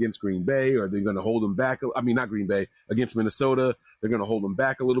week against Green Bay, or they're going to hold him back. I mean, not Green Bay, against Minnesota. They're going to hold him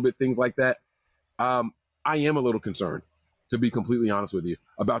back a little bit, things like that. I am a little concerned, to be completely honest with you,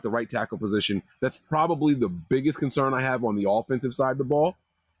 about the right tackle position. That's probably the biggest concern I have on the offensive side of the ball.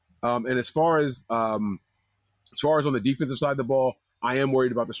 And as far as on the defensive side of the ball, I am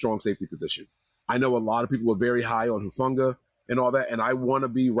worried about the strong safety position. I know a lot of people are very high on Hufanga and all that, and I want to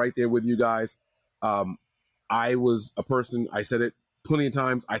be right there with you guys. I was a person, I said it plenty of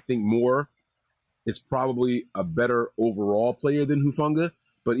times, I think Moore is probably a better overall player than Hufanga,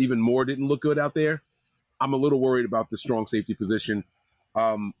 but even Moore didn't look good out there. I'm a little worried about the strong safety position.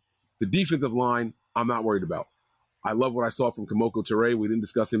 The defensive line, I'm not worried about. I love what I saw from Kamoko Toure. We didn't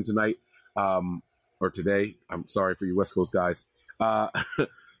discuss him tonight or today. I'm sorry for you West Coast guys.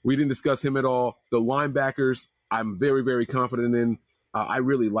 We didn't discuss him at all. The linebackers, I'm very, very confident in. I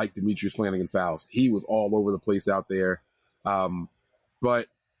really like Demetrius Flanagan-Fowles. He was all over the place out there. But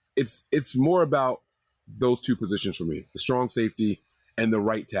it's more about those two positions for me, the strong safety and the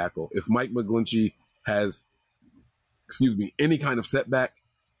right tackle. If Mike McGlinchey has, any kind of setback,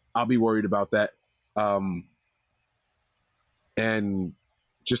 I'll be worried about that. And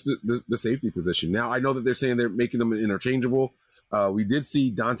just the safety position. Now, I know that they're saying they're making them interchangeable. We did see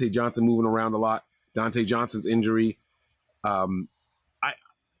Dante Johnson moving around a lot. Dante Johnson's injury. I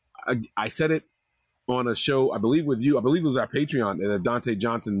said it on a show, I believe with you. I believe it was our Patreon, and if Dante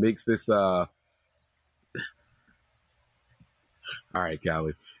Johnson makes this. All right,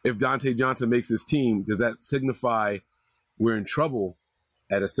 Callie. If Dante Johnson makes this team, does that signify we're in trouble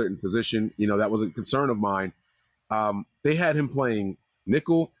at a certain position? That was a concern of mine. They had him playing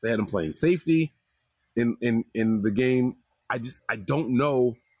nickel. They had him playing safety in the game. I don't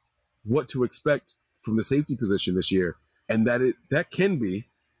know what to expect from the safety position this year, and that can be.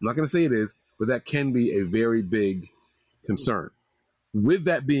 I'm not going to say it is, but that can be a very big concern. With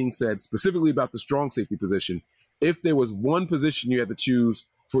that being said, specifically about the strong safety position, if there was one position you had to choose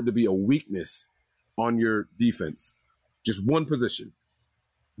for it to be a weakness on your defense, just one position,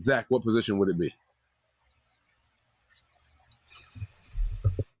 Zach, what position would it be?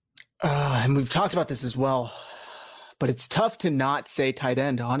 And we've talked about this as well, but it's tough to not say tight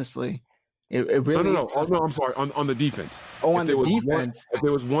end, honestly. It really No, I'm sorry. On the defense. Oh, on the defense. If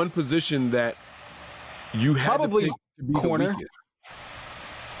there was one position that you had probably to pick to be corner.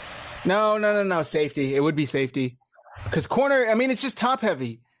 No. Safety. It would be safety. Because corner, it's just top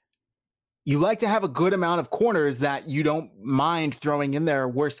heavy. You like to have a good amount of corners that you don't mind throwing in there.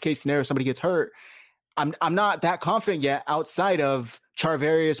 Worst case scenario, somebody gets hurt. I'm not that confident yet outside of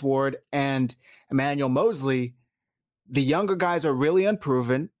Charvarius Ward and Emmanuel Mosley. The younger guys are really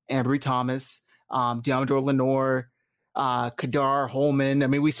unproven. Ambry Thomas, Deandre Lenore, Kadar Holman.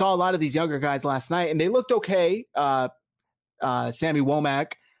 We saw a lot of these younger guys last night, and they looked okay. Sammy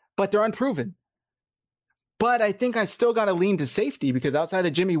Womack, but they're unproven. But I think I still got to lean to safety because outside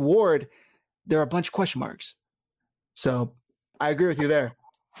of Jimmy Ward, there are a bunch of question marks. So I agree with you there.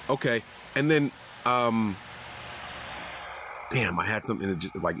 Okay. And then, damn, I had something it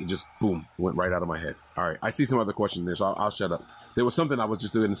just boom, went right out of my head. All right. I see some other questions there, so I'll shut up. There was something I was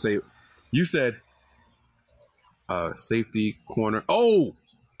just going to say. You said safety corner. Oh,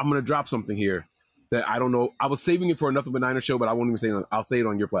 I'm going to drop something here that I don't know. I was saving it for a Nothing But Niner show, but I won't even say it. I'll say it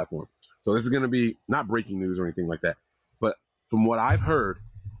on your platform. So this is going to be not breaking news or anything like that. But from what I've heard,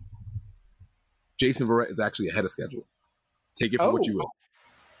 Jason Verrett is actually ahead of schedule. Take it for what you will.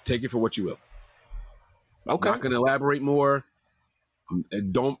 Take it for what you will. Okay. Not going to elaborate more.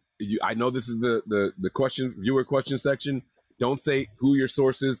 I know this is the viewer question section. Don't say who your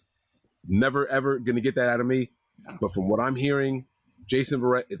source is. Never, ever going to get that out of me. But from what I'm hearing, Jason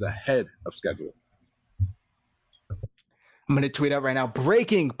Verrett is ahead of schedule. I'm going to tweet out right now.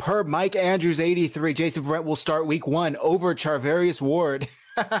 Breaking per Mike Andrews 83. Jason Verrett will start week 1 over Charvarius Ward.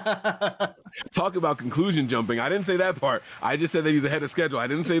 Talk about conclusion jumping. I didn't say that part. I just said that he's ahead of schedule. I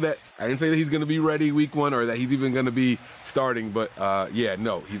didn't say that he's going to be ready week 1 or that he's even going to be starting. But he's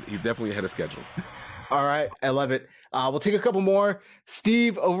definitely ahead of schedule. All right. I love it. We'll take a couple more.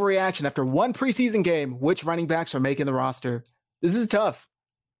 Steve, overreaction after 1 preseason game. Which running backs are making the roster? This is tough.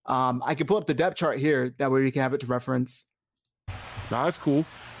 I can pull up the depth chart here. That way we can have it to reference. No, that's cool.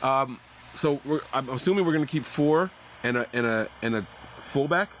 So I'm assuming we're going to keep 4 and a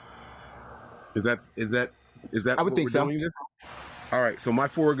fullback. Is that? I would think so. All right. So my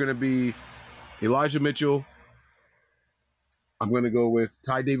 4 are going to be Elijah Mitchell. I'm going to go with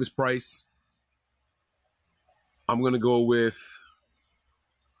Ty Davis Price. I'm going to go with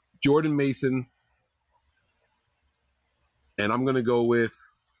Jordan Mason. And I'm going to go with,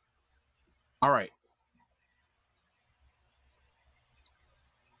 all right.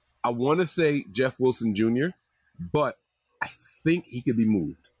 I want to say Jeff Wilson Jr., but I think he could be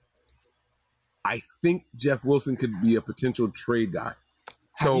moved. I think Jeff Wilson could be a potential trade guy.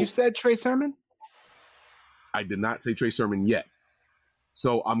 Have you said Trey Sermon? I did not say Trey Sermon yet.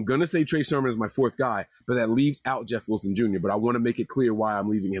 So I'm going to say Trey Sermon is my 4th guy, but that leaves out Jeff Wilson Jr., but I want to make it clear why I'm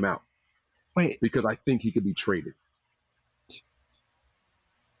leaving him out. Wait. Because I think he could be traded.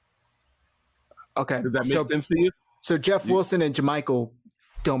 Okay. Does that make sense to you? So Jeff Wilson and JaMychal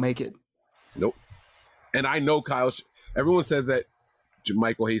don't make it. Nope. And I know everyone says that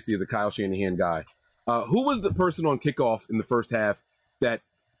Michael Hasty is a Kyle Shanahan guy. Who was the person on kickoff in the first half that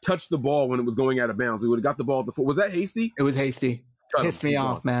touched the ball when it was going out of bounds? Who would have got the ball at the foot? Was that Hasty? It was Hasty. Pissed me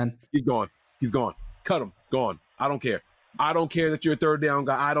off, man. He's gone. Cut him. Gone. I don't care. I don't care that you're a 3rd down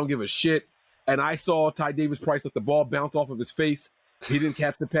guy. I don't give a shit. And I saw Ty Davis Price let the ball bounce off of his face. He didn't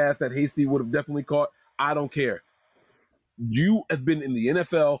catch the pass that Hasty would have definitely caught. I don't care. You have been in the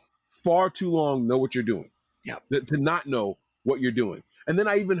NFL far too long, know what you're doing. Yeah. To not know what you're doing. And then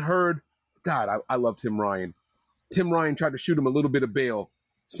I even heard, God, I love Tim Ryan. Tim Ryan tried to shoot him a little bit of bail,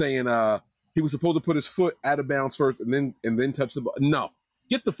 saying he was supposed to put his foot out of bounds first and then touch the ball. No,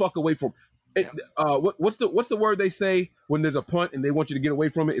 get the fuck away from it. What's the word they say when there's a punt and they want you to get away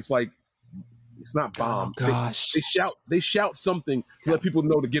from it? It's like, it's not bomb. Oh, gosh. They shout something to let people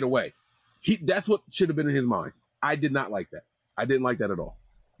know to get away. That's what should have been in his mind. I did not like that. I didn't like that at all.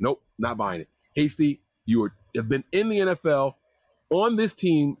 Nope, not buying it. Hasty, you have been in the NFL on this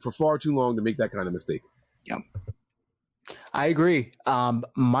team for far too long to make that kind of mistake. Yep. I agree.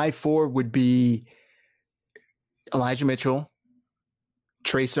 My 4 would be Elijah Mitchell,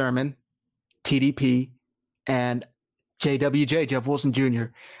 Trey Sermon, TDP, and JWJ, Jeff Wilson Jr.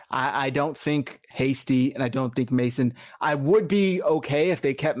 I don't think Hasty and I don't think Mason. I would be okay if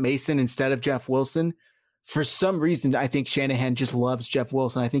they kept Mason instead of Jeff Wilson. For some reason, I think Shanahan just loves Jeff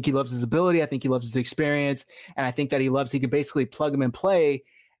Wilson. I think he loves his ability. I think he loves his experience. And I think that he can basically plug him and play.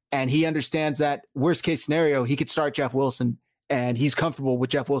 And he understands that worst case scenario, he could start Jeff Wilson and he's comfortable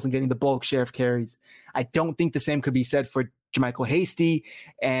with Jeff Wilson getting the bulk share of carries. I don't think the same could be said for JaMychal Hasty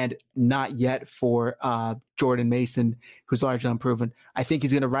and not yet for Jordan Mason, who's largely unproven. I think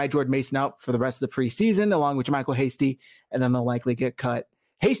he's going to ride Jordan Mason out for the rest of the preseason along with JaMychal Hasty, and then they'll likely get cut.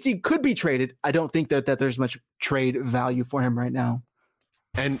 Hasty could be traded. I don't think that there's much trade value for him right now.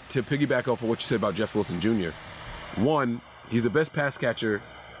 And to piggyback off of what you said about Jeff Wilson Jr., one, he's the best pass catcher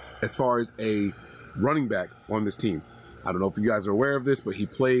as far as a running back on this team. I don't know if you guys are aware of this, but he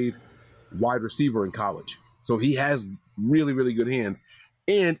played wide receiver in college. So he has really, really good hands.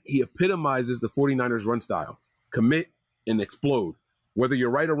 And he epitomizes the 49ers run style. Commit and explode. Whether you're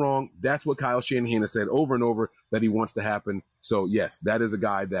right or wrong, that's what Kyle Shanahan has said over and over that he wants to happen. So, yes, that is a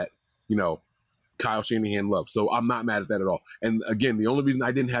guy that, Kyle Shanahan loves. So I'm not mad at that at all. And, again, the only reason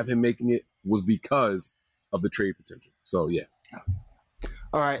I didn't have him making it was because of the trade potential. So, yeah.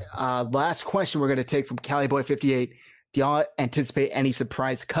 All right. Last question we're going to take from CaliBoy58. Do y'all anticipate any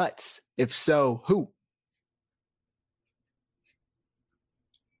surprise cuts? If so, who?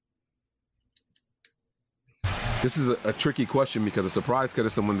 This is a tricky question because a surprise cut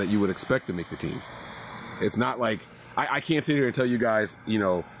is someone that you would expect to make the team. It's not like I can't sit here and tell you guys,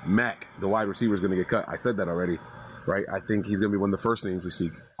 Mac, the wide receiver, is going to get cut. I said that already, right? I think he's going to be one of the first names we see.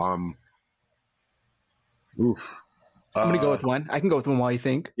 I'm going to go with one. I can go with one while you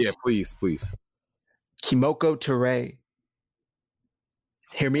think. Yeah, please. Kimoko Toure.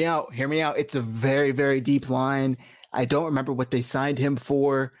 Hear me out. It's a very, very deep line. I don't remember what they signed him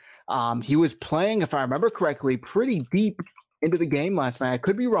for. He was playing, if I remember correctly, pretty deep into the game last night. I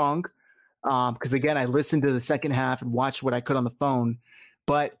could be wrong because, again, I listened to the second half and watched what I could on the phone.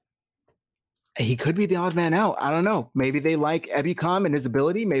 But he could be the odd man out. I don't know. Maybe they like Ebukam and his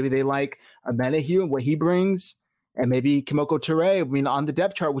ability. Maybe they like Amenahue and what he brings. And maybe Kimoko Toure, on the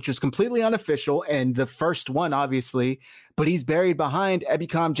depth chart, which is completely unofficial and the first one, obviously, but he's buried behind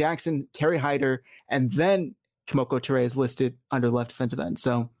Ebukam, Jackson, Kerry Hyder, and then Kimoko Toure is listed under left defensive end.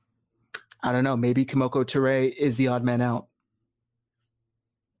 So I don't know. Maybe Kimoko Toure is the odd man out.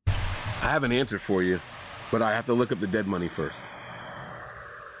 I have an answer for you, but I have to look up the dead money first.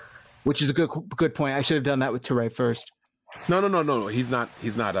 Which is a good point. I should have done that with Toure first. No. He's not.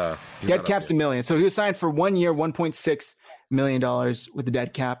 Dead cap's $1 million. So he was signed for 1 year, $1.6 million with a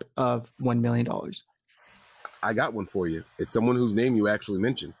dead cap of $1 million. I got one for you. It's someone whose name you actually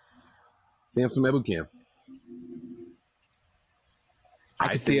mentioned. Samson Ebukam. I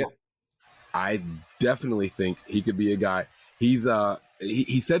can see it. I definitely think he could be a guy. He's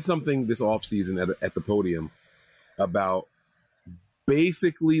he said something this offseason at the podium about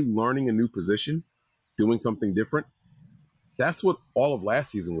basically learning a new position, doing something different. That's what all of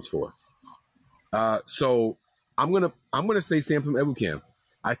last season was for. So I'm gonna say Samson Ebukam.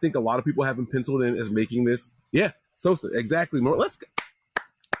 I think a lot of people have him penciled in as making this. Yeah, Sosa, exactly. Let's go.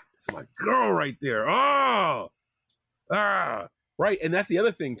 It's my girl right there. Right. And that's the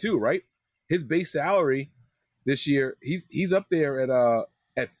other thing too, right? His base salary this year, he's up there at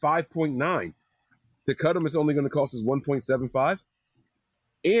 5.9. To cut him, it's only going to cost us 1.75.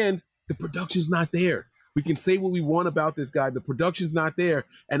 And the production's not there. We can say what we want about this guy. The production's not there.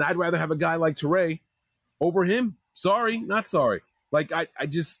 And I'd rather have a guy like Toure over him. Sorry, not sorry. Like I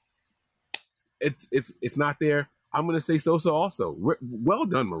just it's not there. I'm gonna say Sosa also. Well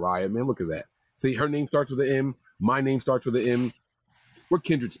done, Mariah, man. Look at that. See, her name starts with an M. My name starts with an M. We're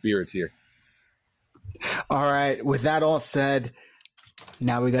kindred spirits here. All right. With that all said,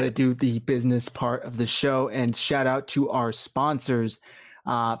 now we got to do the business part of the show and shout out to our sponsors.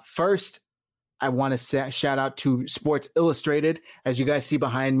 First, I want to shout out to Sports Illustrated. As you guys see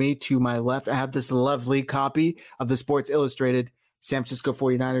behind me to my left, I have this lovely copy of the Sports Illustrated San Francisco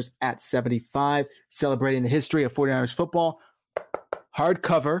 49ers at 75, celebrating the history of 49ers football.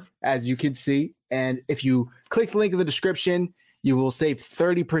 Hardcover, as you can see. And if you click the link in the description, you will save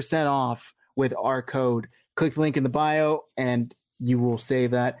 30% off with our code. Click the link in the bio and you will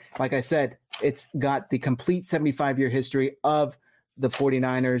save that. Like I said, it's got the complete 75-year history of the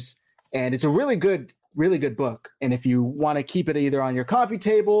 49ers. And it's a really good book. And if you want to keep it either on your coffee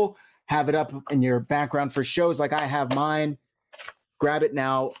table, have it up in your background for shows like I have mine, grab it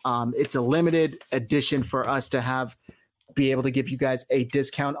now. It's a limited edition for us to be able to give you guys a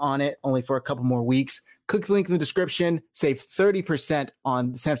discount on it, only for a couple more weeks. Click the link in the description, save 30%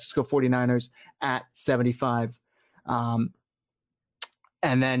 on the San Francisco 49ers at 75. And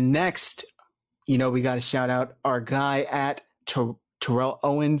then next, we got to shout out our guy at Terrell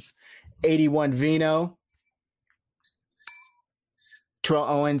Owens, 81 Vino. Terrell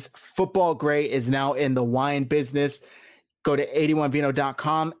Owens, football great, is now in the wine business. Go to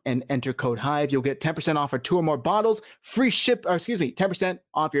 81vino.com and enter code HIVE. You'll get 10% off for 2 or more bottles, 10%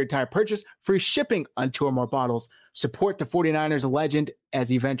 off your entire purchase, free shipping on 2 or more bottles. Support the 49ers legend as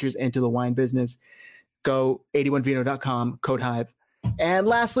he ventures into the wine business. Go 81vino.com, code HIVE. And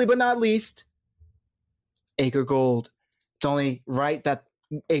lastly but not least, Acre Gold. It's only right that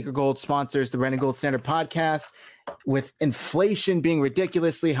Acre Gold sponsors the Red and Gold Standard podcast. With inflation being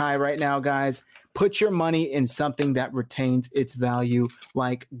ridiculously high right now, guys, put your money in something that retains its value,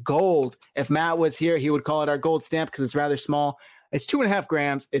 like gold. If Matt was here, he would call it our gold stamp because it's rather small. It's 2.5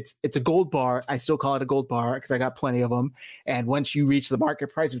 grams. It's a gold bar. I still call it a gold bar because I got plenty of them. And once you reach the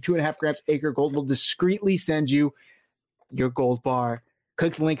market price of 2.5 grams, Acre Gold will discreetly send you your gold bar.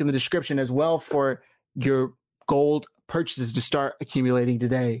 Click the link in the description as well for your gold purchases to start accumulating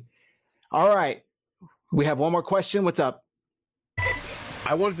today. All right. We have one more question. What's up?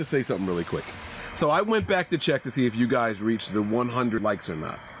 I wanted to say something really quick. So I went back to check to see if you guys reached the 100 likes or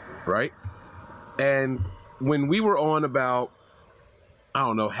not, right? And when we were on about, I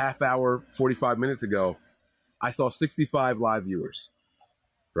don't know, half hour, 45 minutes ago, I saw 65 live viewers,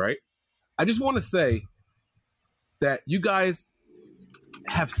 right? I just want to say that you guys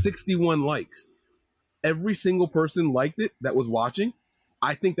have 61 likes. Every single person liked it that was watching.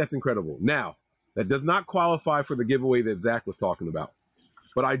 I think that's incredible. Now, that does not qualify for the giveaway that Zach was talking about.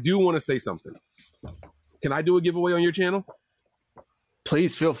 But I do want to say something. Can I do a giveaway on your channel?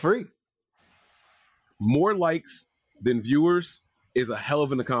 Please feel free. More likes than viewers is a hell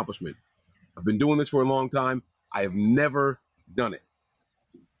of an accomplishment. I've been doing this for a long time. I have never done it.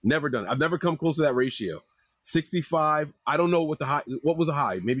 Never done it. I've never come close to that ratio. 65. I don't know what was the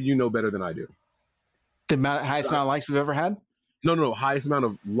high. Maybe you know better than I do. The highest amount of likes we've ever had? No. Highest amount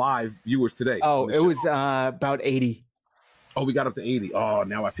of live viewers today. Oh, it was about 80. Oh, we got up to 80. Oh,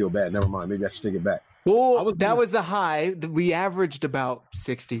 now I feel bad. Never mind. Maybe I should take it back. Well, that was the high. We averaged about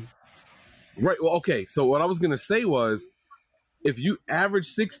 60. Right. Well, okay. So what I was going to say was, if you average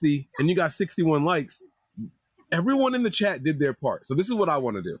 60 and you got 61 likes, everyone in the chat did their part. So this is what I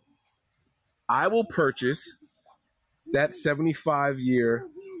want to do. I will purchase that 75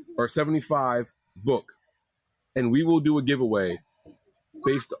 book, and we will do a giveaway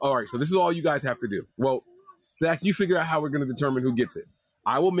all right. So this is all you guys have to do. Well, Zach, you figure out how we're going to determine who gets it.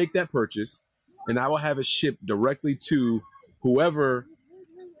 I will make that purchase, and I will have it shipped directly to whoever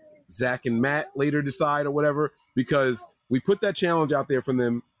Zach and Matt later decide or whatever, because we put that challenge out there for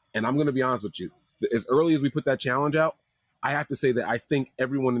them. And I'm going to be honest with you. As early as we put that challenge out, I have to say that I think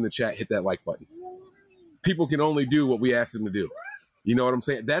everyone in the chat hit that like button. People can only do what we asked them to do. You know what I'm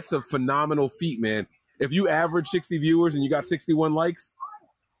saying? That's a phenomenal feat, man. If you average 60 viewers and you got 61 likes,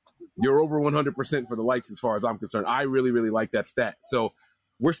 you're over 100% for the likes as far as I'm concerned. I really, really like that stat. So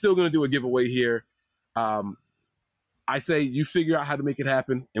we're still going to do a giveaway here. I say you figure out how to make it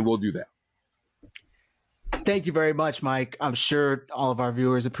happen, and we'll do that. Thank you very much, Mike. I'm sure all of our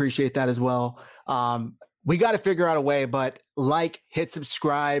viewers appreciate that as well. We got to figure out a way, but hit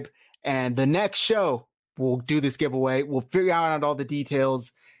subscribe, and the next show we'll do this giveaway. We'll figure out all the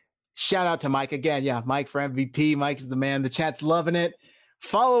details. Shout out to Mike again. Yeah, Mike for MVP. Mike is the man. The chat's loving it.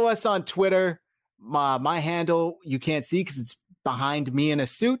 Follow us on Twitter. My handle you can't see because it's behind me in a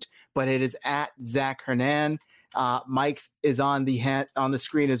suit, but it is at Zach Hernan. Mike's is on the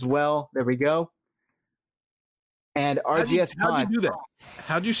screen as well. There we go. And RGS Pod. How'd you do that?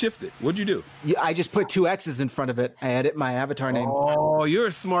 How'd you shift it? What'd you do? I just put 2 X's in front of it. I edit my avatar name. Oh, you're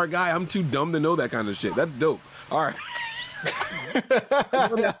a smart guy. I'm too dumb to know that kind of shit. That's dope. All right.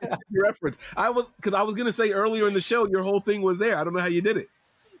 Reference. I was gonna say earlier in the show, your whole thing was there. I don't know how you did it,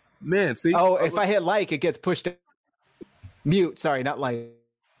 man. See? Oh, if I hit like, it gets pushed. Mute. Sorry, not like.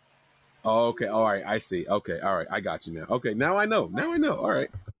 Oh, okay. All right. I see. Okay. All right. I got you now. Okay. Now I know. All right.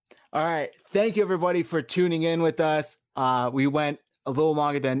 All right. Thank you, everybody, for tuning in with us. We went a little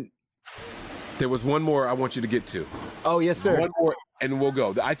longer than. There was one more I want you to get to. Oh, yes, sir. One more, and we'll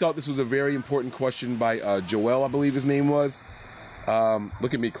go. I thought this was a very important question by Joel, I believe his name was.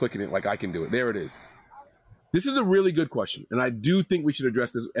 Look at me clicking it like I can do it. There it is. This is a really good question, and I do think we should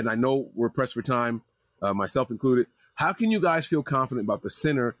address this, and I know we're pressed for time, myself included. How can you guys feel confident about the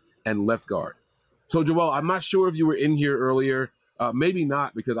center and left guard? So, Joel, I'm not sure if you were in here earlier. Maybe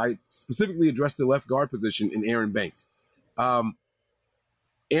not, because I specifically addressed the left guard position in Aaron Banks.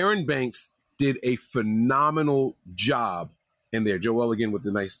 Aaron Banks did a phenomenal job in there. Joel, again, with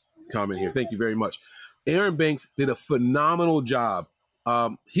the nice comment here. Thank you very much. Aaron Banks did a phenomenal job.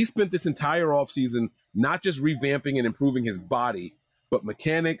 He spent this entire offseason not just revamping and improving his body, but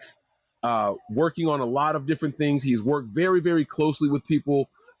mechanics, working on a lot of different things. He's worked very, very closely with people.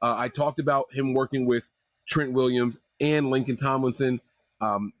 I talked about him working with Trent Williams and Lincoln Tomlinson.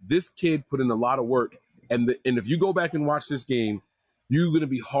 This kid put in a lot of work. And if you go back and watch this game, you're going to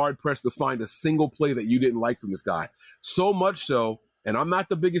be hard-pressed to find a single play that you didn't like from this guy. So much so, and I'm not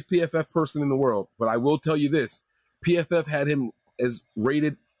the biggest PFF person in the world, but I will tell you this, PFF had him as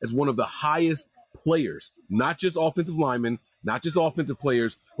rated as one of the highest players, not just offensive linemen, not just offensive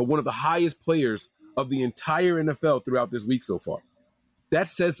players, but one of the highest players of the entire NFL throughout this week so far. That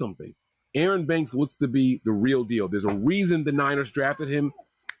says something. Aaron Banks looks to be the real deal. There's a reason the Niners drafted him.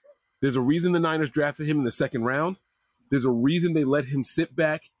 There's a reason the Niners drafted him in the second round. There's a reason they let him sit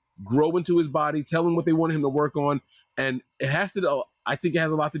back, grow into his body, tell him what they want him to work on. And it has to, I think it has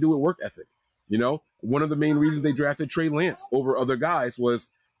a lot to do with work ethic. You know, one of the main reasons they drafted Trey Lance over other guys was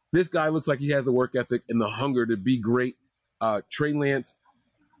this guy looks like he has the work ethic and the hunger to be great. Trey Lance,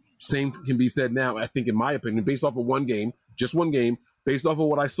 same can be said now, I think, in my opinion, based off of one game, just one game, based off of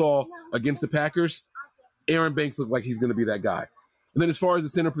what I saw against the Packers, Aaron Banks looked like he's going to be that guy. And then as far as the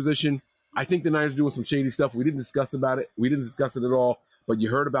center position, I think the Niners are doing some shady stuff. We didn't discuss about it. We didn't discuss it at all. But you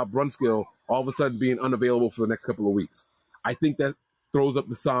heard about Brunskill all of a sudden being unavailable for the next couple of weeks. I think that throws up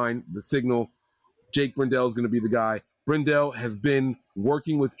the signal. Jake Brendel is going to be the guy. Brendel has been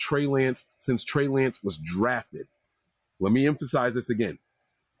working with Trey Lance since Trey Lance was drafted. Let me emphasize this again.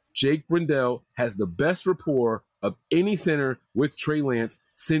 Jake Brendel has the best rapport of any center with Trey Lance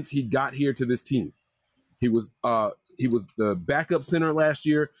since he got here to this team. He was the backup center last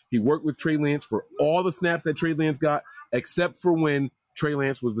year. He worked with Trey Lance for all the snaps that Trey Lance got, except for when Trey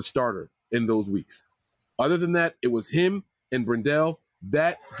Lance was the starter in those weeks. Other than that, it was him and Brendel.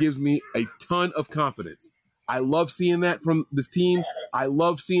 That gives me a ton of confidence. I love seeing that from this team. I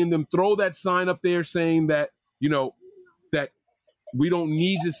love seeing them throw that sign up there saying that, that we don't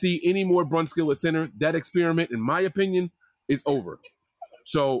need to see any more Brunskill at center. That experiment, in my opinion, is over.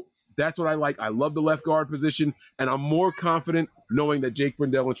 So that's what I like. I love the left guard position, and I'm more confident knowing that Jake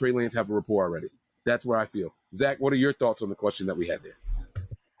Brendel and Trey Lance have a rapport already. That's where I feel. Zach, what are your thoughts on the question that we had there?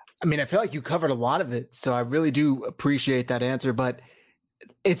 I mean, I feel like you covered a lot of it, so I really do appreciate that answer, but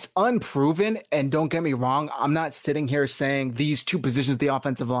it's unproven, and don't get me wrong, I'm not sitting here saying these two positions of the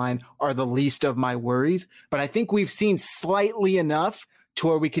offensive line are the least of my worries, but I think we've seen slightly enough to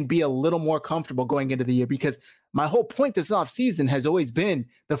where we can be a little more comfortable going into the year, because my whole point this offseason has always been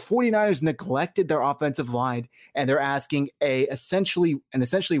the 49ers neglected their offensive line, and they're asking an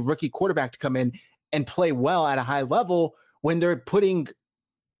essentially rookie quarterback to come in and play well at a high level when they're putting,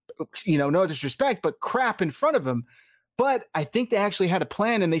 no disrespect, but crap in front of him. But I think they actually had a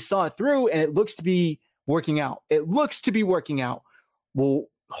plan and they saw it through, and it looks to be working out. We'll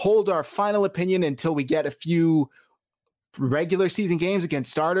hold our final opinion until we get a few regular season games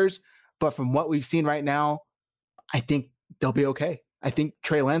against starters. But from what we've seen right now, I think they'll be okay. I think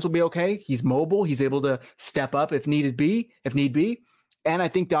Trey Lance will be okay. He's mobile. He's able to step up if need be. And I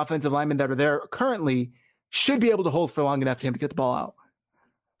think the offensive linemen that are there currently should be able to hold for long enough for him to get the ball out.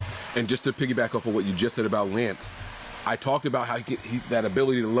 And just to piggyback off of what you just said about Lance, I talked about how that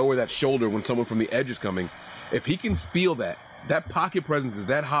ability to lower that shoulder when someone from the edge is coming. If he can feel that pocket presence is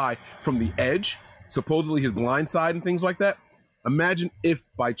that high from the edge, supposedly his blind side and things like that, imagine if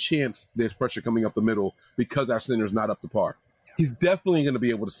by chance there's pressure coming up the middle because our center is not up to par. He's definitely going to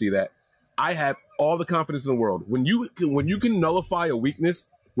be able to see that. I have all the confidence in the world. When you can nullify a weakness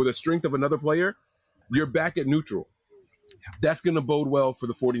with a strength of another player, you're back at neutral. That's going to bode well for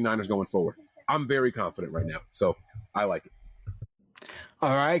the 49ers going forward. I'm very confident right now, so I like it.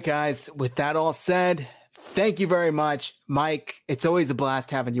 All right, guys. With that all said, thank you very much, Mike. It's always a blast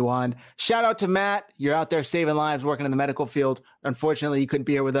having you on. Shout out to Matt. You're out there saving lives, working in the medical field. Unfortunately, you couldn't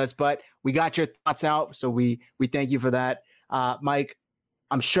be here with us, but we got your thoughts out, so we thank you for that. Mike,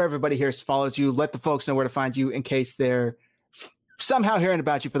 I'm sure everybody here follows you. Let the folks know where to find you in case they're somehow hearing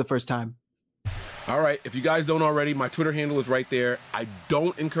about you for the first time. All right. If you guys don't already, my Twitter handle is right there. I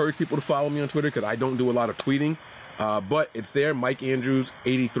don't encourage people to follow me on Twitter because I don't do a lot of tweeting, but it's there, Mike Andrews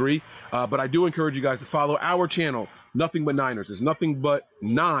 83. But I do encourage you guys to follow our channel, Nothing But Niners. It's Nothing But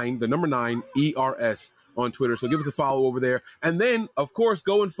 9, the number 9, ERS on Twitter. So give us a follow over there. And then, of course,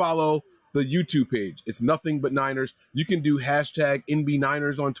 go and follow the YouTube page. It's Nothing But Niners. You can do hashtag NB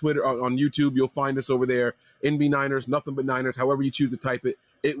Niners on Twitter, on YouTube. You'll find us over there. NB Niners, Nothing But Niners, however you choose to type it.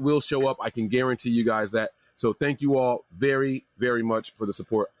 It will show up. I can guarantee you guys that. So thank you all very, very much for the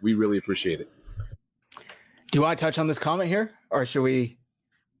support. We really appreciate it. Do you want to touch on this comment here, or should we?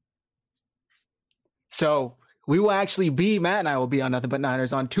 So we will actually Matt and I will be on Nothing But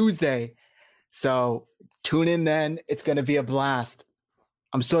Niners on Tuesday. So tune in then. It's going to be a blast.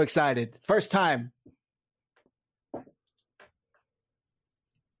 I'm so excited. First time.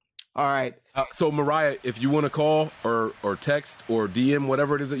 All right. So Mariah, if you want to call or text or DM,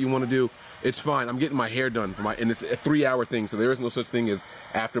 whatever it is that you want to do, it's fine. I'm getting my hair done and it's a 3-hour thing. So there is no such thing as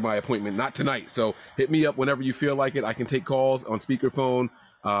after my appointment, not tonight. So hit me up whenever you feel like it. I can take calls on speakerphone.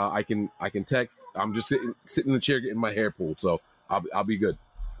 I can text. I'm just sitting in the chair getting my hair pulled. So I'll be good.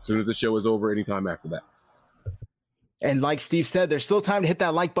 As soon as the show is over, anytime after that. And like Steve said, there's still time to hit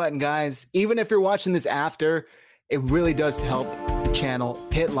that like button, guys. Even if you're watching this after, it really does help the channel.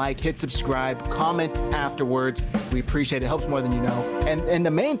 Hit like, hit subscribe, comment afterwards. We appreciate it. It helps more than you know. And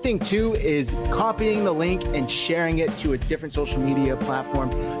the main thing too is copying the link and sharing it to a different social media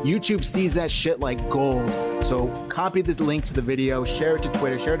platform. YouTube sees that shit like gold. So copy this link to the video, share it to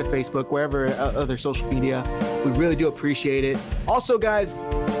Twitter, share it to Facebook, wherever other social media. We really do appreciate it. Also, guys,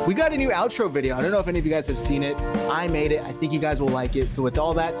 we got a new outro video. I don't know if any of you guys have seen it. I made it. I think you guys will like it. So with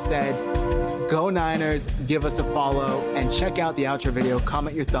all that said, Go Niners, give us a follow, and check out the outro video.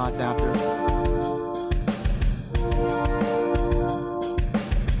 Comment your thoughts after.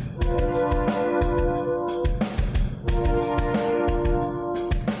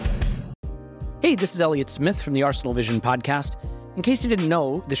 Hey, this is Elliott Smith from the Arsenal Vision podcast. In case you didn't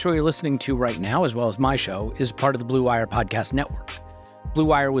know, the show you're listening to right now, as well as my show, is part of the Blue Wire Podcast Network. Blue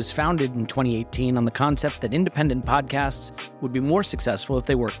Wire was founded in 2018 on the concept that independent podcasts would be more successful if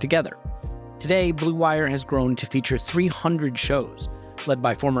they worked together. Today, Blue Wire has grown to feature 300 shows, led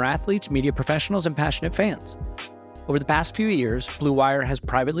by former athletes, media professionals, and passionate fans. Over the past few years, Blue Wire has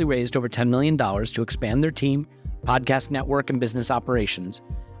privately raised over $10 million to expand their team, podcast network, and business operations.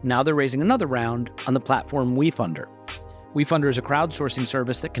 Now they're raising another round on the platform WeFunder. WeFunder is a crowdsourcing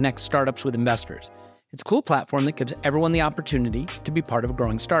service that connects startups with investors. It's a cool platform that gives everyone the opportunity to be part of a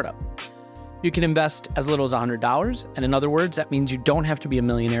growing startup. You can invest as little as $100, and in other words, that means you don't have to be a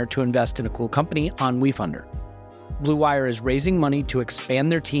millionaire to invest in a cool company on WeFunder. Blue Wire is raising money to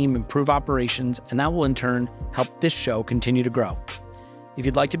expand their team, improve operations, and that will in turn help this show continue to grow. If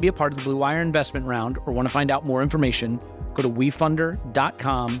you'd like to be a part of the Blue Wire investment round or want to find out more information, go to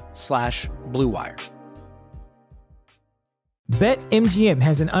wefunder.com/bluewire. BetMGM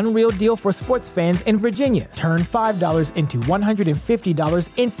has an unreal deal for sports fans in Virginia. Turn $5 into $150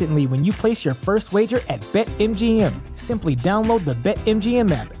 instantly when you place your first wager at BetMGM. Simply download the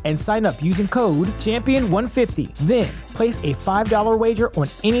BetMGM app and sign up using code Champion150. Then, place a $5 wager on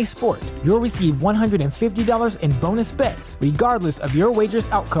any sport. You'll receive $150 in bonus bets, regardless of your wager's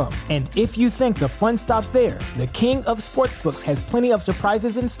outcome. And if you think the fun stops there, the king of sportsbooks has plenty of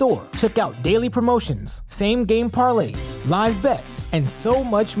surprises in store. Check out daily promotions, same-game parlays, live bets, and so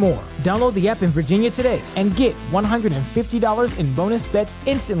much more. Download the app in Virginia today and get $150 in bonus bets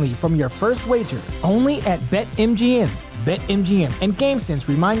instantly from your first wager. Only at BetMGM. BetMGM and GameSense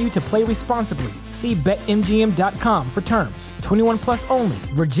remind you to play responsibly. See BetMGM.com for terms. 21 plus only.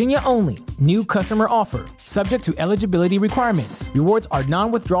 Virginia only. New customer offer. Subject to eligibility requirements. Rewards are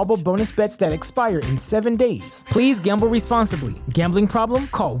non-withdrawable bonus bets that expire in 7 days. Please gamble responsibly. Gambling problem?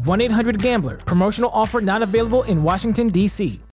 Call 1-800-GAMBLER. Promotional offer not available in Washington, D.C.